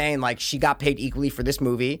basically saying like she got paid equally for this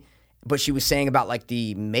movie, but she was saying about like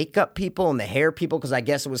the makeup people and the hair people, because I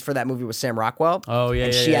guess it was for that movie with Sam Rockwell. Oh, yeah,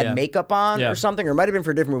 and yeah, she yeah, had yeah. makeup on Yeah. or something, or it might have been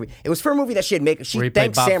for a different movie. It was for a movie that she had makeup. She Where he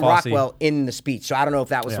played thanked Bob Sam Fosse. Rockwell in the speech, so I don't know if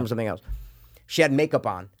that was from something else. She had makeup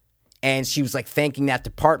on. And she was like thanking that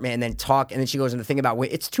department and then and then she goes into the thing about,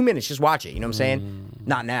 wait, it's 2 minutes, just watch it. You know what I'm saying?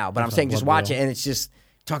 Not now, but I'm saying just blood watch boil. it. And it's just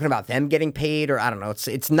talking about them getting paid, or I don't know.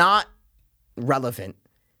 It's not relevant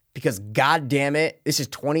because God damn it, this is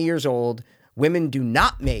 20 years old. Women do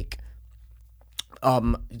not make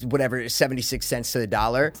whatever 76 cents to the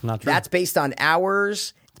dollar. It's not true. That's based on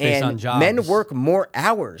hours. based And on jobs. men work more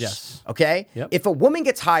hours. Yes. Okay? Yep. If a woman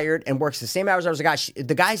gets hired and works the same hours as a guy,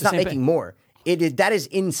 the guy's not same making pay. more. That is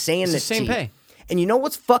insanity. It's the same pay. And you know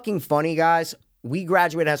what's fucking funny, guys? We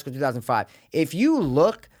graduated high school in 2005. If you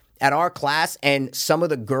look at our class, and some of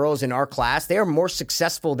the girls in our class, they are more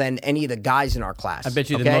successful than any of the guys in our class. I bet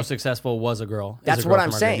you the most successful was a girl. That's what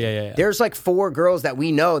I'm saying. Yeah. There's like 4 girls that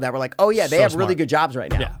we know that were like, oh yeah, they have really good jobs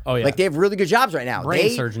right now. Yeah. Oh yeah. Like they have really good jobs right now.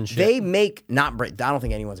 Brain surgeon shit. They make not brain. I don't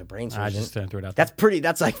think anyone's a brain surgeon. I just threw it out there.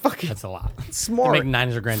 That's like fucking. That's a lot. Smart. They make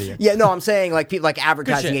 $900,000 a year. Yeah, no, I'm saying like people like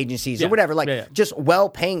advertising agencies or whatever, like just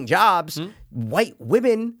well-paying jobs. White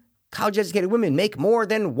women, college-educated women, make more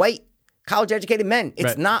than white college-educated men.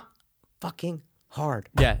 It's not fucking hard.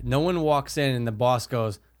 Yeah, no one walks in and the boss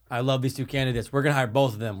goes, I love these 2 candidates. We're going to hire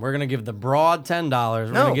both of them. We're going to give the broad $10.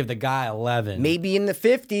 We're going to give the guy 11. Maybe in the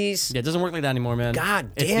 50s. Yeah, it doesn't work like that anymore, man.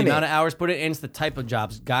 God damn it's the amount of hours put in, it's the type of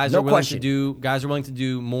jobs. Guys are willing to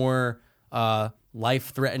do more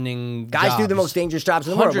life-threatening Guys jobs. do the most dangerous jobs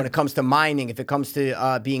in the world when it comes to mining, if it comes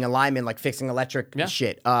to being a lineman, like fixing electric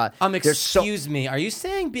shit. Excuse me, are you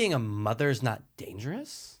saying being a mother's not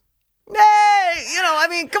dangerous? I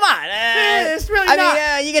mean, come on. It's really not.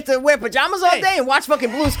 I mean, you get to wear pajamas all day and watch fucking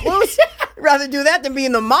Blue's Clues. Rather do that than be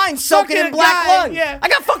in the mine soaking in black lung. Yeah. I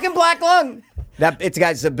got fucking black lung.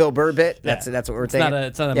 It's a Bill Burr bit. That's what we're thinking.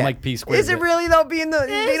 It's not a Mike P. Square. Is it really though? Being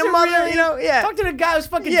a mother, really? Talk to the guy who's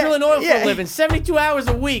fucking drilling oil for a living, 72 hours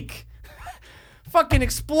a week. Fucking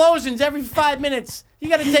explosions every 5 minutes. You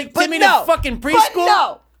got to take Timmy to fucking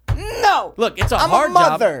preschool. No. Look, it's a I'm hard a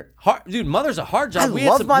mother. job. Dude, mother's a hard job. I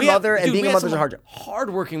love my mother, and being a mother's a hard job.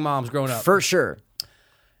 Hardworking moms growing up. For sure.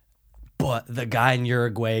 But the guy in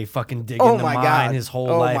Uruguay fucking digging the mine his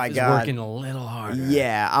whole life is working a little harder.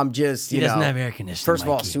 Yeah, I'm just, he doesn't have air conditioning. First of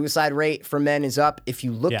all, suicide rate for men is up. If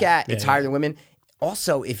you look at, it's higher than women.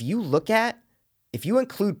 Also, if you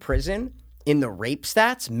include prison in the rape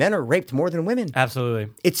stats, men are raped more than women.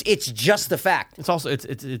 Absolutely. It's just the fact. It's also,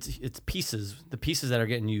 it's pieces, the pieces that are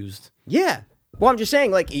getting used. Yeah. Well, I'm just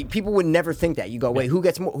saying, like, people would never think that. You go, wait, who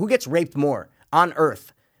gets raped more on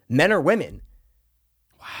Earth, men or women?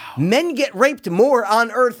 Wow. Men get raped more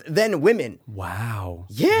on Earth than women. Wow.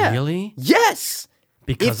 Yeah. Really? Yes.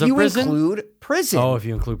 Because of prison? If you include prison. Oh, if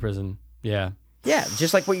you include prison. Yeah. Yeah,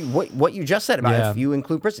 just like what you just said about if you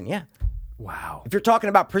include prison. Yeah. Wow. If you're talking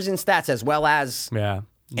about prison stats as well as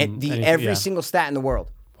every single stat in the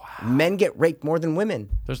world. Wow. Men get raped more than women.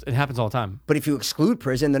 It happens all the time. But if you exclude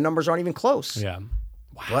prison, the numbers aren't even close. Yeah.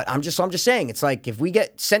 Wow. But I'm just saying, it's like if we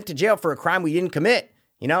get sent to jail for a crime we didn't commit,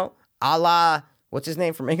 a la, what's his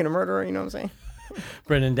name for making a murderer, you know what I'm saying?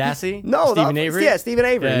 Brendan Dassey? No. Stephen Avery? Yeah, Stephen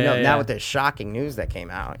Avery. Now with the shocking news that came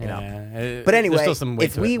out, But anyway,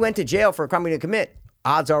 if we went to jail for a crime we didn't commit,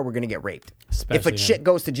 odds are we're going to get raped. Especially if a chick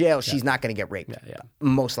goes to jail, she's not going to get raped. Yeah.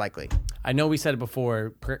 Most likely. I know we said it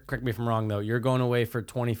before. Correct me if I'm wrong, though. You're going away for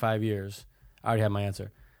 25 years. I already have my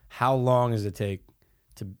answer. How long does it take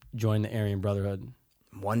to join the Aryan Brotherhood?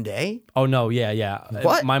 One day? Oh, no. Yeah.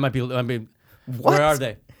 What? Mine might be. Where are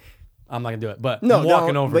they? I'm not going to do it. But I'm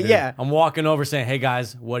walking over. But yeah. I'm walking over saying, hey,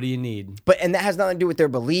 guys, what do you need? And that has nothing to do with their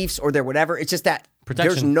beliefs or their whatever. It's just that protection.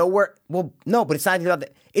 There's nowhere. Well, no, but it's not even about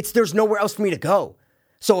that. There's nowhere else for me to go.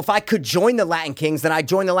 So if I could join the Latin Kings, then I'd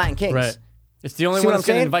join the Latin Kings. Right. It's the only one that's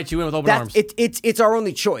going to invite you in with open arms. It's our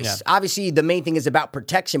only choice. Yeah. Obviously, the main thing is about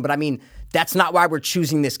protection, but I mean, that's not why we're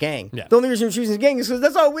choosing this gang. Yeah. The only reason we're choosing this gang is because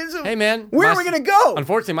that's all. Hey, man. Where are we going to go?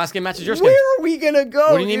 Unfortunately, my skin matches your skin. Where are we going to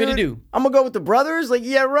go? What do you need me to do? I'm going to go with the brothers? Like,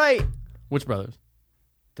 yeah, right. Which brothers?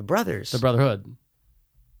 The brothers. The Brotherhood.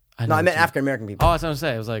 I meant African American people. Oh, that's what I'm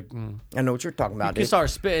saying. I was like, I know what you're talking about. You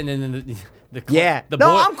start spitting and then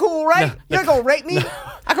I'm cool, right? You're not gonna rape me.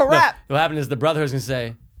 I can rap. What happened is the Brotherhood's gonna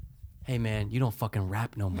say, "Hey, man, you don't fucking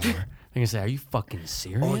rap no more." They're gonna say, "Are you fucking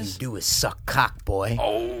serious? All you do is suck cock, boy."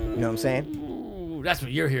 Oh, you know what I'm saying? Ooh, that's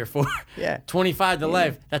what you're here for. Yeah. 25 to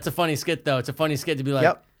life. That's a funny skit, though. It's a funny skit to be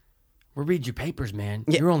like, we'll read your papers, man.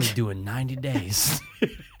 Yeah. You're only doing 90 days.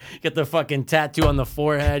 Get the fucking tattoo on the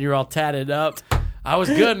forehead. You're all tatted up. I was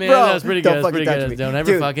good, man. That was pretty good. That's pretty good. Don't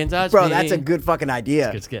ever fucking touch me. Bro, that's a good fucking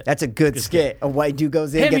idea. That's a good skit. A white dude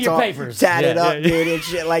goes in, gets all tatted up, dude, and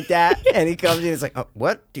shit like that. And he comes in, it's like, oh,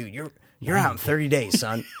 what? Dude, you're out in 30 days,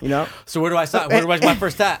 son. You know? So where do I start? Where do I my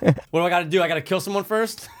first tat? What do I got to do? I got to kill someone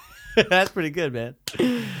first? That's pretty good, man.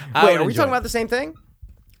 Wait, are we talking about the same thing?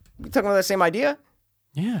 We talking about the same idea?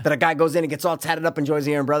 Yeah. That a guy goes in and gets all tatted up and joins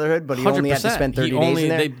the Aryan Brotherhood, but he only had to spend 30 days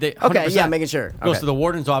in there? Okay, yeah, making sure. Goes to the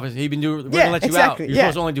warden's office. We're going to let you out. You're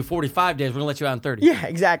supposed to only do 45 days. We're going to let you out in 30. Yeah,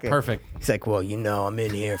 exactly. Perfect. He's like, well, I'm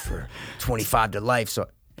in here for 25 to life. So,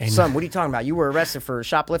 son, what are you talking about? You were arrested for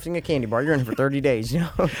shoplifting a candy bar. You're in for 30 days,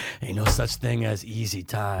 Ain't no such thing as easy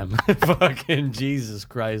time. Fucking Jesus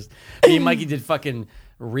Christ. Me and Mikey did fucking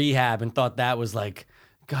rehab and thought that was like,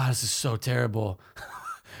 God, this is so terrible.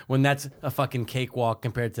 when that's a fucking cakewalk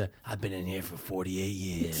compared to I've been in here for 48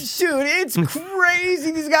 years. Dude, it's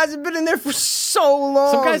crazy. These guys have been in there for so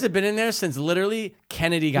long. Some guys have been in there since literally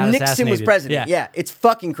Kennedy got Nixon assassinated. was president. Yeah, it's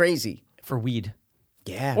fucking crazy. For weed.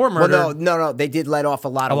 Yeah. Or murder. Well, no. They did let off a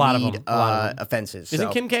lot of weed offenses. Isn't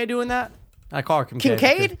so. Kim K doing that? I call her Kim K.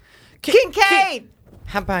 Kincaid? Kincaid!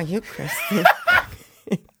 How about you, Kristen?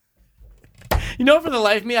 You know, for the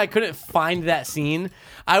life of me, I couldn't find that scene.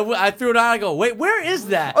 I threw it on. I go, wait, where is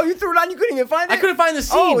that? Oh, you threw it on? You couldn't even find it? I couldn't find the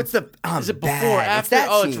scene. Oh, it's the... Is it before, bad. after? It's that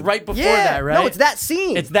oh, scene. it's right before yeah. that, right? No, it's that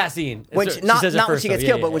scene. It's that scene. When It's- she, not says it when first, she gets though.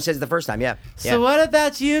 killed, Yeah, but when she says it the first time, yeah. So what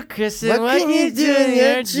about you, Kristen? What can you do in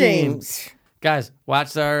your dreams? Guys,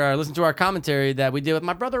 watch listen to our commentary that we did with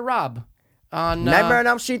my brother Rob on Nightmare on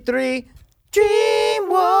Elm Street 3, Dream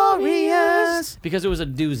Warriors. because it was a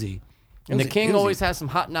doozy. And the was a King doozy. always has some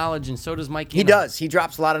hot knowledge, and so does Mike. He does. He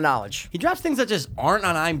drops a lot of knowledge. He drops things that just aren't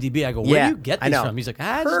on IMDb. I go, where do you get I these know. from? He's like,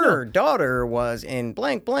 I just her know. daughter was in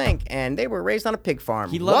blank blank, and they were raised on a pig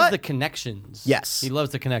farm. He loves What? the connections. Yes. He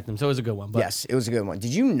loves to connect them. So it was a good one. But Yes, it was a good one.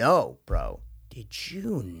 Did you know, bro? Did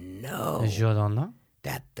you know Je don't know.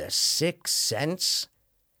 that The Sixth Sense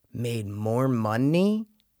made more money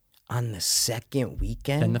on the second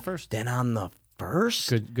weekend Than the first. Than on the first?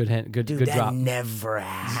 Good hint. Good Dude, good that drop. never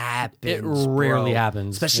happens. It rarely bro.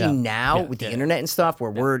 happens. Especially Yeah. now Yeah. with the Yeah. internet and stuff, where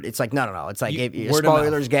word, it's like, no. It's like, if word of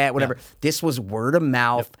spoilers mouth. get, whatever. Yeah. This was word of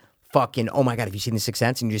mouth. Fucking, oh my God, have you seen The Sixth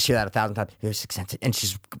Sense? And you just hear that 1,000 times. There's Sixth Sense. And she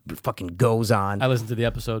just fucking goes on. I listened to the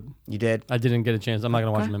episode. You did? I didn't get a chance. I'm not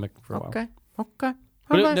gonna watch Mimic for a while. Okay.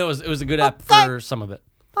 But it was a good app for some of it.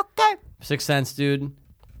 Okay. Sixth Sense, dude.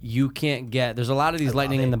 You can't get. There's a lot of these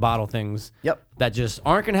lightning in the bottle things. Yep. That just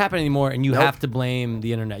aren't going to happen anymore, and you have to blame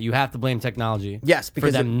the internet. You have to blame technology. Yes, because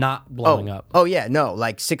for them not blowing up. Oh yeah, no,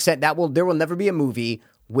 like Sixth Sense. There will never be a movie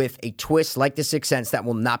with a twist like The Sixth Sense that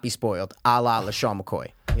will not be spoiled, a la LaShawn McCoy.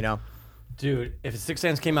 You know, Dude, if Sixth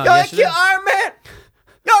Sense came out yo, they yesterday, killed Iron Man.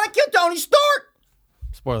 Yo, they killed Tony Stark.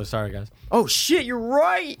 spoiler, sorry guys. Oh shit, you're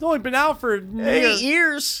right. It's only been out for 8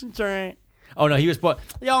 years. It's all right. Oh no, he was spoiled.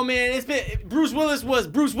 Yo, man, it's been Bruce Willis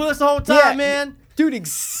the whole time, man. Dude,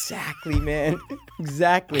 exactly, man.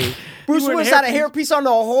 Exactly. Bruce wearing Willis a had a hairpiece? hairpiece on the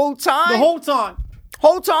whole time. The whole time,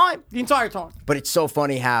 whole time. the entire time. But it's so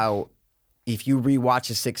funny how, if you rewatch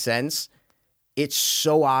The Sixth Sense, it's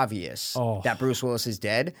so obvious that Bruce Willis is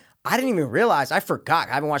dead. I didn't even realize. I forgot.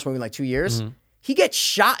 I haven't watched the movie in like 2 years. He gets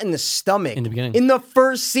shot in the stomach In the beginning. in the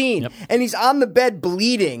first scene, Yep. and he's on the bed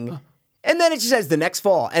bleeding. And then it just says the next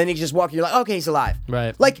fall, and then he just walks. You're like, okay, he's alive.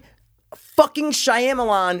 Right. Like, fucking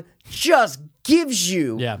Shyamalan just gives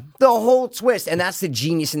you Yeah. the whole twist, and that's the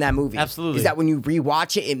genius in that movie. Absolutely. Is that when you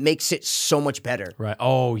rewatch it, it makes it so much better. Right.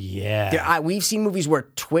 Oh yeah. We've seen movies where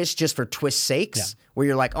twist just for twist sakes, where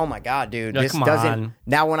you're like, oh my God, dude, Yeah, this come doesn't. on.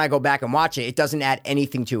 Now when I go back and watch it, it doesn't add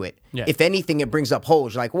anything to it. Yeah. If anything, it brings up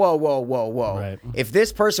holes. You're like, whoa. Right. If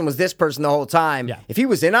this person was this person the whole time, Yeah. if he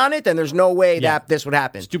was in on it, then there's no way Yeah. that this would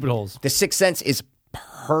happen. Stupid holes. The Sixth Sense is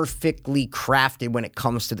perfectly crafted when it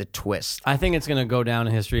comes to the twist. I think it's gonna go down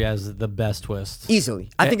in history as the best twist. Easily.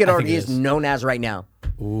 I think it I already think it is is. known as right now.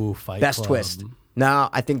 Ooh, Fight Best Club. twist. No,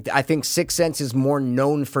 I think Sixth Sense is more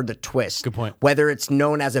known for the twist. Good point. Whether it's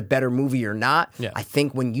known as a better movie or not, Yeah. I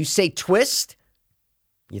think when you say twist,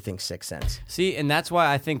 you think Sixth Sense. See, and that's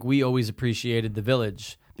why I think we always appreciated The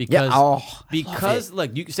Village. Because, love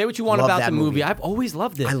look, you can say what you want Love about that the movie. movie. I've always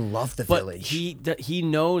loved it. I love The but Village. He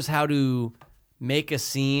knows how to make a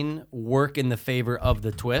scene work in the favor of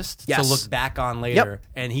the twist Yes. to look back on later.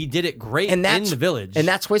 And he did it great And in The Village. And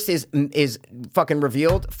that twist is fucking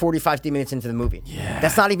revealed 45 minutes into the movie. Yeah.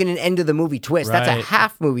 That's not even an end of the movie twist. That's a Right.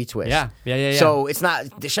 half movie twist. Yeah. So it's not,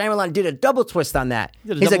 Shyamalan did a double twist on that.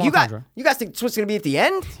 Did a He's like, double you guys think the twist is going to be at the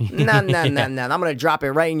end? No. I'm going to drop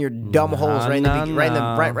it right in your dumb holes, right in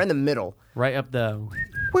the middle. right up the...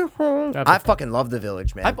 I fucking love The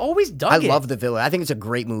Village, man. I've always dug it. I love The Village. I think it's a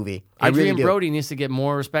great movie. I Adrian really do. Brody needs to get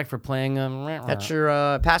more respect for playing... That's your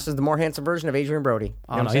passes the more handsome version of Adrian Brody. You know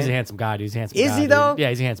Oh, what no, I'm he's a saying? handsome guy, dude. He's a handsome Is guy. he, dude. though? Yeah,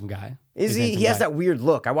 he's a handsome guy. Is He's a he? handsome He has guy. that weird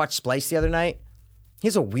look. I watched Splice the other night. He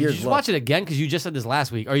has a weird Did you just look. watch it again? Because you just said this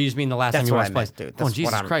last week. Or you just mean the last That's time you what watched I meant, Splice? dude. Oh, That's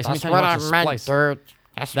Jesus what Christ. That's How many what I times you meant, watched Splice? dude.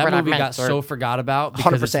 That's That what I movie meant, got dude. so forgot about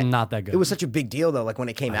because 100%. it's not that good. It was such a big deal though. Like when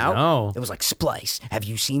it came out, know. it was like Splice. Have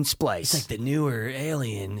you seen Splice? It's like the newer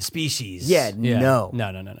alien species. Yeah, no. No.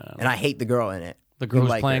 And I hate the girl in it. The girl You who's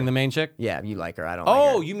like playing her. the main chick? Yeah, you like her. I don't.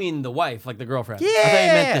 Oh, like you mean the wife, like the girlfriend. Yeah. I thought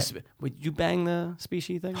you meant this. Would you bang the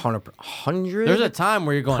species thing? her. 100%. There's a time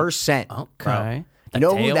where you're going, Okay. bro. You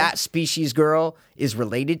know who tail? that species girl is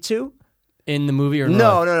related to? In the movie or in real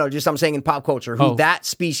No, life? no. Just I'm saying in pop culture, who Oh. that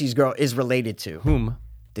species girl is related to? Whom?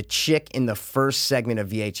 The chick in the first segment of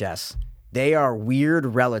VHS. They are weird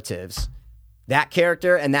relatives. That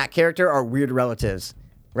character and that character are weird relatives,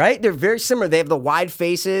 right? They're very similar. They have the wide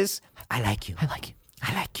faces. I like you. I like you.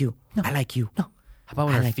 I like you. No. I like you. No. How about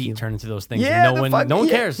when her feet turn into those things? Yeah, and no one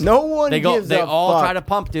cares. No one They gives They a all fuck. try to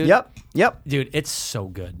pump, dude. Yep. Dude, it's so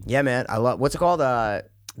good. Yeah, man. I love. What's it called?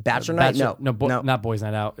 Bachelor Night? No, not Boys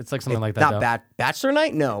Night Out. It's like something like that. Not Bachelor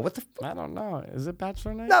Night? No. What the? I don't know. Is it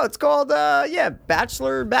Bachelor Night? No, it's called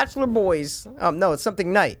Bachelor Boys. No, it's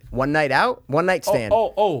something night. One night out. One night stand.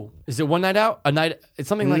 Oh. Is it One Night Out? A night? It's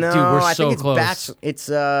something like. No, Dude, we're I so think it's close. It's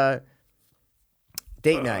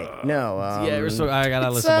date night. No. Yeah, we're so. I gotta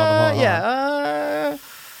listen to them. Yeah.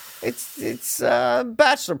 It's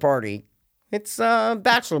bachelor party. It's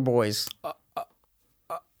Bachelor Boys.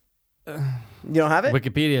 You don't have it?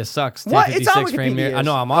 Wikipedia sucks. What? It's on 56 frame Wikipedia. here. I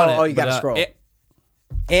know I'm on it. Oh, you gotta scroll.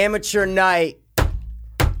 Amateur night.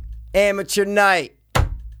 Amateur night.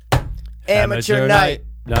 Amateur night.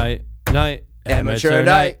 Night. Amateur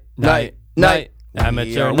night. Night. Night.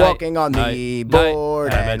 Amateur night. Walking on the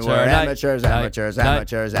board. And we're amateurs. We are just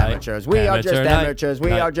amateurs. We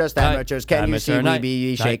are just amateurs. Can you see we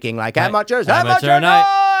be shaking like amateurs? Amateur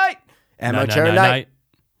night. Amateur night.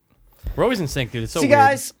 We're always in sync, dude. It's so See, weird.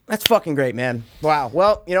 guys, that's fucking great, man. Wow.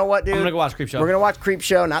 Well, you know what, dude? I'm gonna go watch Creepshow. We're gonna watch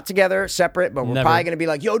Creepshow, not together, separate, but we're Never. probably gonna be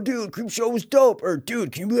like, "Yo, dude, Creepshow was dope," or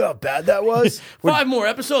 "Dude, can you believe how bad that was?" We're 5 more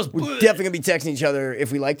episodes. definitely gonna be texting each other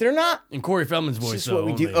if we liked it or not. In Corey Feldman's voice, This is what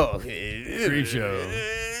we do. only. Oh,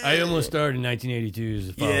 Creepshow. I almost started in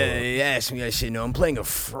 1982's follow-up. yeah. Ask me. I say, "No, I'm playing a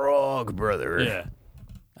frog, brother." Yeah.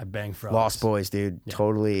 I bang frogs. Lost Boys, dude.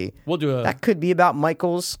 Totally. We'll do a. That could be about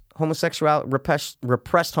Michael's homosexuality,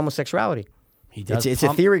 repressed homosexuality. He does. It's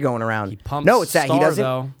a theory going around. He pumps no, it's that he Star, doesn't.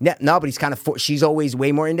 though. No, but he's kind of. She's always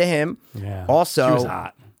way more into him. Yeah. Also, She was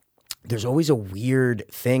hot. there's always a weird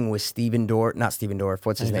thing with Not Steven Dorff.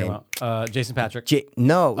 What's his name? Jason Patrick.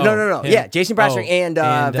 No. him. Yeah, Jason Patrick and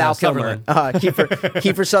Val Kilmer, Sutherland.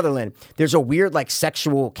 Kiefer Sutherland. There's a weird like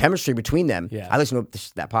sexual chemistry between them. Yeah. I listen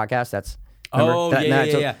to that podcast. That's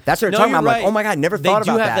Yeah. That's what they're No, talking you're about. I'm right. like, oh my god, never thought They about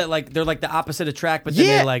do have that. that. Like they're like the opposite attract, but then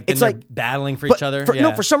Yeah, they're like it's they're like- battling for But each other.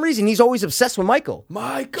 No, for some reason he's always obsessed with Michael.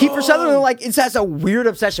 Kiefer Sutherland like it has a weird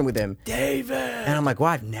obsession with him. David. And I'm like, wow,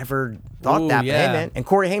 I've never thought Ooh, that. But yeah. hey, man. And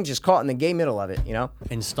Corey Haim's just caught in the gay middle of it, you know?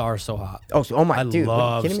 And Star's so hot. Oh my I dude. love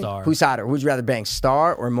are you kidding me? Star. Who's hotter? Who'd you rather bang,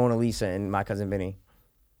 Star or Mona Lisa and My Cousin Vinny?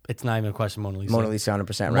 It's not even a question. Mona Lisa. Mona Lisa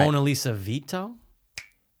 100%, right? Mona Lisa Vito.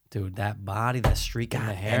 Dude, that body, that streak in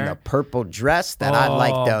the hair. And the purple dress that I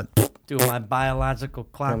like the... Dude, my biological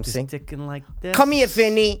clock is see? ticking like this. Come here,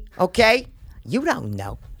 Vinny, okay? You don't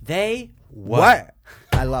know. They What?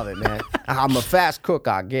 I love it, man. I'm a fast cook,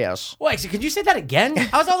 I guess. Wait, so could you say that again?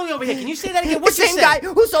 I was all the way over here. Can you say that again? The What's same guy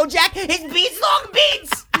who sold Jack his beats, long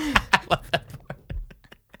beats.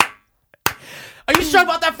 Are you sure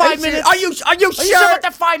about that 5 minutes? Are you Are you sure about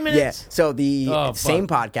that 5 minutes? Yeah. So the Oh, same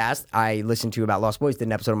podcast I listened to about Lost Boys did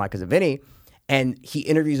an episode of My Cousin Vinny, and he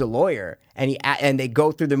interviews a lawyer, and they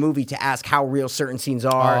go through the movie to ask how real certain scenes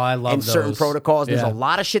are I love and certain those. protocols. There's Yeah. a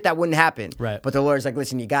lot of shit that wouldn't happen. Right. But the lawyer's like,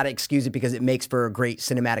 listen, you got to excuse it because it makes for a great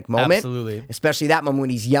cinematic moment. Absolutely. Especially that moment when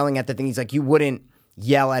he's yelling at the thing. He's like, you wouldn't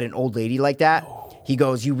yell at an old lady like that. He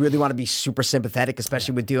goes, you really want to be super sympathetic,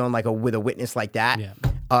 especially with dealing with a witness like that. Yeah.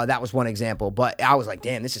 That was one example. But I was like,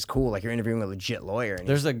 damn, this is cool. Like you're interviewing a legit lawyer. And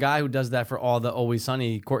There's a guy who does that for all the Always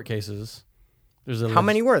Sunny court cases. There's a how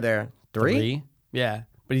many were there? Three? Yeah.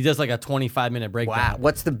 But he does like a 25-minute breakdown. Wow.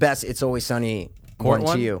 What's the best It's Always Sunny Court one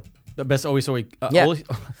one? to you? The best Always Sunny. Yeah. Always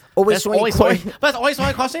Best Sunny Always court. Sunny. Best Always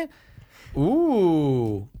Sunny question?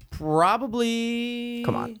 Ooh. Probably.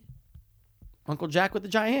 Come on. Uncle Jack with the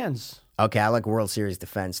giant hands. Okay, I like World Series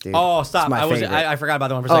defense, dude. Oh, It's stop. my favorite. I forgot about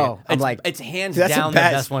that one for a second. I'm like, it's hands that's down the the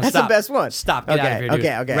best one. That's Stop. the best one. Stop. Get Okay, out of here, dude.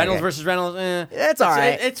 okay, Reynolds okay. versus Reynolds. It's all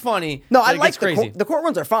right. It's funny. No, but I it like gets crazy. the court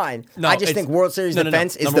ones are fine. No, I just it's- think World Series no,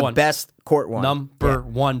 defense is number the one. best court one. Number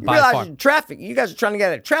one You by realize far. traffic. You guys are trying to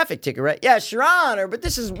get a traffic ticket, right? Yes, Your Honor, but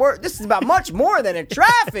this is about much more than a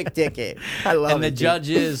traffic ticket. I love And it. the dude. judge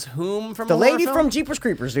is whom from the a horror lady film? from Jeepers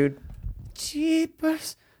Creepers, dude.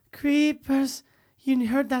 Jeepers Creepers. You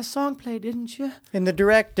heard that song play, didn't you? And the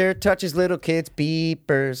director touches little kids'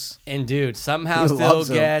 beepers. And dude, somehow He still loves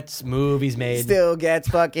 'em. gets movies made. Still gets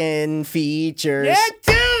fucking features. Yeah,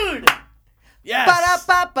 dude. Yes.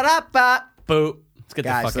 Ba-da-ba-ba-da-ba. Boop. Let's get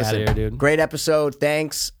Guys, the fuck out listen, of here, dude. Great episode.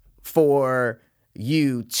 Thanks for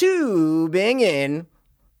you tubing in.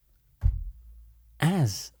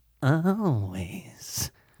 As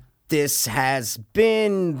always. This has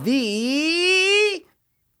been the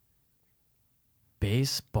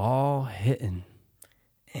Baseball hitting.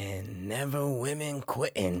 And Never Women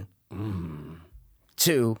Quitting.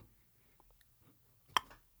 2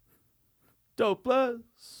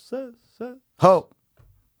 Dopeless. Hope.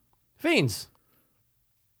 Fiends.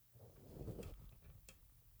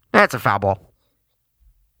 That's a foul ball.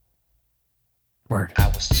 Word. I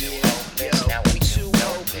was too